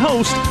 your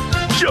host,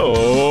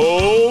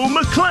 Joe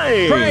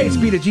McClain. Praise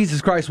be to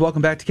Jesus Christ.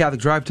 Welcome back to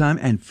Catholic Drive Time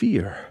and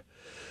Fear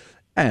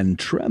and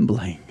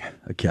Trembling,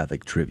 a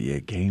Catholic trivia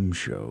game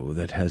show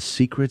that has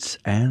secrets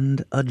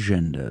and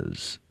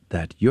agendas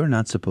that you're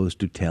not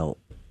supposed to tell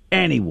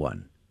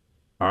anyone.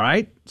 All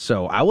right?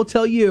 So I will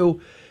tell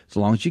you, as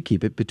long as you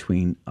keep it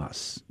between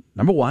us.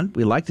 Number one,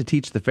 we like to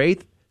teach the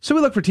faith, so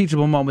we look for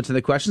teachable moments in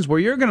the questions where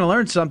you're going to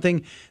learn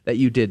something that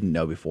you didn't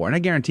know before. And I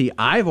guarantee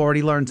I've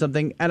already learned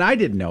something, and I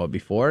didn't know it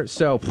before.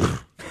 So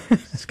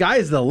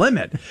sky's the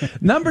limit.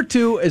 Number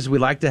two is we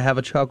like to have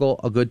a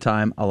chuckle, a good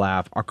time, a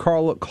laugh. Our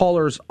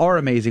callers are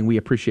amazing. We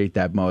appreciate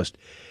that most.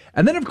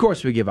 And then, of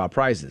course, we give out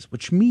prizes,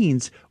 which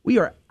means we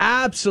are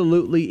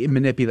absolutely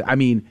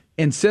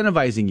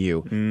incentivizing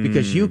you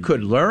because you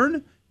could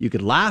learn, you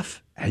could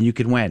laugh, and you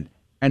could win.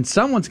 And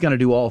someone's going to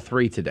do all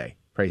three today.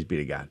 Praise be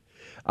to God.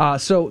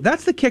 So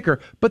that's the kicker.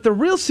 But the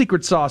real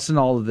secret sauce in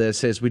all of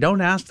this is we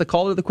don't ask the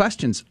caller the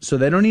questions, so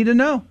they don't need to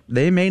know.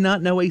 They may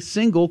not know a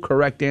single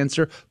correct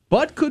answer,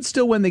 but could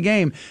still win the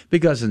game,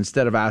 because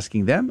instead of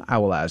asking them, I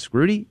will ask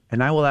Rudy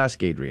and I will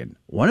ask Adrian,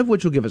 one of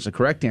which will give us a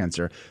correct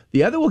answer.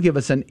 The other will give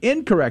us an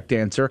incorrect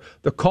answer.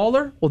 The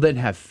caller will then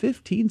have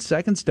 15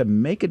 seconds to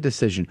make a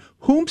decision.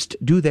 Whomst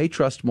do they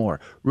trust more,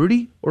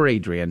 Rudy or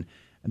Adrian?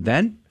 And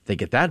then If they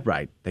get that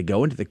right, they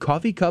go into the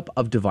Coffee Cup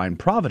of Divine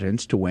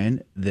Providence to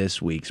win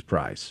this week's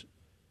prize.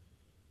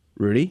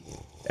 Rudy,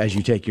 as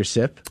you take your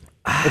sip,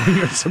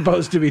 you're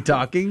supposed to be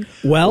talking.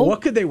 Well,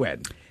 what could they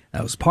win?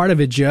 That was part of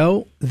it,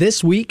 Joe.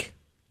 This week,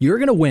 you're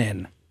going to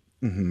win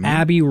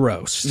Abbey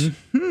Roast.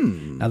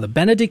 Now, the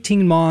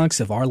Benedictine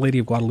monks of Our Lady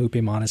of Guadalupe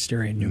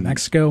Monastery in New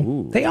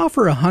Mexico, they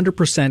offer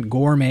 100%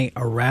 gourmet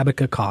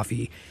Arabica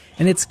coffee,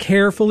 and it's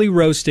carefully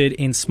roasted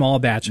in small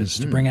batches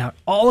to bring out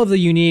all of the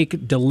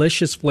unique,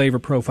 delicious flavor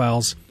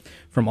profiles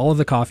from all of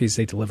the coffees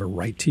they deliver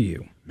right to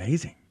you.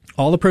 Amazing.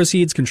 All the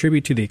proceeds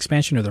contribute to the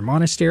expansion of their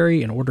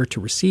monastery in order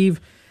to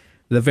receive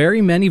the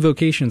very many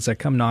vocations that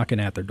come knocking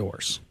at their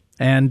doors.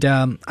 And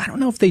I don't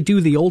know if they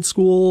do the old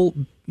school,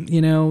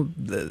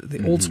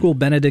 the old school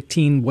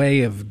Benedictine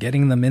way of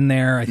getting them in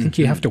there. I think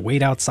you have to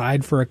wait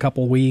outside for a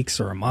couple weeks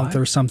or a month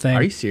or something.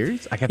 Are you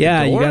serious? Like at the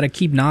door? You got to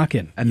keep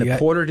knocking. And the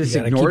porter just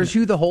ignores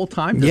you the whole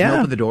time? Doesn't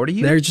open the door to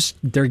you?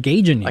 They're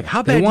gauging you. Like,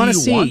 how bad they want do to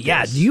you see? want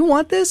Yeah, this? do you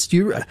want this?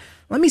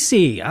 Let me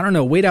see. I don't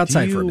know. Wait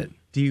outside for a bit.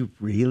 Do you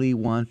really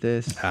want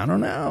this? I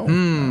don't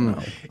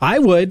know. I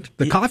would.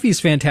 The coffee's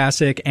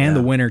fantastic, and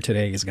the winner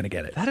today is going to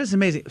get it. That is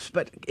amazing.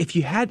 But if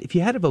you had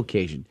a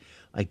vocation,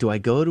 like, do I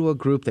go to a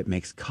group that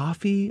makes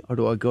coffee or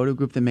do I go to a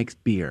group that makes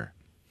beer?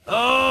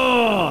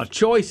 Oh,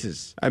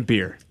 choices.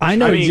 Beer. I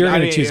know you're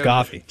going to choose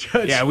coffee.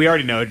 Yeah, we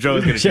already know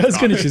Joe's going to choose coffee. Joe's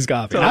going to choose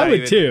coffee. I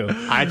would too.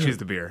 I choose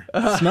the beer.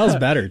 Smells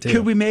better too.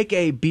 Could we make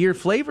a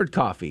beer-flavored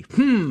coffee?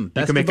 You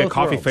can make a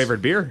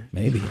coffee-flavored beer.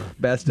 Maybe.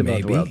 Best of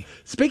both worlds.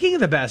 Speaking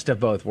of the best of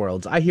both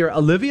worlds, I hear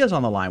Olivia's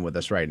on the line with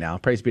us right now.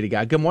 Praise be to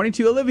God. Good morning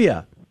to you,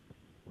 Olivia.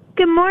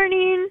 Good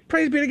morning.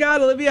 Praise be to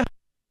God, Olivia.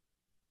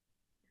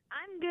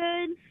 I'm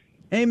good.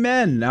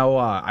 Amen. Now,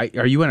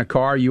 are you in a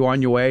car? Are you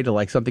on your way to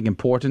like something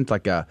important,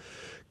 like a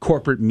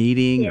corporate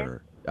meeting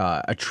or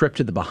a trip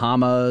to the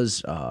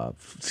Bahamas,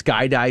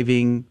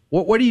 skydiving?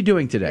 What are you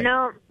doing today?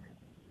 No,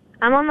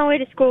 I'm on the way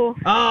to school.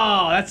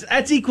 Oh,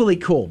 that's equally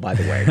cool, by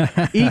the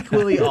way.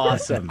 Equally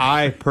awesome.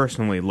 I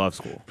personally love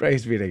school.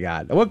 Praise be to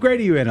God. What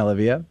grade are you in,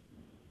 Olivia?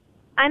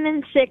 I'm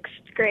in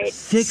 6th grade.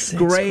 Sixth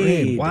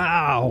grade.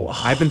 Wow.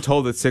 I've been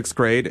told that 6th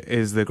grade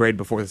is the grade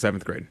before the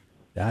 7th grade.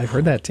 Yeah, I've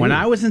heard that too. When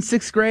I was in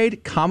 6th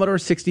grade, Commodore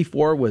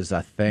 64 was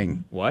a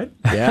thing. What?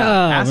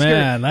 Yeah.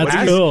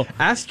 That's cool.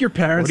 Ask your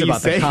parents What are you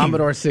about the saying?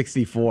 Commodore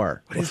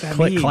 64. What does that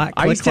Click, mean? clack,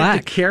 I click, used to have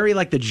to clack. carry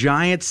like the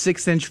giant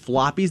 6-inch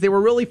floppies. They were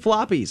really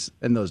floppies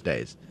in those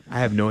days. I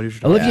have no idea what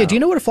you're talking Olivia, do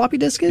you know what a floppy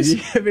disk Do is? you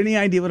have any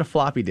idea what a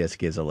floppy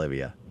disk is,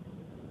 Olivia?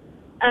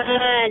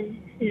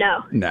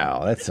 No.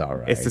 No, that's all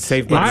right. It's the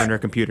save button on your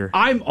computer.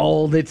 I'm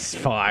old. It's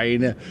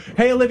fine.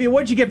 Hey, Olivia,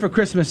 what'd you get for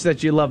Christmas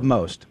that you love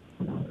most?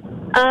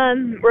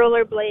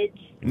 Rollerblades.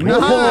 Nice.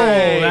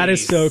 Oh, that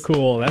is so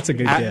cool. That's a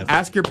good gift.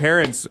 Ask your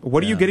parents,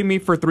 what are you getting me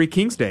for Three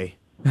Kings Day?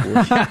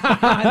 What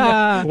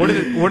are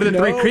the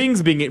Three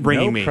Kings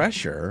bringing me?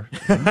 Pressure.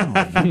 No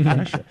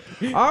pressure.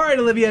 All right,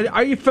 Olivia,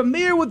 are you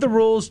familiar with the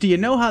rules? Do you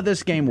know how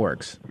this game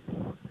works?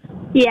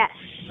 Yes.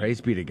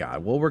 Praise be to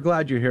God. Well, we're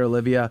glad you're here,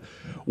 Olivia.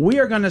 We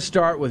are going to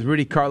start with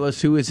Rudy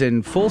Carlos, who is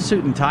in full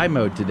suit and tie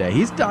mode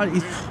today.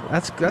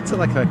 That's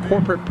like a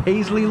corporate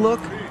Paisley look.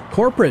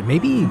 Corporate,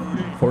 maybe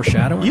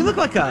foreshadowing. You look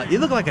like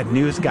a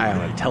news guy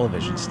on a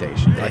television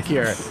station. Like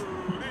you're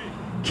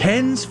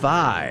Ken's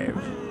 5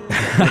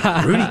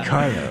 with Rudy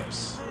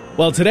Carlos.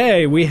 Well,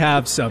 today we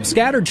have some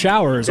scattered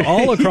showers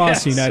all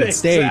across the United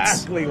States.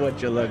 Exactly what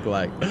you look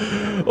like.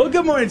 Well,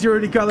 good morning to you,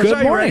 Rudy Carlos. Good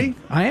Are you morning. ready?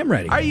 I am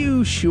ready. Are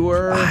you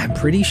sure? I'm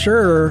pretty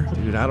sure.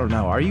 Dude, I don't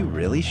know. Are you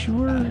really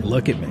sure?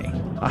 Look at me.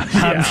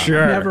 I'm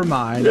sure. Never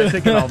mind. I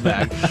take it all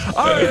back.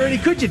 All right, Rudy,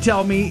 could you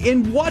tell me,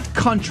 in what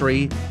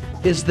country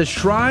is the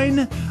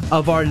Shrine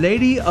of Our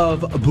Lady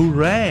of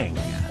Bourang?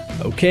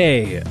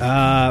 Okay,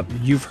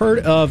 you've heard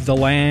of the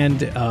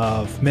land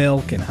of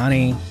milk and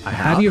honey.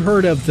 Have you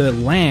heard of the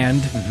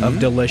land of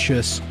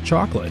delicious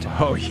chocolate?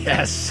 Oh,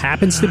 yes.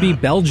 Happens to be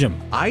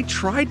Belgium. I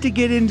tried to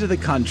get into the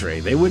country.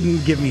 They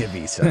wouldn't give me a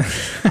visa.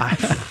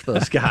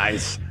 Those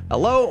guys.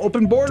 Hello,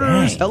 open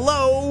borders. Dang.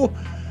 Hello.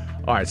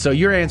 All right, so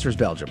your answer is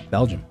Belgium.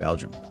 Belgium.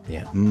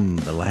 Yeah.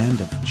 The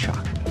land of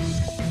chocolate.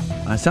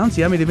 Sounds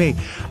yummy to me.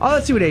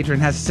 Let's see what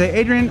Adrian has to say.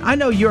 Adrian, I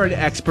know you're an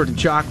expert in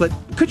chocolate.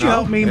 Could you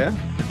help me? Yeah.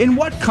 In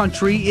what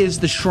country is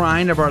the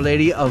Shrine of Our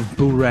Lady of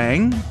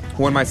Bourang?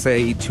 One might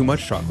say eat too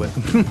much chocolate.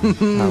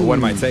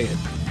 One might say it.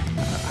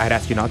 I'd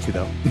ask you not to,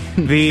 though.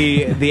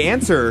 The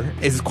answer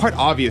is quite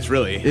obvious,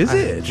 really. Is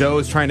it? Joe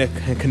is trying to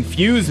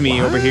confuse me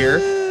over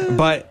here,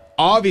 but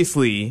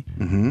obviously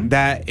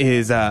that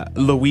is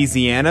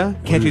Louisiana.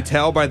 Can't you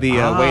tell by the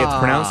way it's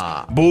pronounced?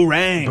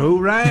 Bourang.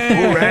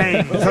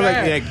 Bourang. Sounds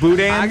like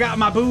Boudin. I got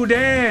my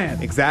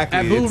Boudin. Exactly.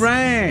 At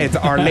Bourang. It's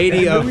Our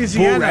Lady of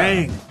Louisiana.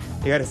 Bourang.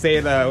 You got to say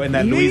it in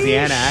that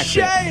Louisiana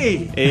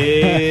accent.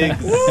 Shay.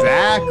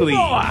 Exactly.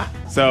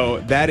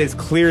 So that is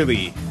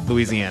clearly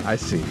Louisiana. I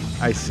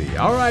see.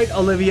 All right,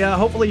 Olivia.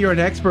 Hopefully you're an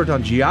expert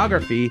on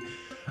geography.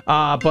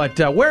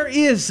 But where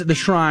is the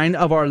Shrine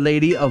of Our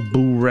Lady of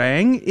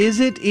Bourang? Is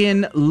it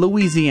in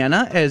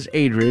Louisiana, as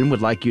Adrian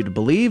would like you to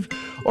believe?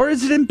 Or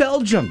is it in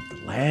Belgium,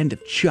 the land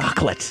of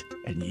chocolate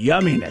and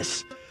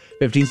yumminess?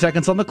 15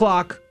 seconds on the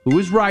clock. Who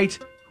is right?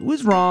 Who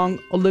is wrong?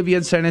 Olivia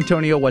in San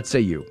Antonio, what say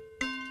you?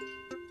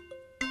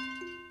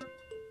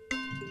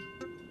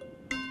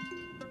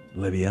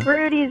 Olivia?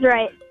 Rudy's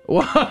right.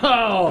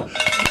 Whoa!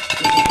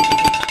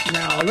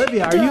 Now,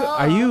 Olivia,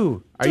 are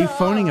you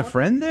phoning a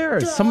friend there?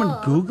 Is someone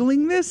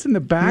Googling this in the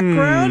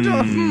background?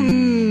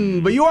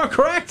 But you are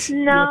correct.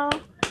 No.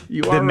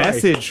 You The are right.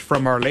 message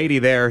from Our Lady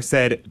there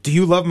said, "Do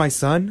you love my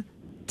son?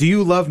 Do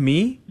you love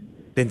me?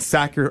 Then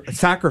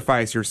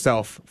sacrifice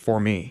yourself for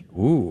me."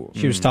 Ooh.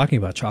 She was talking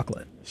about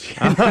chocolate.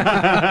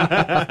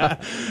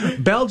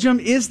 Belgium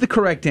is the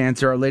correct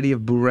answer. Our Lady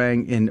of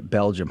Bourang in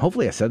Belgium.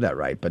 Hopefully I said that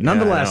right. But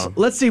nonetheless,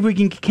 let's see if we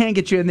can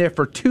get you in there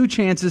for 2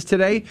 chances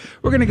today.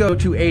 We're going to go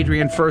to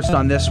Adrian first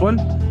on this one.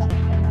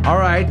 All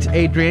right,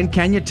 Adrian,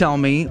 can you tell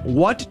me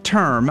what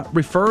term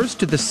refers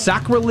to the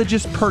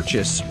sacrilegious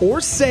purchase or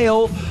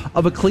sale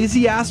of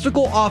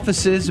ecclesiastical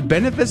offices,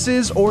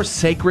 benefices, or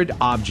sacred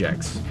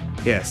objects?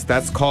 Yes,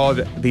 that's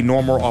called the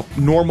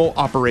normal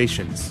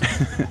operations.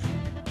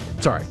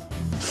 Sorry.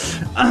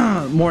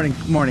 Morning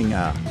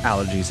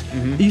allergies.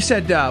 You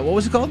said, what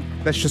was it called?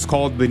 That's just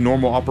called the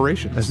normal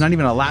operations. There's not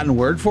even a Latin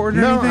word for it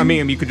or No, anything? I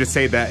mean, you could just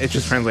say that. It's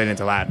just translated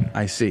into Latin.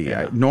 I see.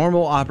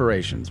 Normal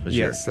operations. But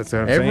Yes, that's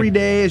what I'm Every saying.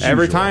 day as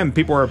Every usual. time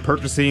people are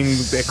purchasing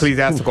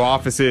ecclesiastical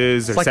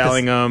offices or It's like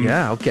selling them.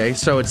 Yeah, okay.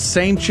 So it's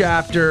same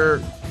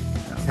chapter.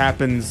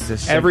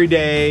 Happens every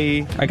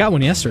day. I got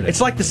one yesterday.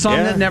 It's like the song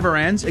Yeah. that never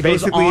ends. It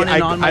Basically, goes on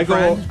and on, my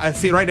friend. I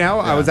see right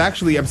now.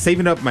 I'm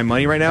saving up my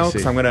money right now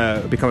because I'm going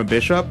to become a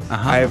bishop.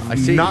 I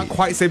see. I've not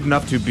quite saved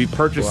enough to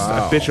purchase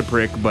a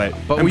bishopric, but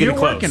I'm you're getting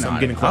close. working on I'm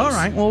getting it. close. All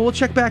right. Well, we'll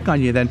check back on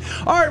you then.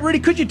 All right, Rudy,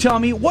 could you tell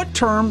me what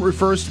term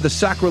refers to the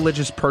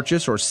sacrilegious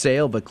purchase or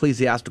sale of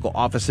ecclesiastical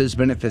offices,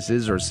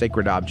 benefices, or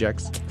sacred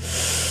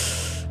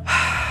objects?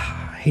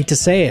 I hate to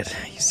say it.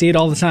 You see it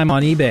all the time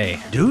on eBay.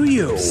 Do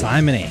you?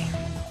 Simony.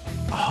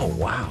 Oh,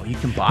 wow. You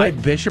can buy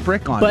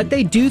bishopric on But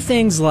they do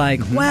things like,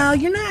 well,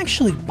 you're not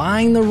actually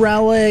buying the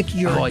relic.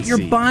 You're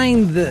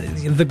buying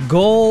the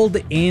gold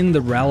in the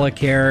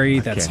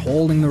reliquary that's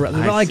holding the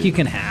relic you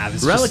can have.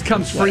 It's relic just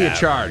comes free of whatever.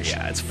 charge.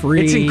 Yeah, it's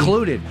free. It's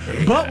included.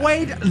 But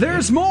wait,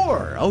 there's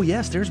more. Oh,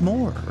 yes, there's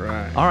more.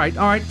 Right. All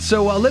right.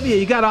 So, Olivia,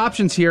 you got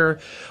options here.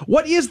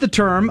 What is the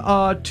term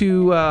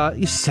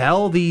to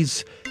sell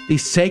these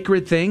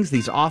sacred things,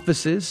 these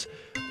offices?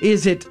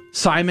 Is it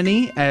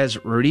simony,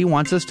 as Rudy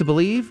wants us to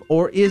believe,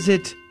 or is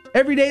it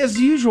every day as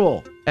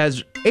usual,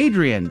 as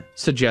Adrian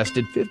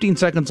suggested? 15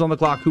 seconds on the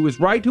clock. Who is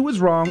right? Who is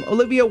wrong?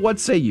 Olivia, what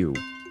say you?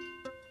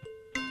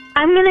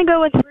 I'm going to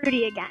go with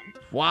Rudy again.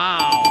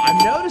 Wow,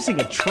 I'm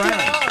noticing a trend.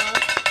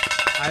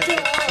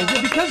 Is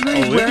it because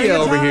Rudy's wearing Olivia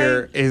a over tie?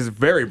 here is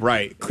very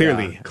bright.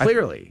 Clearly. Yeah,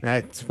 clearly.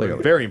 That's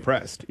very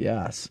impressed.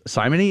 Yes.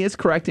 Simony is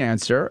correct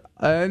answer,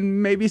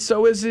 and maybe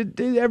so is it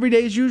every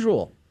day as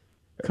usual.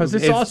 Because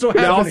it's also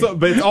happening.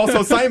 But it's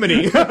also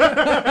simony.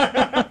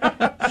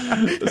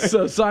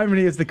 So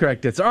simony is the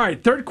correct answer. All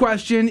right, third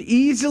question.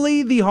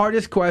 Easily the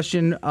hardest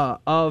question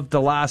of the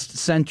last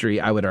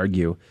century, I would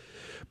argue.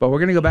 But we're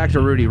going to go back to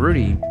Rudy.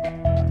 Rudy,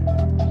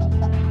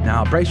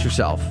 now brace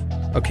yourself.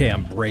 Okay,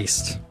 I'm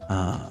braced.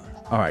 All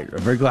right, I'm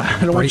very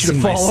glad. I don't want you to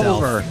fall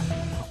over.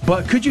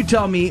 But could you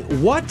tell me,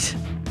 what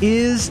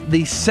is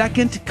the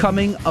second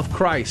coming of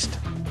Christ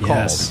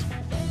called? Yes.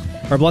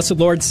 Our blessed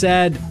Lord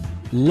said,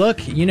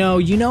 look, you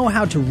know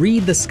how to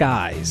read the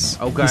skies.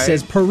 Okay. He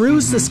says,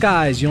 peruse the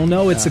skies. You'll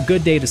know it's a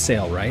good day to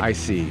sail, right? I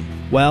see.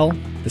 Well,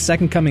 the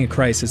second coming of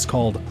Christ is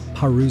called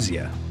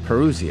Parousia.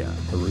 Parousia.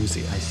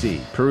 Parousia. I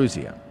see.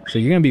 Parousia. So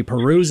you're going to be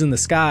perusing the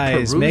skies,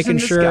 Perusing making the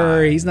sure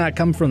sky. he's not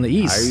come from the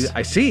east.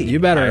 I see. You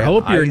better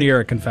hope you're near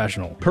a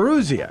confessional.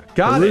 Perusia.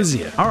 Got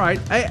Perusia. it. All right.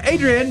 Hey,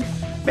 Adrian,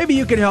 maybe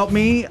you can help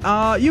me.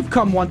 You've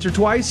come once or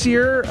twice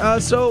here,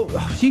 so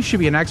you should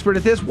be an expert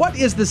at this. What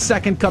is the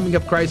second coming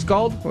of Christ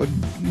called? Well,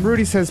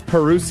 Rudy says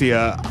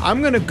Parousia.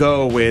 I'm going to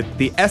go with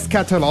the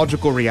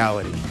eschatological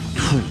reality.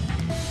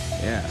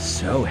 Yeah,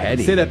 so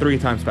heady. Say that 3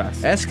 times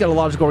fast.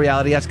 Eschatological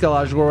reality,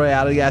 eschatological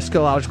reality,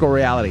 eschatological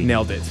reality.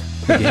 Nailed it.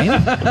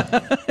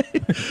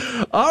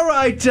 All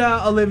right,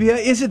 Olivia,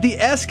 is it the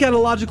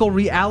eschatological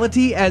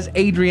reality as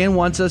Adrian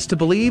wants us to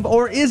believe,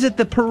 or is it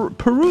the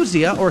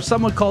Perusia, or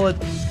some would call it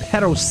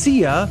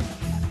Perosia,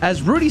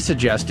 as Rudy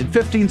suggested?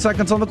 15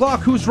 seconds on the clock.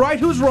 Who's right,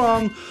 who's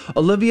wrong?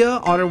 Olivia,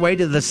 on her way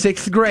to the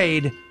 6th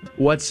grade.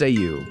 What say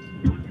you?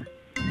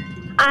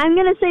 I'm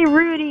going to say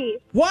Rudy.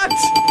 What?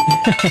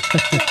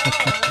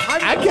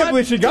 I can't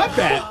believe she got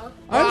that.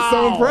 I'm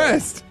so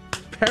impressed.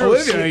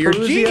 Olivia, you're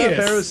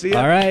genius.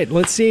 All right,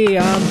 let's see.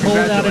 I'm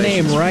pulling out a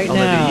name right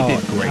Olivia, now. you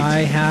did great. I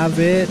have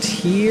it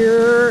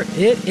here.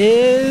 It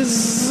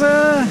is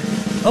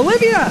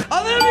Olivia.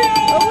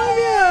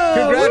 Olivia!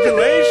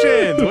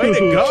 Congratulations. Way to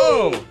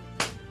go.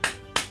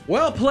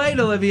 Well played,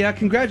 Olivia.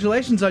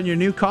 Congratulations on your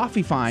new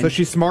coffee find. So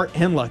she's smart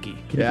and lucky.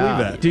 Can you believe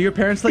that? Do your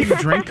parents let you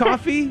drink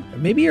coffee?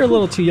 Maybe you're a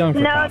little too young for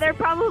No, coffee. they're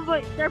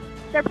probably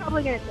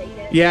gonna take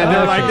it. Yeah,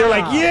 they're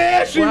like,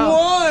 yeah, she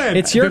won.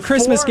 It's your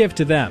Christmas gift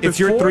to them. It's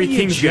your Three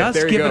Kings gift. Just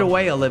There you give go. it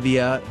away,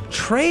 Olivia.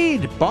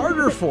 Trade,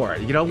 barter for it.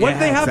 You know, what Yeah, do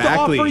they have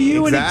exactly, to offer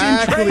you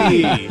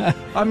exactly. in trade?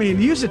 I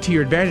mean, use it to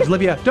your advantage.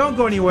 Olivia, don't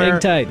go anywhere. Hang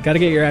tight. Got to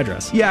get your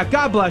address. Yeah,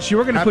 God bless you.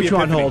 We're going to Happy put you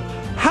on Epiphany. hold.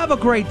 Have a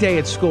great day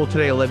at school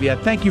today, Olivia.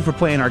 Thank you for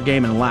playing our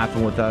game and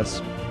laughing with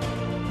us.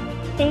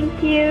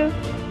 Thank you.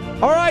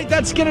 All right,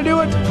 that's going to do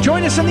it.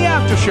 Join us in the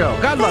after show.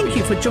 God love Thank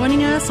you for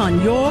joining us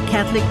on Your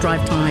Catholic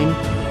Drive Time,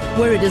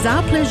 where it is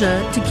our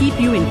pleasure to keep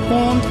you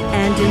informed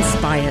and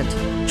inspired.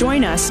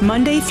 Join us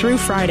Monday through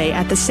Friday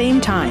at the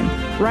same time,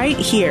 right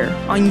here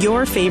on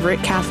your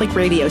favorite Catholic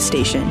radio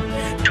station.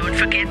 Don't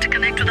forget to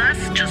connect with us.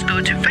 Just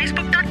go to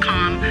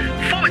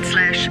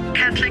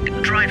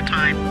facebook.com/Catholic Drive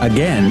Time.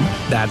 Again,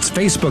 that's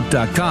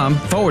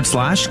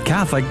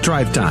facebook.com/Catholic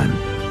Drive Time.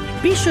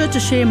 Be sure to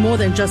share more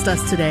than just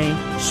us today.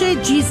 Share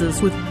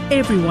Jesus with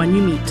everyone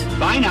you meet.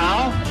 Bye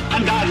now,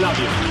 and God love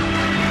you.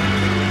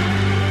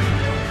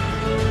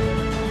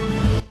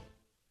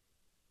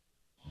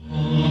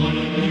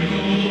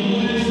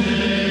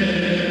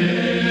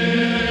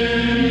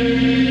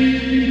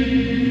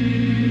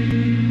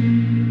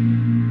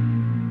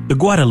 The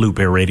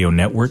Guadalupe Radio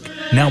Network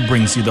now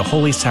brings you the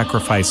Holy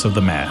Sacrifice of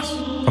the Mass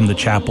from the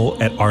chapel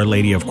at Our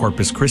Lady of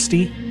Corpus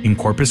Christi in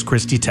Corpus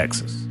Christi,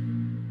 Texas.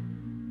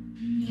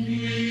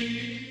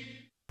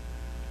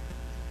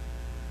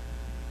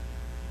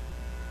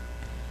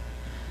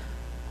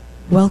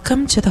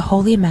 Welcome to the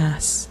Holy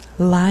Mass,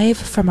 live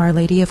from Our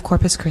Lady of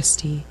Corpus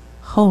Christi,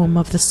 home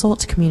of the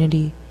SOLT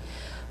community.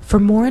 For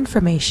more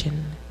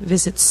information,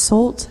 visit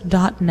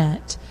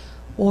solt.net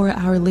or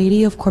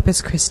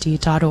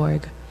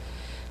ourladyofcorpuschristi.org.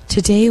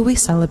 Today we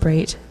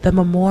celebrate the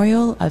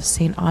memorial of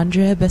St.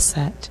 Andre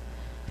Bessette.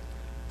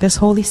 This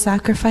holy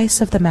sacrifice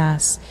of the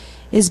Mass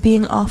is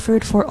being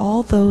offered for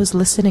all those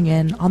listening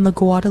in on the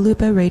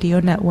Guadalupe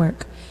Radio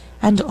Network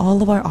and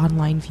all of our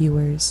online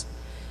viewers.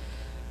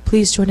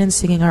 Please join in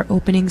singing our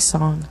opening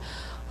song,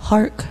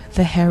 Hark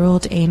the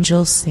Herald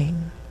Angels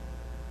Sing.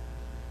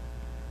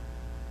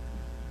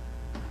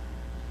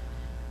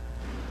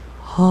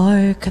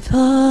 Hark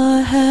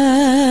the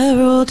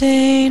herald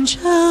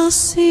angels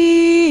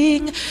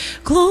sing,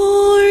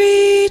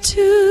 glory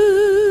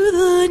to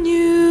the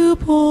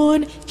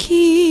newborn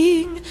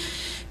King.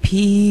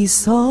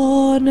 Peace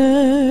on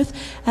earth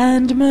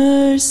and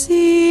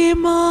mercy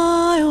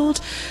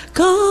mild,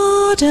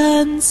 God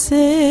and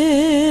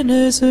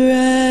sinners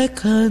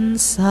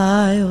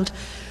reconciled.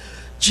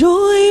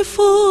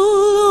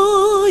 Joyful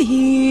all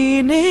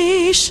ye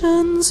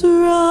nations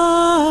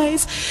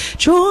rise,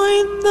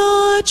 join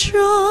the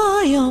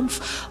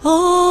triumph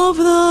of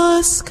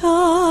the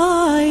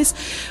skies.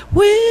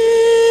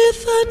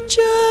 With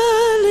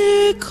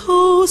angelic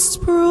hosts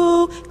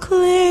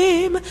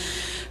proclaim,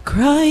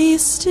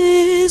 Christ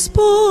is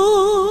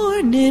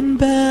born in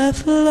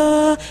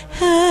Bethlehem.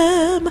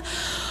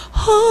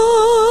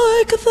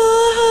 Hark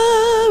the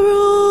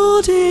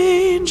herald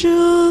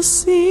angels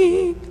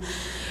sing,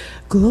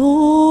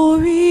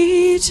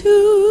 glory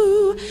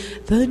to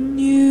the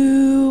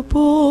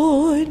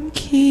newborn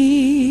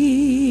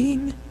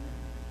King.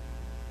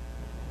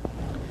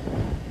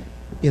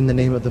 In the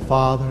name of the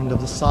Father, and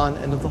of the Son,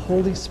 and of the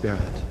Holy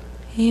Spirit.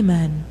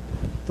 Amen.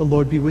 The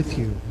Lord be with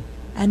you.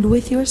 And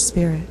with your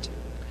spirit.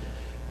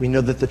 We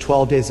know that the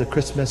 12 days of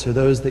Christmas are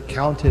those that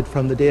counted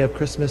from the day of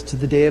Christmas to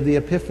the day of the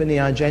Epiphany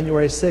on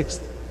January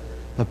 6th.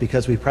 But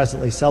because we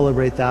presently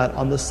celebrate that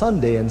on the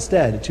Sunday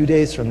instead, 2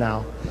 days from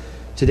now,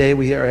 today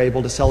we are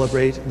able to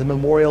celebrate the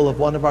memorial of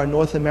one of our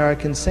North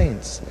American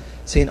saints,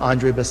 St.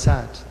 Andre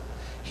Bessette.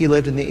 He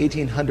lived in the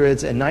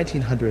 1800s and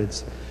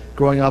 1900s,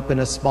 growing up in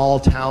a small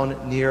town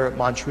near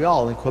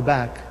Montreal in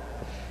Quebec.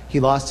 He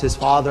lost his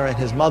father and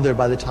his mother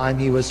by the time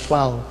he was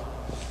 12.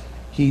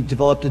 He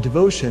developed a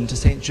devotion to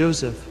St.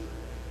 Joseph.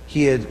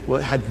 He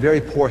had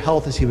very poor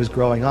health as he was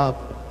growing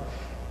up.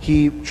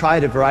 He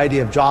tried a variety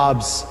of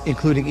jobs,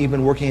 including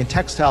even working in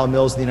textile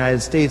mills in the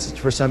United States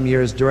for some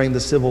years during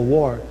the Civil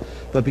War,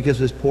 but because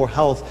of his poor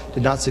health,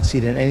 did not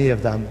succeed in any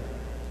of them.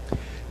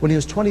 When he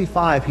was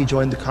 25, he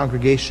joined the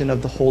Congregation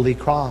of the Holy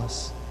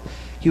Cross.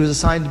 He was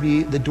assigned to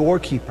be the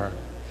doorkeeper,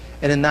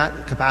 and in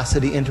that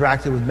capacity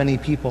interacted with many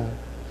people.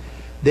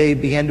 They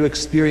began to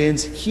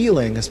experience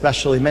healing,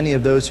 especially many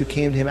of those who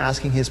came to him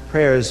asking his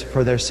prayers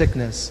for their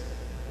sickness.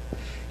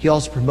 He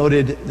also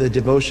promoted the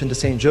devotion to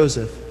St.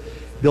 Joseph,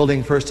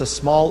 building first a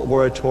small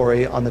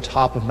oratory on the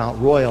top of Mount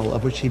Royal,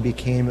 of which he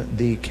became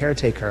the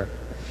caretaker,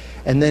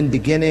 and then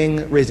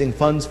beginning raising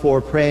funds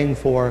for, praying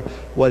for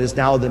what is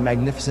now the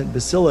magnificent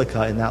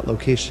basilica in that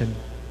location.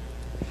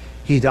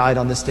 He died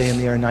on this day in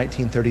the year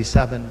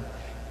 1937,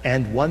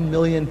 and 1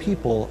 million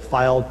people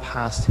filed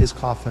past his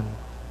coffin.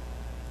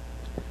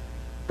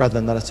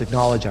 Brethren, let us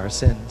acknowledge our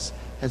sins,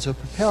 and so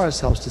prepare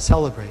ourselves to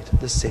celebrate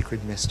the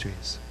sacred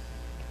mysteries.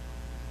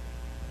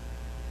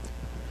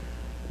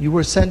 You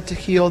were sent to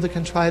heal the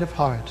contrite of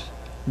heart,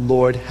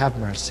 Lord, have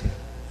mercy.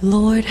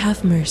 Lord,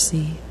 have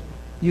mercy.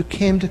 You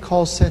came to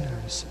call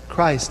sinners.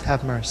 Christ,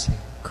 have mercy.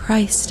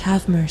 Christ,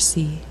 have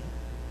mercy.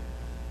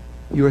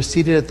 You are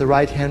seated at the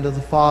right hand of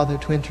the Father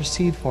to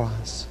intercede for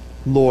us.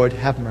 Lord,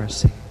 have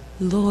mercy.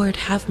 Lord,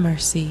 have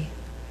mercy.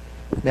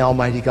 May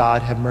Almighty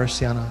God have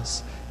mercy on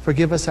us,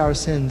 forgive us our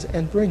sins,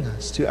 and bring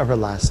us to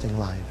everlasting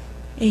life.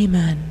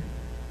 Amen.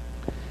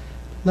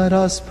 Let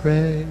us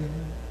pray.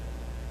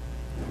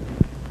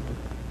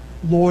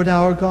 Lord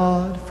our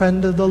God,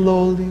 friend of the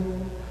lowly,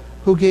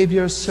 who gave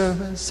your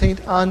servant,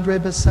 St. Andre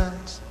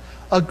Bessette,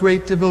 a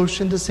great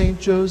devotion to St.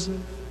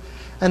 Joseph,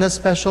 and a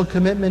special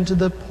commitment to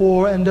the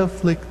poor and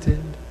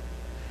afflicted,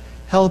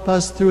 help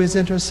us through his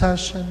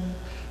intercession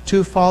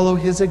to follow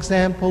his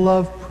example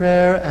of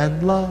prayer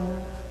and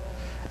love,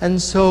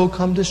 and so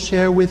come to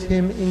share with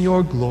him in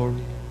your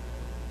glory.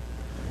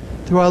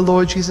 Through our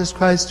Lord Jesus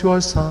Christ, your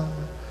Son,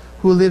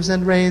 who lives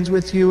and reigns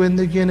with you in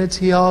the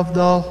unity of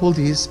the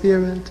Holy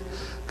Spirit,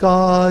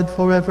 God,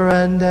 forever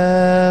and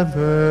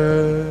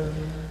ever.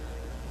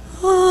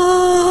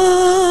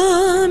 Amen.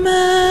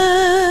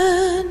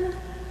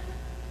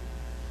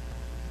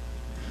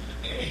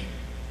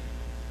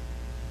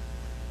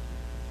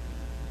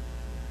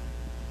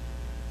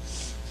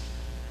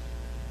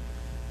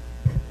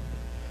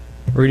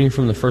 Reading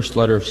from the first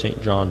letter of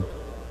St. John.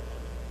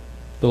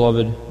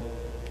 Beloved,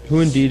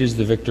 who indeed is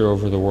the victor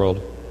over the world,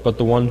 but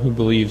the one who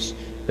believes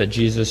that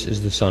Jesus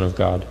is the Son of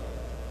God?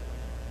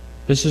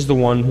 This is the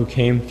one who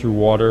came through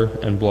water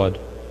and blood,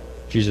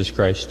 Jesus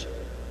Christ,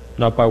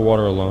 not by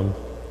water alone,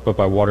 but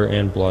by water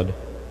and blood.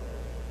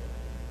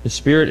 The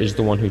Spirit is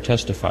the one who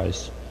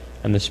testifies,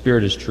 and the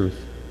Spirit is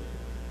truth.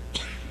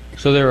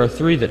 So there are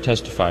three that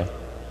testify,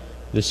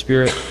 the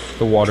Spirit,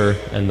 the water,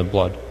 and the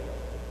blood.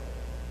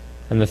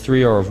 And the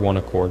three are of one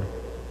accord.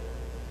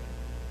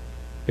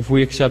 If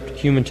we accept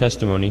human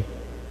testimony,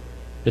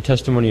 the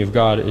testimony of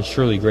God is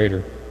surely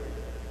greater.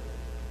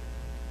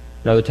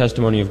 Now the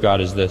testimony of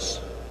God is this,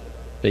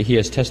 that he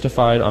has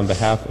testified on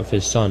behalf of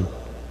his Son.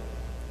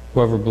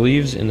 Whoever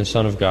believes in the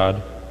Son of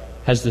God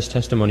has this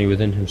testimony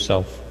within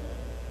himself.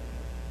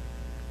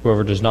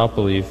 Whoever does not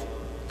believe,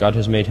 God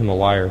has made him a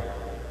liar,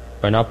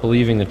 by not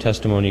believing the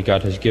testimony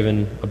God has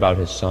given about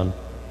his Son.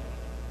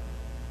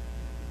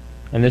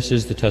 And this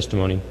is the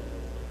testimony.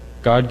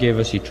 God gave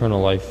us eternal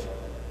life,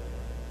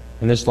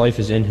 and this life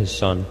is in his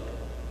Son.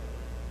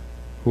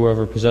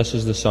 Whoever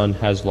possesses the Son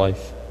has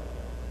life.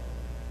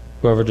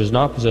 Whoever does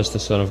not possess the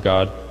Son of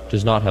God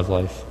does not have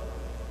life.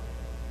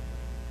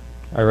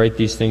 I write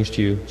these things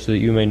to you so that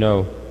you may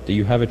know that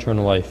you have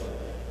eternal life,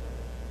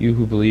 you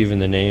who believe in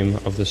the name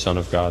of the Son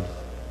of God.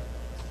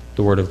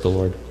 The word of the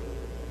Lord.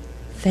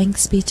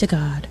 Thanks be to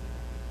God.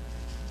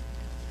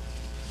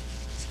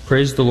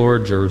 Praise the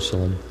Lord,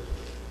 Jerusalem.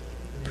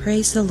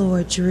 Praise the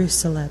Lord,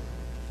 Jerusalem.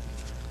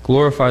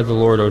 Glorify the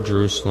Lord, O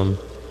Jerusalem.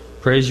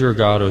 Praise your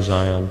God, O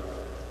Zion.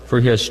 For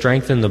he has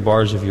strengthened the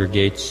bars of your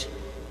gates.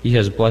 He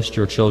has blessed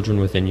your children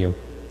within you.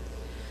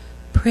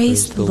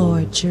 Praise the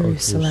Lord,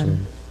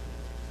 Jerusalem.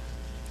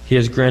 He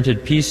has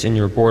granted peace in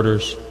your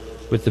borders.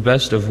 With the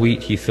best of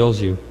wheat he fills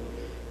you.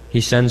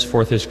 He sends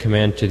forth his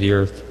command to the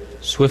earth.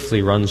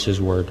 Swiftly runs his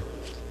word.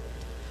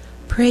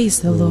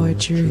 Praise the Lord,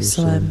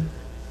 Jerusalem.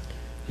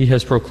 He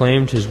has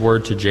proclaimed his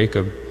word to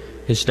Jacob,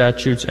 his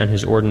statutes and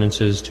his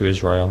ordinances to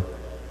Israel.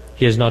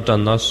 He has not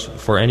done thus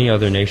for any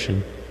other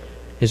nation.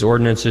 His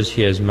ordinances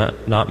he has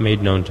not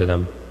made known to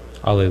them.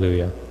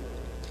 Alleluia.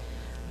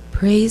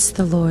 Praise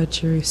the Lord,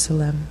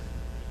 Jerusalem.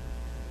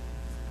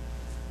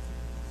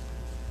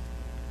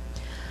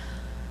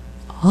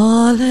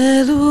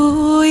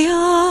 Alleluia,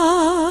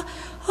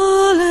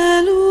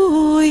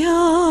 alleluia,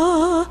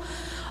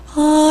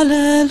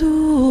 alleluia,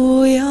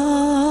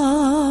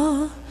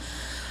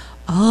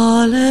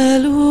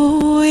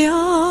 alleluia,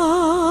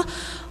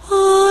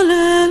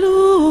 alleluia,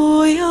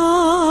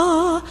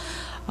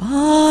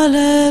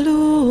 alleluia.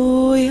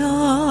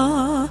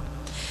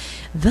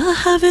 The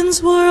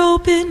heavens were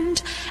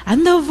opened,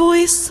 and the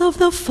voice of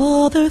the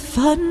Father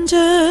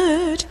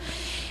thundered,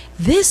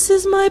 "This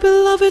is my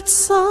beloved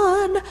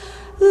Son,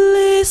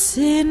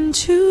 listen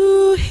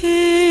to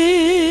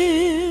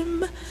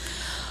him."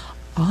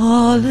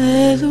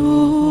 Alleluia,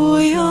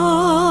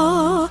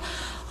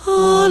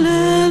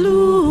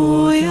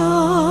 alleluia,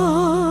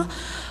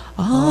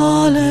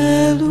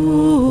 alleluia.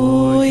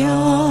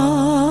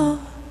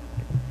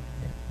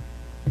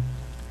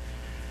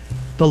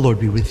 The Lord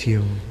be with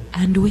you.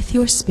 And with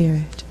your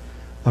spirit.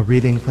 A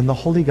reading from the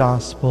Holy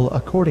Gospel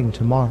according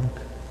to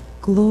Mark.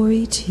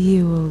 Glory to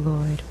you, O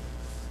Lord.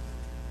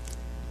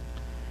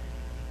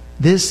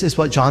 This is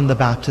what John the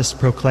Baptist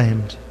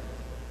proclaimed.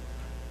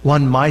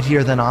 "One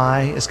mightier than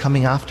I is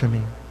coming after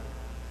me.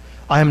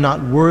 I am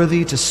not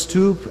worthy to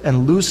stoop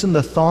and loosen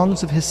the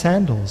thongs of his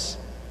sandals.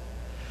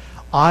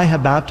 I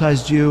have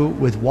baptized you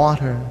with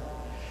water.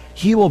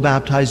 He will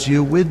baptize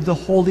you with the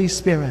Holy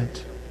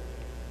Spirit."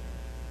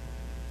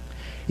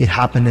 It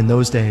happened in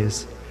those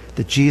days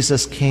that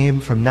Jesus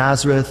came from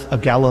Nazareth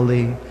of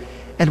Galilee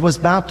and was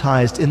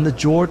baptized in the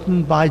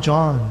Jordan by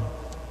John.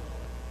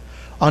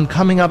 On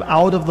coming up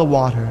out of the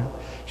water,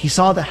 he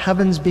saw the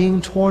heavens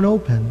being torn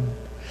open,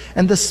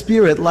 and the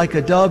Spirit like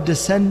a dove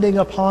descending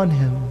upon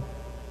him.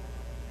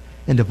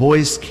 And a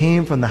voice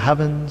came from the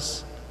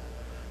heavens,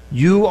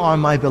 "You are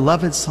my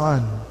beloved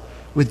Son,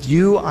 with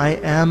you I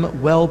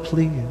am well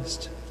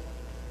pleased."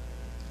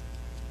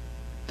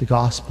 The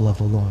Gospel of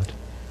the Lord.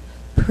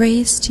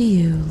 Praise to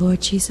you, Lord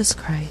Jesus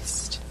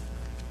Christ.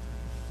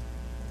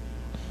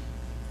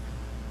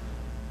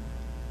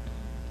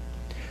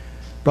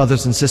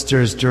 Brothers and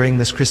sisters, during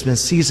this Christmas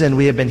season,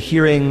 we have been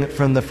hearing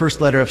from the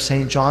first letter of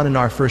St. John in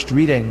our first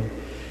reading.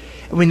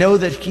 And we know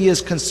that he is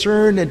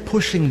concerned and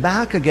pushing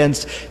back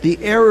against the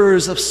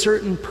errors of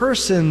certain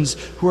persons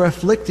who are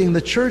afflicting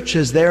the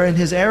churches there in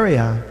his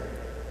area.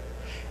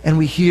 And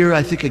we hear,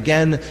 I think,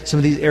 again, some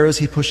of these errors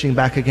he's pushing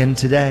back again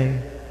today.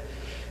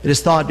 It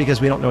is thought,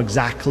 because we don't know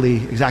exactly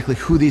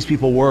who these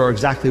people were or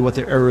exactly what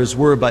their errors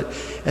were, but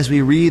as we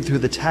read through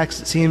the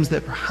text, it seems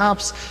that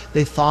perhaps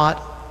they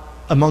thought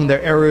among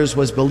their errors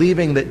was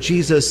believing that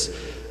Jesus,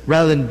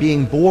 rather than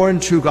being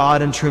born true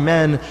God and true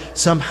man,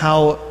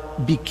 somehow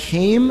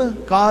became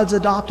God's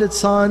adopted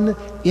son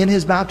in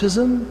his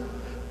baptism,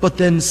 but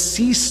then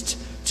ceased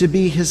to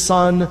be his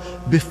son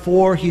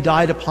before he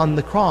died upon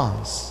the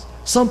cross.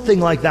 Something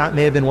like that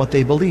may have been what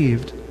they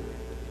believed.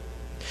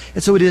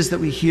 And so it is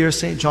that we hear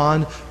St.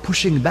 John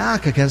pushing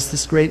back against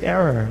this great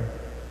error.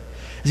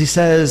 As he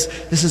says,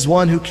 this is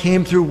one who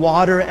came through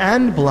water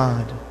and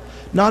blood,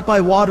 not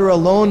by water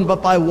alone,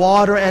 but by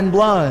water and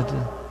blood.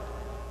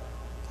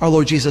 Our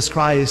Lord Jesus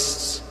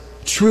Christ,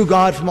 true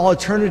God from all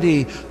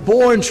eternity,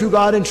 born true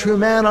God and true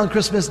man on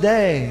Christmas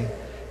Day,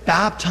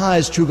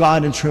 baptized true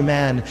God and true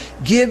man,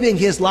 giving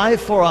his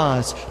life for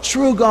us,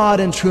 true God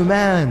and true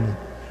man,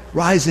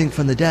 rising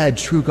from the dead,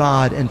 true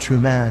God and true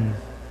man.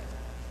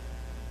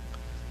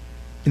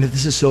 And if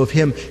this is so of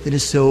him, then it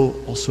is so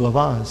also of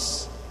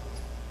us.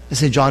 And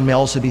St. John may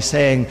also be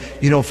saying,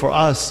 for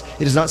us,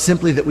 it is not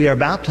simply that we are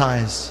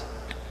baptized,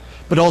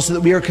 but also that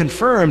we are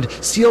confirmed,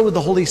 sealed with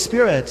the Holy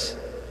Spirit,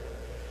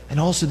 and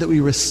also that we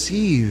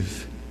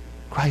receive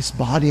Christ's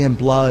body and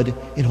blood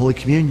in Holy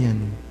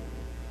Communion.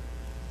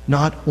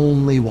 Not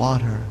only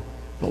water,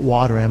 but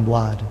water and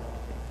blood.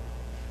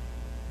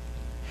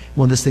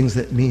 One of the things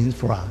that means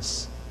for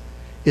us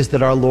is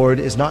that our Lord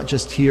is not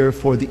just here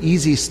for the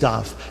easy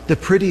stuff, the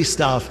pretty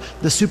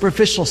stuff, the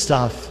superficial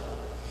stuff,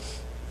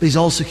 but he's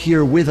also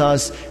here with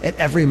us at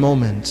every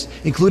moment,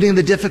 including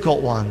the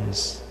difficult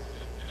ones.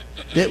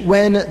 That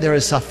when there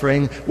is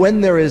suffering,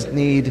 when there is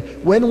need,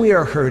 when we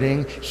are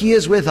hurting, he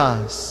is with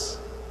us.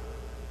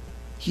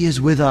 He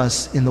is with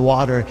us in the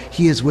water.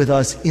 He is with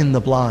us in the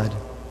blood.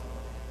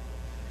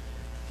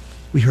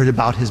 We heard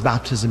about his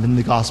baptism in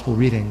the gospel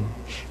reading.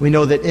 We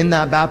know that in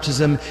that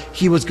baptism,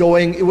 it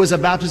was a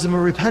baptism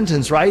of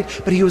repentance, right?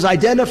 But he was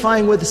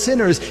identifying with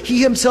sinners.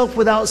 He himself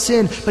without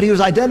sin, but he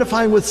was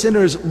identifying with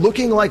sinners,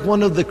 looking like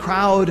one of the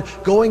crowd,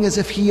 going as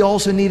if he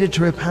also needed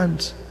to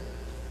repent.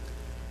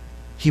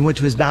 He went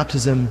to his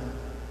baptism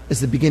as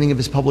the beginning of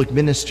his public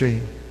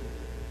ministry.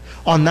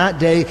 On that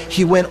day,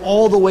 he went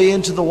all the way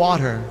into the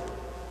water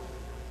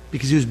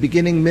because he was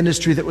beginning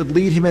ministry that would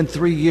lead him in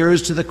 3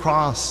 years to the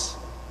cross.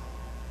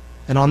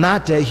 And on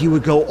that day, he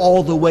would go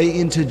all the way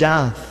into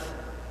death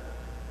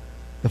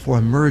before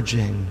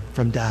emerging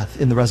from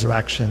death in the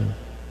resurrection.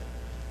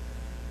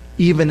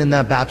 Even in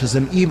that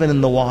baptism, even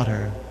in the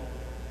water,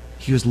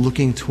 he was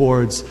looking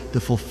towards the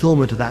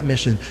fulfillment of that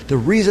mission. The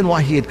reason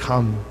why he had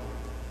come,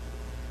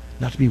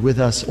 not to be with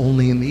us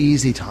only in the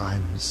easy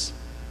times,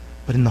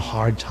 but in the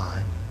hard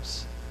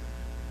times.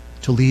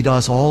 To lead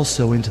us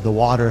also into the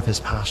water of his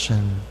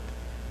passion.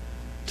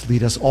 To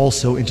lead us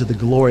also into the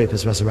glory of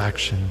his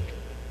resurrection.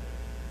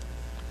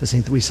 The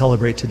saint that we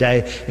celebrate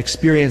today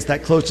experienced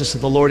that closeness to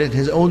the Lord in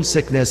his own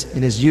sickness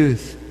in his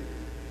youth.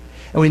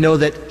 And we know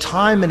that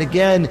time and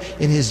again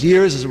in his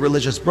years as a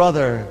religious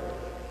brother,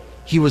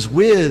 he was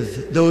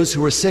with those who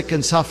were sick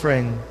and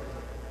suffering,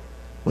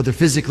 whether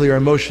physically or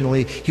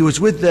emotionally. He was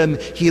with them,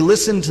 he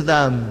listened to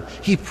them,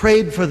 he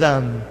prayed for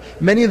them.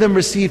 Many of them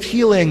received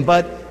healing,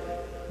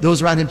 but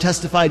those around him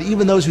testified,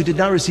 even those who did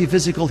not receive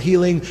physical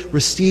healing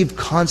received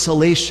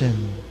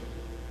consolation.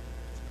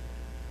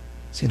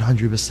 St.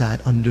 Andre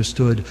Bessette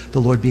understood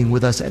the Lord being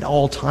with us at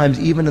all times,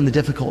 even in the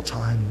difficult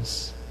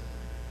times.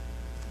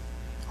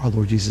 Our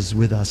Lord Jesus is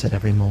with us at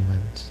every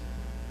moment.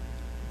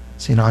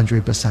 St. Andre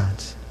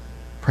Bessette,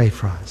 pray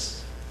for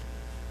us.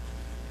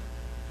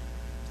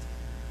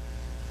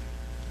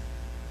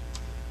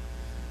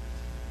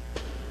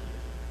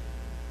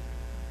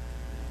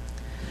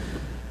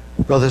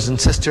 Brothers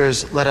and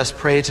sisters, let us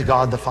pray to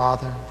God the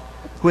Father,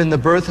 who in the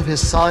birth of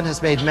his Son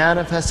has made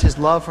manifest his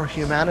love for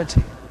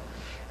humanity.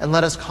 And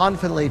let us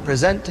confidently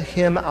present to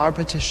him our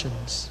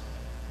petitions.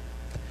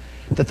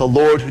 That the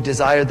Lord, who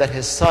desired that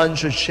his Son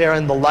should share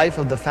in the life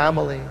of the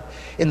family,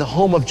 in the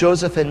home of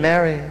Joseph and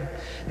Mary,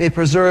 may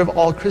preserve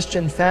all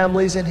Christian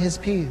families in his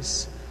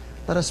peace.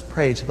 Let us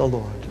pray to the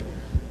Lord.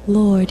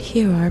 Lord,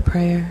 hear our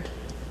prayer.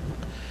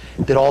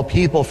 That all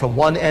people from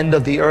one end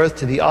of the earth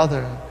to the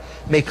other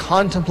may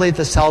contemplate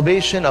the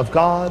salvation of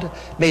God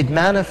made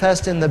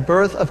manifest in the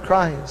birth of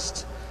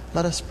Christ,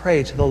 Let us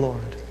pray to the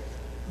Lord.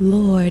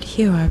 Lord,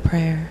 hear our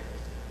prayer.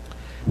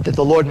 That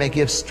the Lord may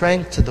give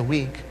strength to the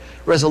weak,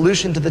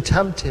 resolution to the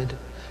tempted,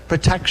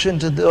 protection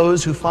to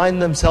those who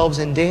find themselves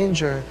in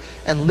danger,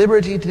 and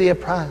liberty to the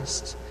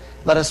oppressed.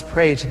 Let us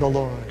pray to the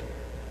Lord.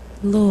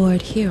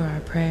 Lord, hear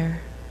our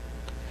prayer.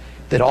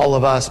 That all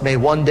of us may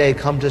one day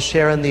come to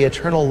share in the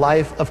eternal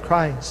life of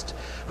Christ,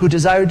 who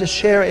desired to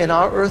share in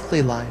our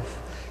earthly life.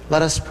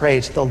 Let us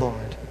pray to the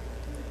Lord.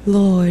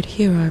 Lord,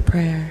 hear our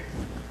prayer.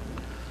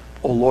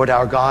 O Lord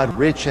our God,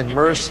 rich in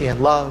mercy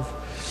and love,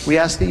 we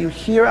ask that you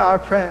hear our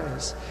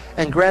prayers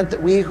and grant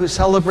that we who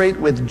celebrate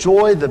with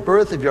joy the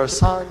birth of your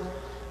Son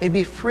may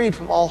be freed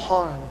from all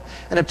harm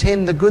and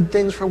obtain the good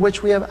things for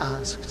which we have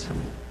asked.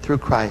 Through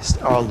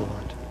Christ our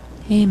Lord.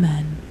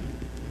 Amen.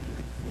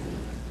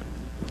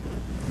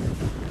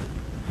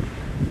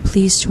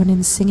 Please join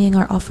in singing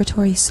our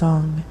offertory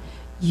song,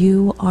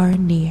 You Are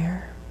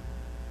Near.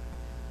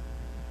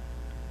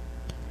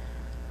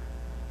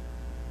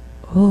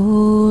 O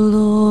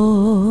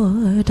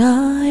Lord,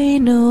 I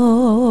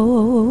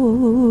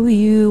know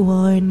you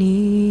are near,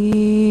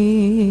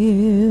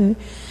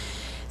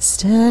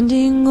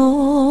 standing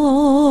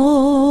always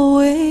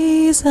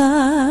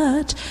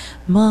at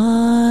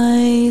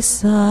my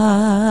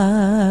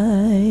side.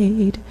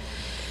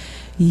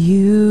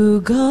 You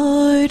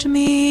guard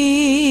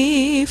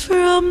me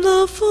from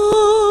the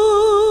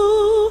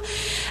foe,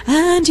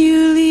 and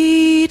you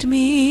lead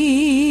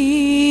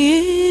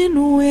me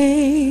in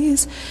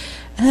ways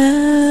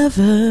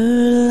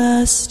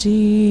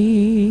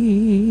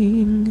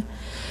everlasting.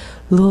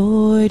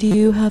 Lord,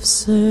 you have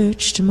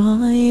searched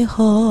my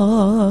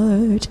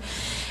heart,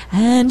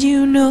 and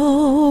you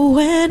know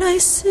when I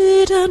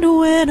sit and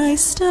when I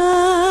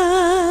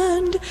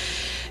stand.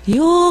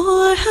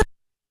 Your hand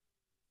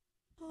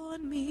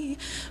on me,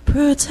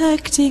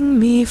 protecting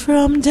me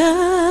from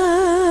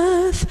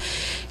death,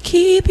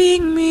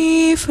 keeping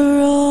me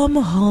from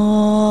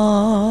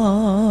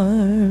harm.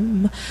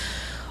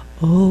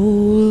 O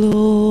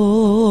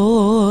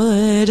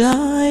Lord,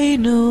 I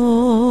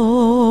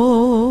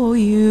know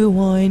you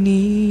are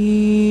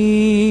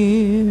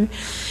near,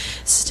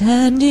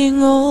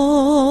 standing always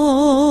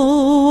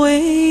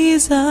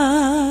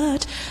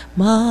at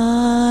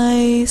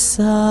my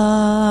side.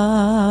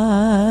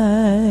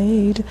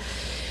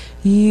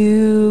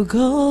 You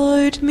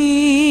guard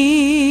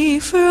me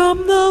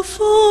from the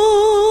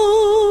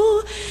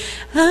foe,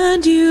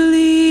 and you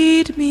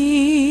lead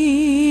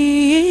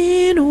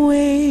me in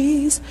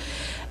ways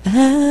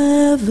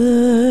everlasting.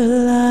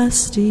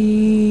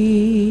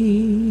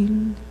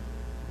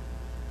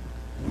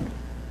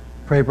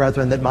 Pray,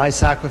 brethren, that my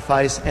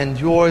sacrifice and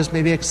yours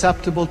may be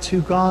acceptable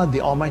to God,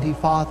 the Almighty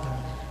Father.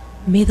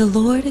 May the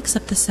Lord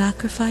accept the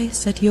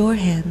sacrifice at your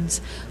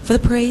hands for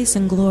the praise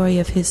and glory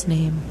of his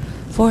name,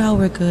 for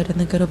our good and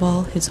the good of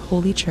all his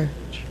holy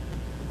church.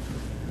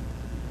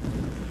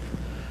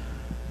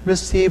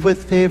 Receive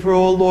with favor,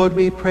 O Lord,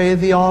 we pray,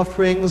 the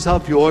offerings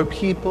of your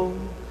people,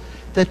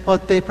 that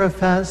what they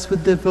profess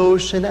with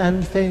devotion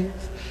and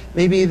faith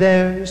may be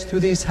theirs through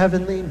these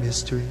heavenly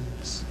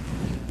mysteries.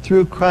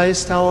 Through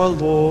Christ our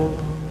Lord.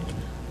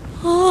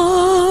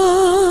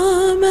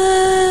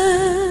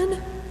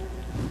 Amen.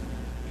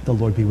 The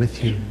Lord be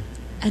with you.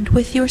 And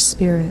with your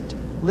spirit.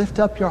 Lift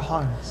up your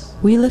hearts.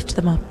 We lift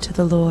them up to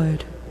the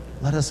Lord.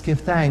 Let us give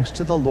thanks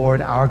to the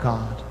Lord our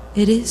God.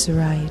 It is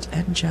right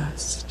and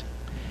just.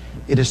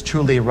 It is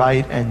truly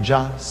right and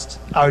just,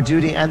 our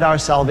duty and our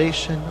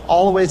salvation,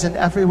 always and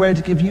everywhere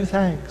to give you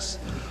thanks,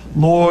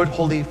 Lord,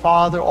 Holy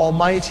Father,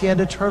 Almighty and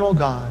eternal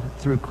God,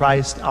 through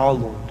Christ our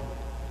Lord.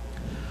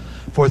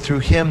 For through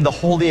him the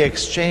holy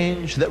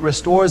exchange that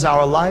restores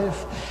our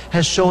life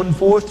has shone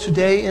forth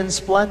today in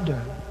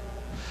splendor.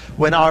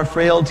 When our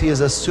frailty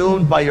is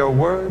assumed by your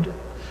word,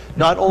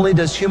 not only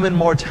does human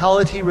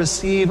mortality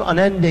receive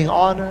unending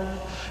honor,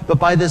 but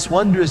by this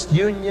wondrous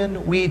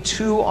union we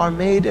too are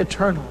made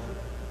eternal.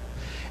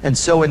 And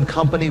so in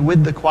company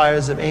with the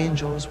choirs of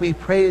angels we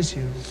praise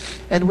you,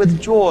 and with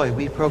joy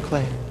we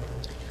proclaim,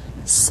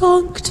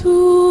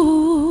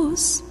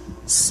 Sanctus,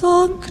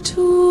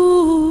 Sanctus,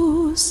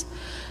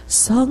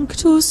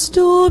 Sanctus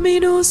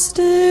Dominus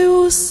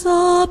Deus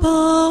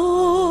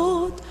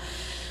Sabaoth,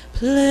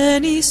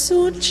 pleni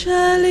sunt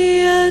caeli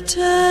et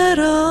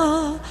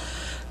terra,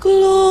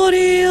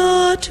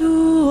 gloria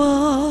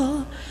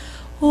tua,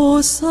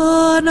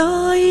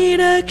 Hosanna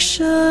in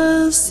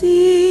excelsis,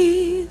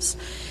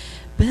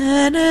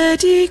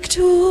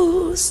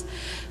 benedictus,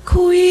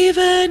 qui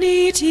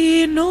venit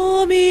in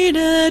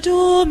nomine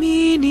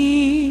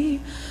Domini,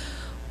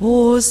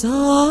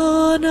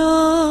 Hosanna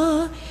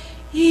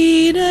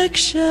in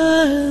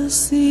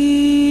excelsis.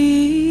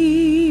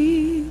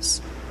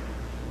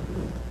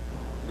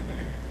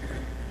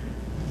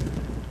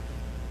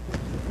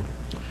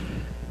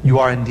 You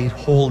are indeed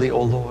holy,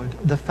 O Lord,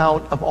 the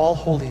fount of all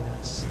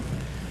holiness.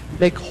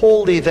 Make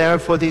holy,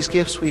 therefore, these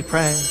gifts, we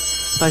pray,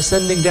 by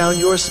sending down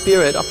your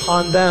Spirit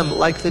upon them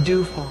like the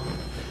dewfall,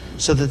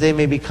 so that they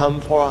may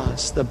become for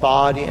us the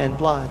body and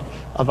blood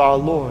of our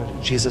Lord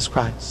Jesus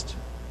Christ.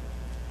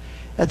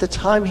 At the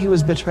time he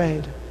was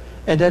betrayed,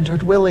 and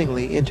entered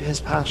willingly into his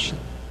passion.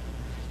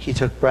 He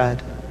took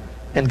bread,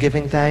 and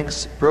giving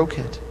thanks, broke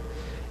it,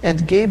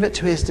 and gave it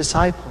to his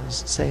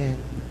disciples, saying,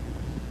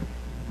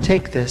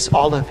 "Take this,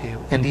 all of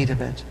you, and eat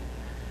of it,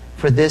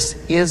 for this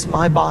is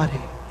my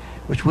body,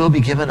 which will be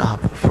given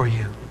up for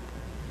you."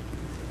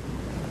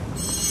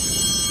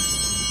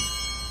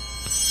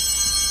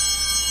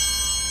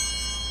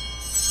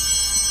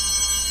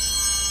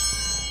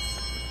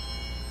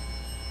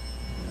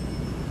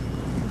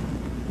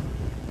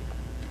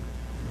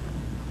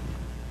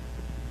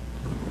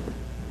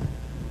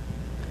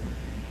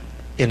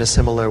 In a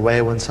similar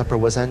way, when supper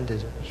was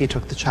ended, he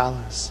took the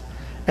chalice,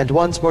 and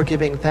once more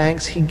giving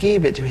thanks, he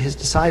gave it to his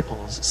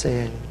disciples,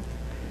 saying,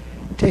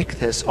 "Take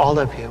this, all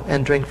of you,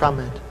 and drink from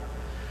it,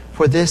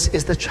 for this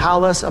is the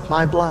chalice of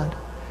my blood,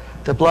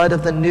 the blood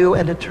of the new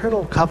and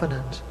eternal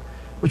covenant,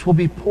 which will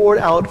be poured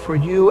out for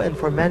you and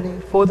for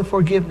many for the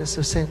forgiveness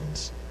of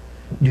sins.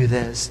 Do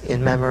this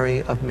in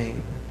memory of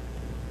me."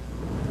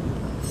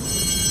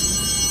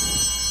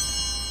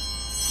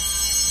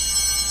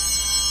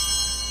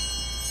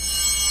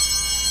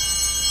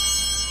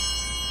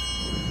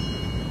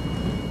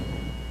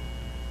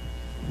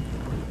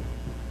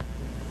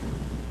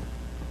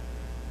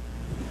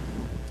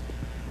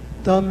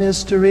 The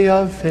mystery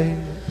of faith.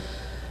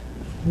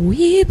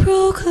 We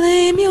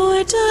proclaim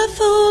your death,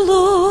 O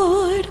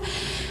Lord,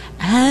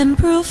 and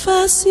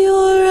profess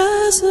your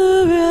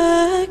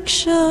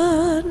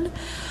resurrection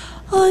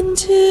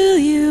until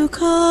you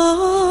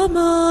come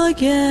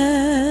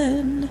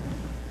again.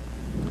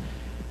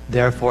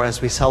 Therefore, as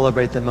we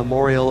celebrate the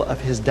memorial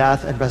of his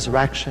death and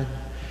resurrection,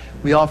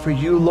 we offer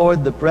you,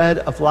 Lord, the bread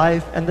of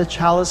life and the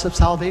chalice of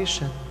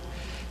salvation,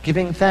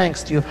 giving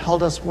thanks that you have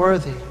held us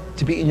worthy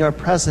to be in your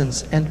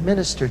presence and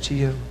minister to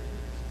you.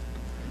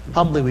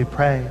 Humbly we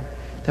pray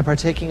that,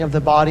 partaking of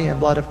the body and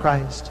blood of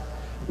Christ,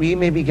 we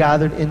may be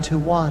gathered into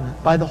one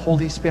by the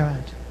Holy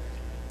Spirit.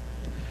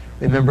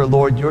 Remember,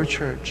 Lord, your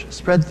church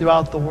spread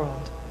throughout the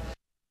world,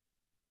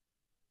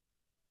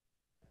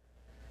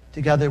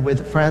 together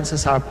with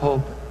Francis our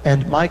Pope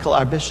and Michael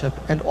our Bishop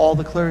and all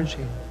the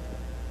clergy.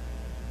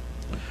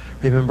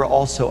 Remember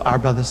also our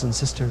brothers and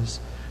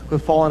sisters who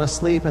have fallen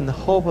asleep in the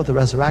hope of the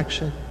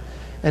resurrection,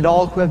 and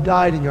all who have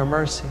died in your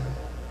mercy.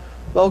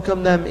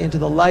 Welcome them into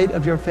the light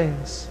of your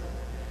face.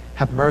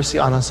 Have mercy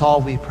on us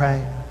all, we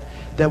pray,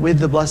 that with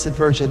the Blessed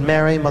Virgin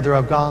Mary, Mother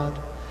of God,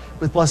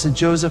 with blessed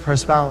Joseph, her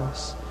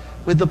spouse,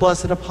 with the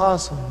blessed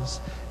apostles,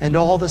 and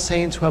all the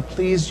saints who have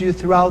pleased you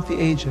throughout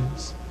the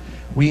ages,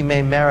 we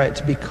may merit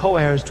to be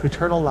co-heirs to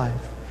eternal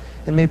life,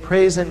 and may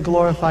praise and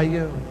glorify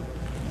you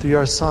through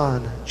your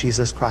Son,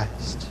 Jesus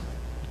Christ.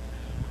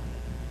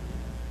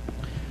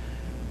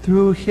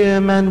 Through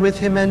him, and with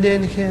him, and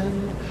in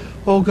him,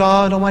 O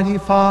God, Almighty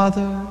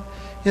Father,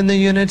 in the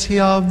unity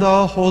of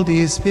the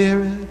Holy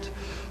Spirit,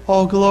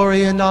 all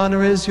glory and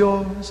honor is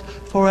yours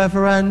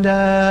forever and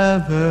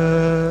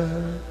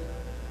ever.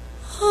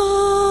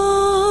 Amen.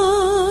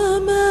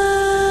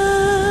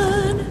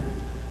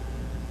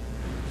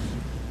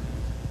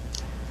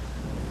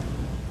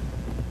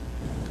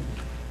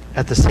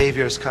 At the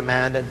Savior's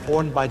command and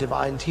formed by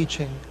divine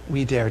teaching,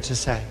 we dare to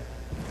say,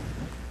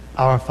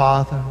 Our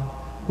Father,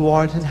 who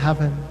art in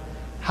heaven,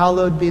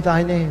 hallowed be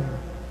thy name.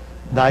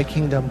 Thy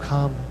kingdom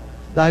come,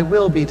 thy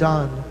will be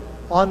done,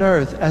 on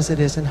earth as it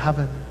is in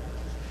heaven.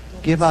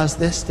 Give us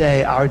this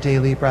day our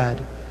daily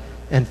bread,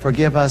 and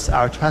forgive us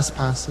our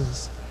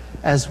trespasses,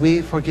 as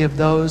we forgive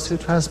those who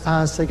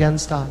trespass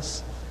against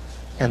us.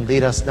 And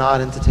lead us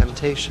not into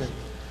temptation,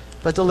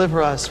 but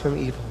deliver us from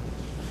evil.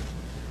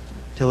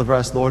 Deliver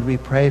us, Lord, we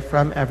pray,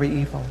 from every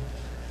evil.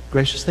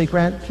 Graciously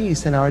grant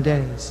peace in our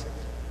days,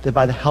 that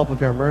by the help of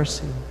your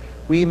mercy,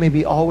 we may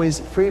be always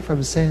free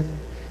from sin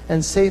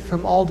and safe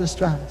from all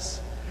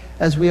distress,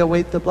 as we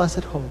await the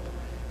blessed hope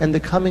and the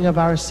coming of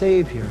our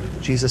Savior,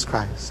 Jesus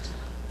Christ.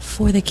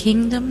 For the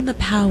kingdom, the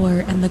power,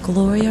 and the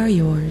glory are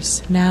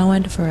yours, now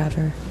and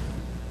forever.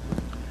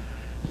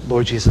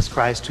 Lord Jesus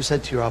Christ, who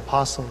said to your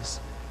apostles,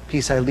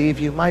 Peace I leave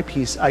you, my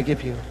peace I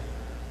give you.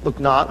 Look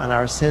not on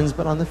our sins,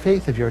 but on the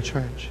faith of your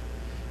church,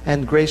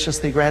 and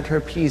graciously grant her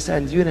peace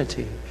and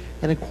unity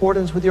in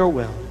accordance with your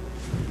will,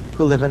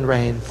 who live and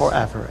reign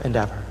forever and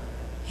ever.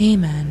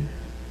 Amen.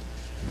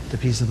 The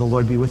peace of the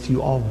Lord be with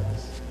you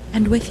always.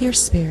 And with your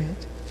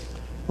spirit.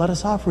 Let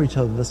us offer each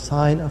other the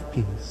sign of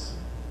peace.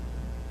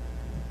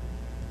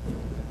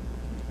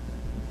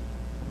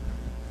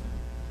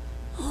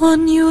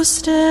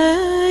 Agnus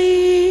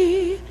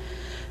Dei,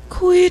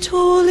 qui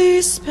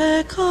tollis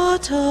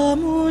peccata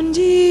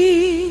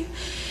mundi,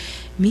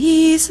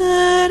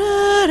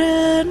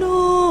 miserere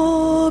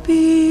nobis.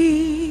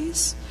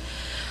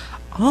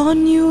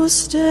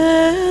 Agnus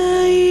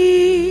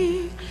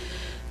Dei,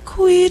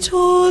 qui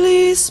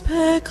tollis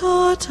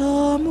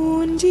peccata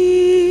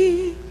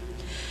mundi,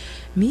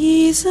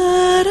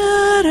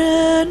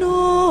 miserere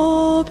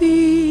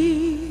nobis.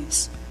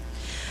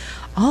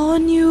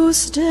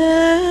 Agnus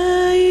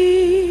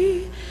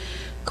Dei,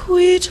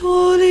 qui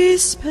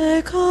tollis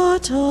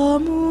peccata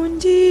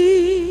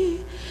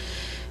mundi,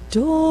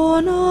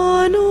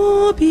 Dona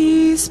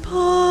nobis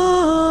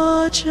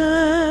pacem.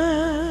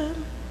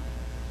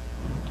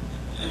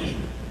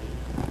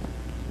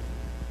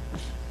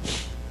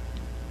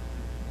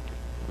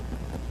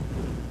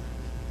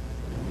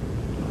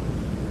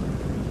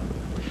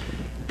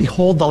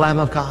 Behold the Lamb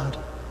of God.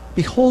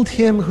 Behold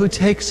him who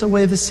takes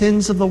away the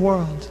sins of the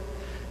world.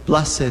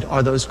 Blessed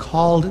are those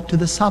called to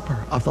the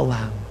supper of the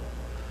Lamb.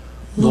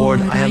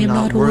 Lord, I am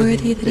not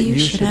worthy that you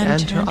should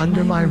enter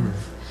under my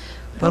roof,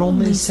 but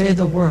only say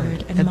the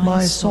word, and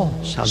my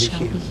soul shall be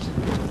healed.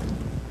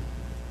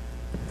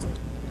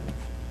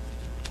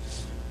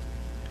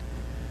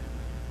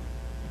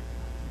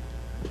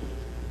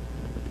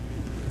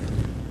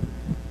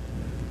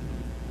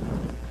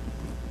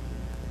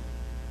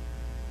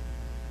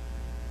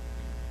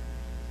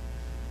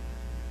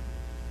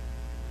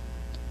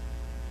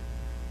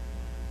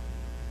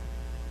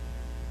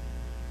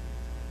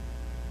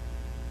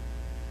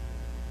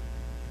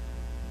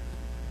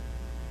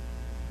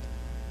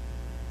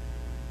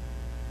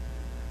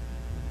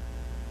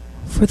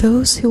 For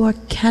those who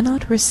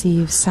cannot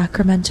receive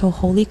sacramental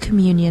Holy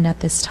Communion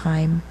at this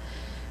time,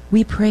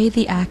 we pray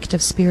the act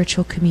of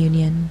spiritual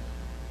communion.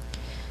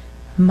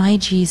 My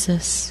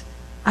Jesus,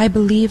 I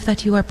believe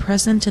that you are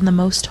present in the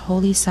most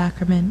holy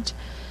sacrament.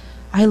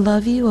 I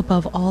love you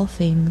above all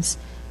things,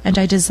 and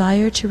I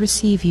desire to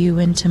receive you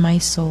into my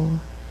soul.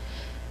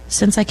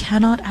 Since I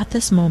cannot at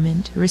this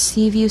moment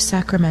receive you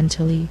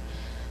sacramentally,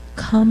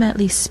 come at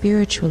least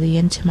spiritually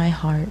into my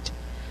heart.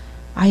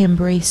 I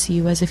embrace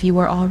you as if you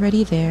were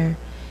already there,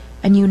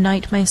 and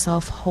unite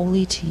myself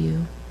wholly to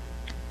you.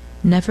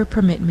 Never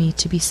permit me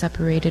to be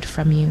separated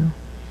from you.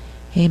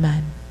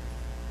 Amen.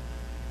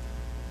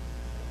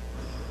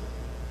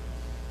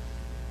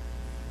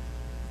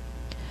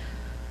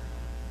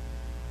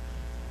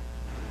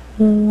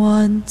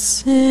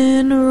 Once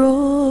in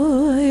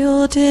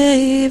royal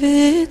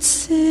David's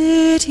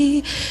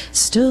city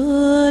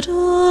stood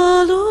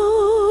a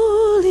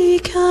lowly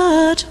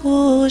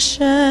cattle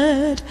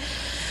shed,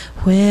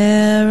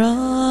 where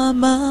a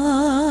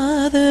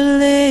mother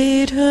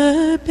laid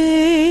her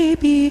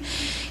baby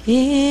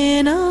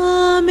in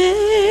a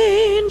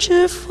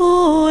manger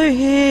for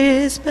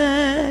his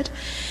bed.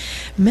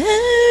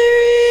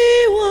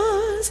 Mary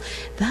was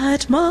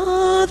that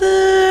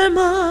mother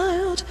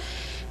mild,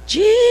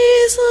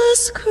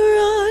 Jesus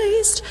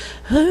Christ,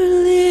 her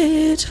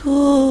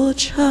little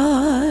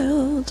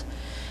child.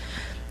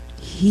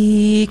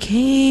 He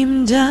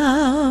came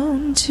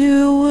down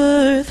to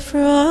earth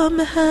from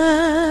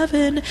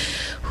heaven,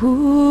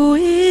 who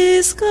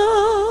is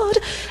God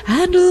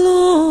and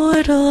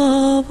Lord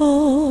of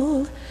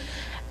all,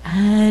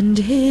 and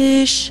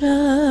his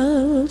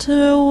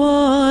shelter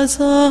was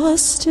a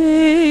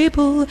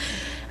stable,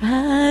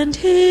 and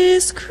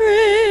his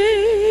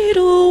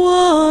cradle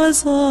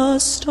was a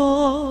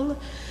stall.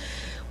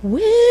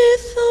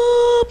 With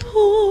the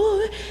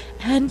poor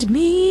and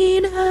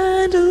mean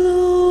and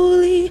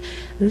lowly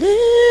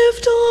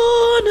lived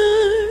on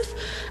earth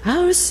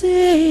our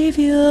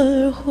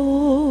Savior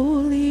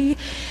holy,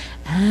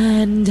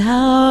 and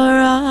our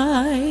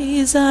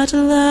eyes at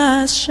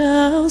last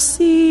shall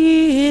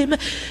see him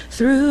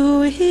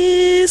through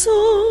his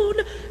own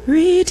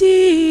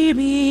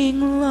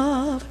redeeming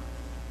love.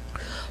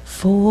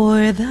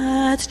 For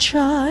that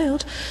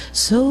child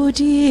so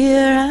dear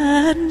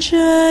and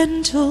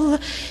gentle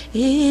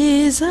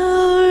is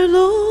our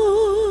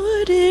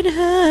Lord in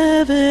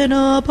heaven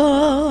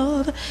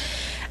above,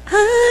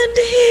 and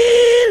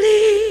he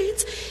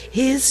leads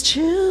his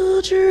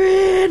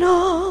children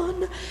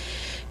on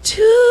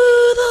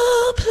to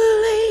the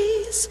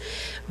place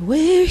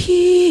where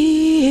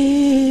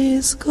he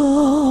is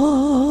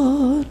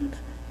gone.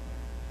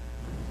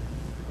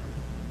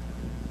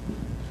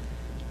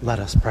 Let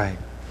us pray.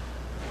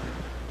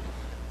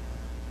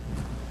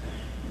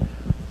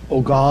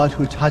 O God,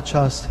 who touch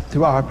us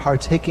through our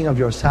partaking of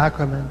your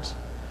sacrament,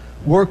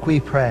 work, we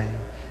pray,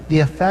 the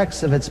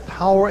effects of its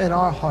power in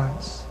our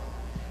hearts,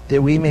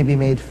 that we may be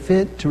made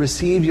fit to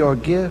receive your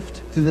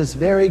gift through this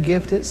very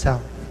gift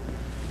itself,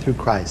 through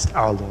Christ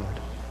our Lord.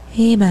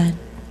 Amen.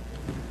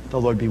 The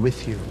Lord be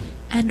with you.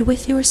 And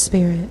with your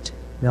spirit.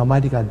 May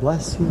Almighty God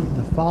bless you,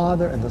 the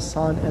Father, and the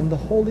Son, and the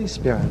Holy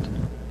Spirit.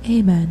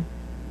 Amen.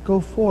 Go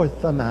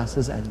forth, the Mass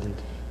is ended.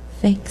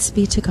 Thanks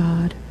be to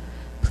God.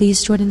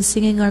 Please join in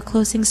singing our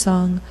closing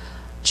song,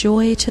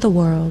 Joy to the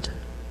World.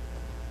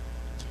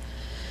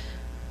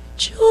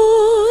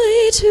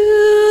 Joy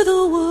to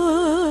the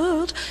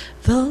world,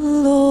 the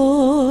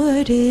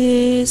Lord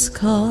is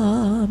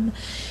come.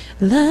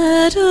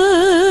 Let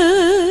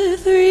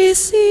earth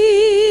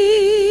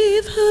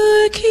receive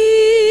her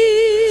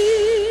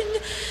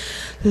King.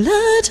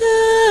 Let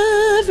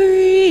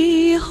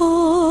every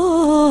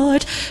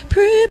heart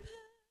prepare.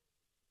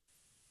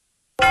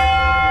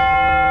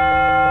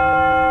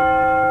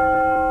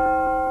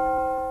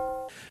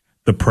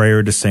 The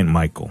Prayer to Saint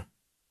Michael.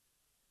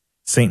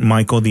 Saint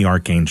Michael the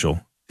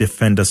Archangel,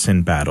 defend us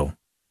in battle.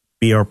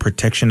 Be our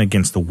protection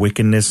against the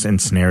wickedness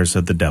and snares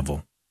of the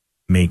devil.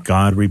 May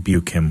God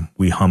rebuke him,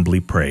 we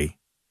humbly pray.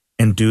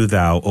 And do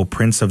thou, O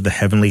Prince of the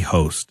heavenly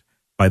host,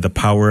 by the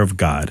power of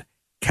God,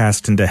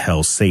 cast into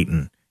hell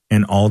Satan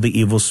and all the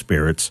evil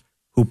spirits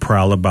who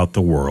prowl about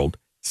the world,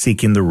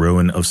 seeking the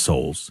ruin of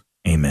souls.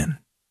 Amen.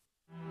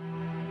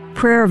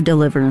 Prayer of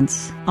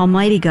Deliverance.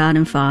 Almighty God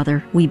and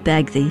Father, we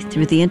beg Thee,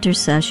 through the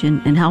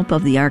intercession and help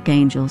of the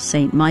archangels,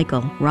 Saint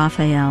Michael,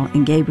 Raphael,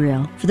 and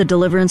Gabriel, for the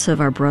deliverance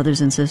of our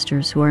brothers and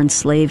sisters who are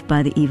enslaved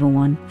by the evil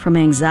one, from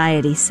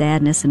anxiety,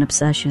 sadness, and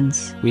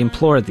obsessions. We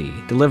implore Thee,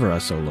 deliver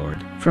us, O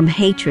Lord. From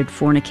hatred,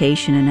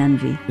 fornication, and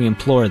envy. We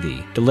implore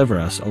Thee, deliver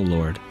us, O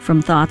Lord.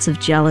 From thoughts of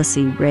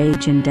jealousy,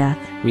 rage, and death.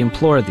 We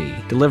implore Thee,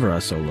 deliver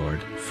us, O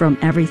Lord. From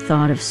every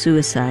thought of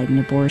suicide and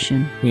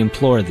abortion. We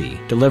implore Thee,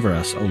 deliver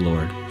us, O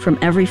Lord. From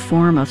every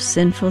form of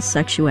sinful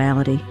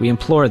sexuality. We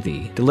implore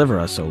Thee, deliver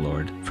us, O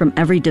Lord. From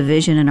every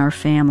division in our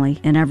family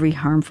and every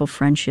harmful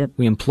friendship.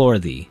 We implore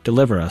Thee,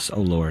 deliver us,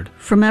 O Lord.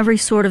 From every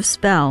sort of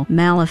spell,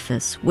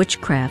 malefice,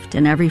 witchcraft,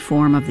 and every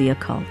form of the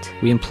occult.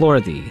 We implore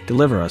Thee,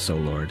 deliver us, O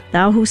Lord.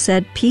 Thou who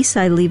said, Peace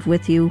I leave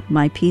with you,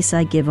 my peace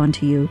I give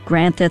unto you,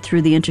 grant that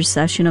through the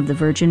intercession of the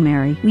Virgin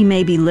Mary, we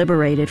may be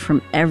liberated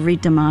from every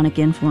demonic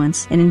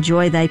influence and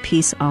enjoy Thy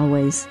peace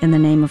always. In the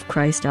name of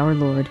Christ our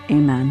Lord.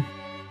 Amen.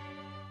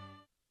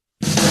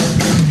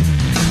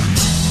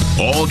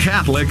 All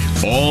Catholic,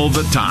 all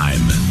the time.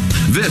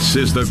 This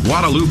is the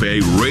Guadalupe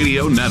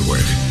Radio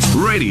Network.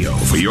 Radio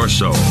for your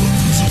soul.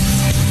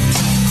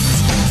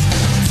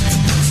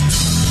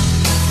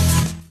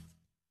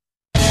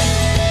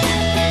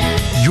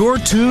 You're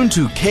tuned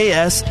to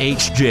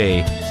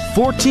KSHJ,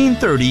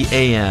 1430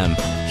 AM,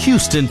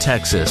 Houston,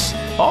 Texas.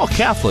 All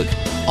Catholic,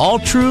 all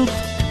truth,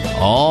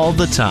 all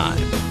the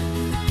time.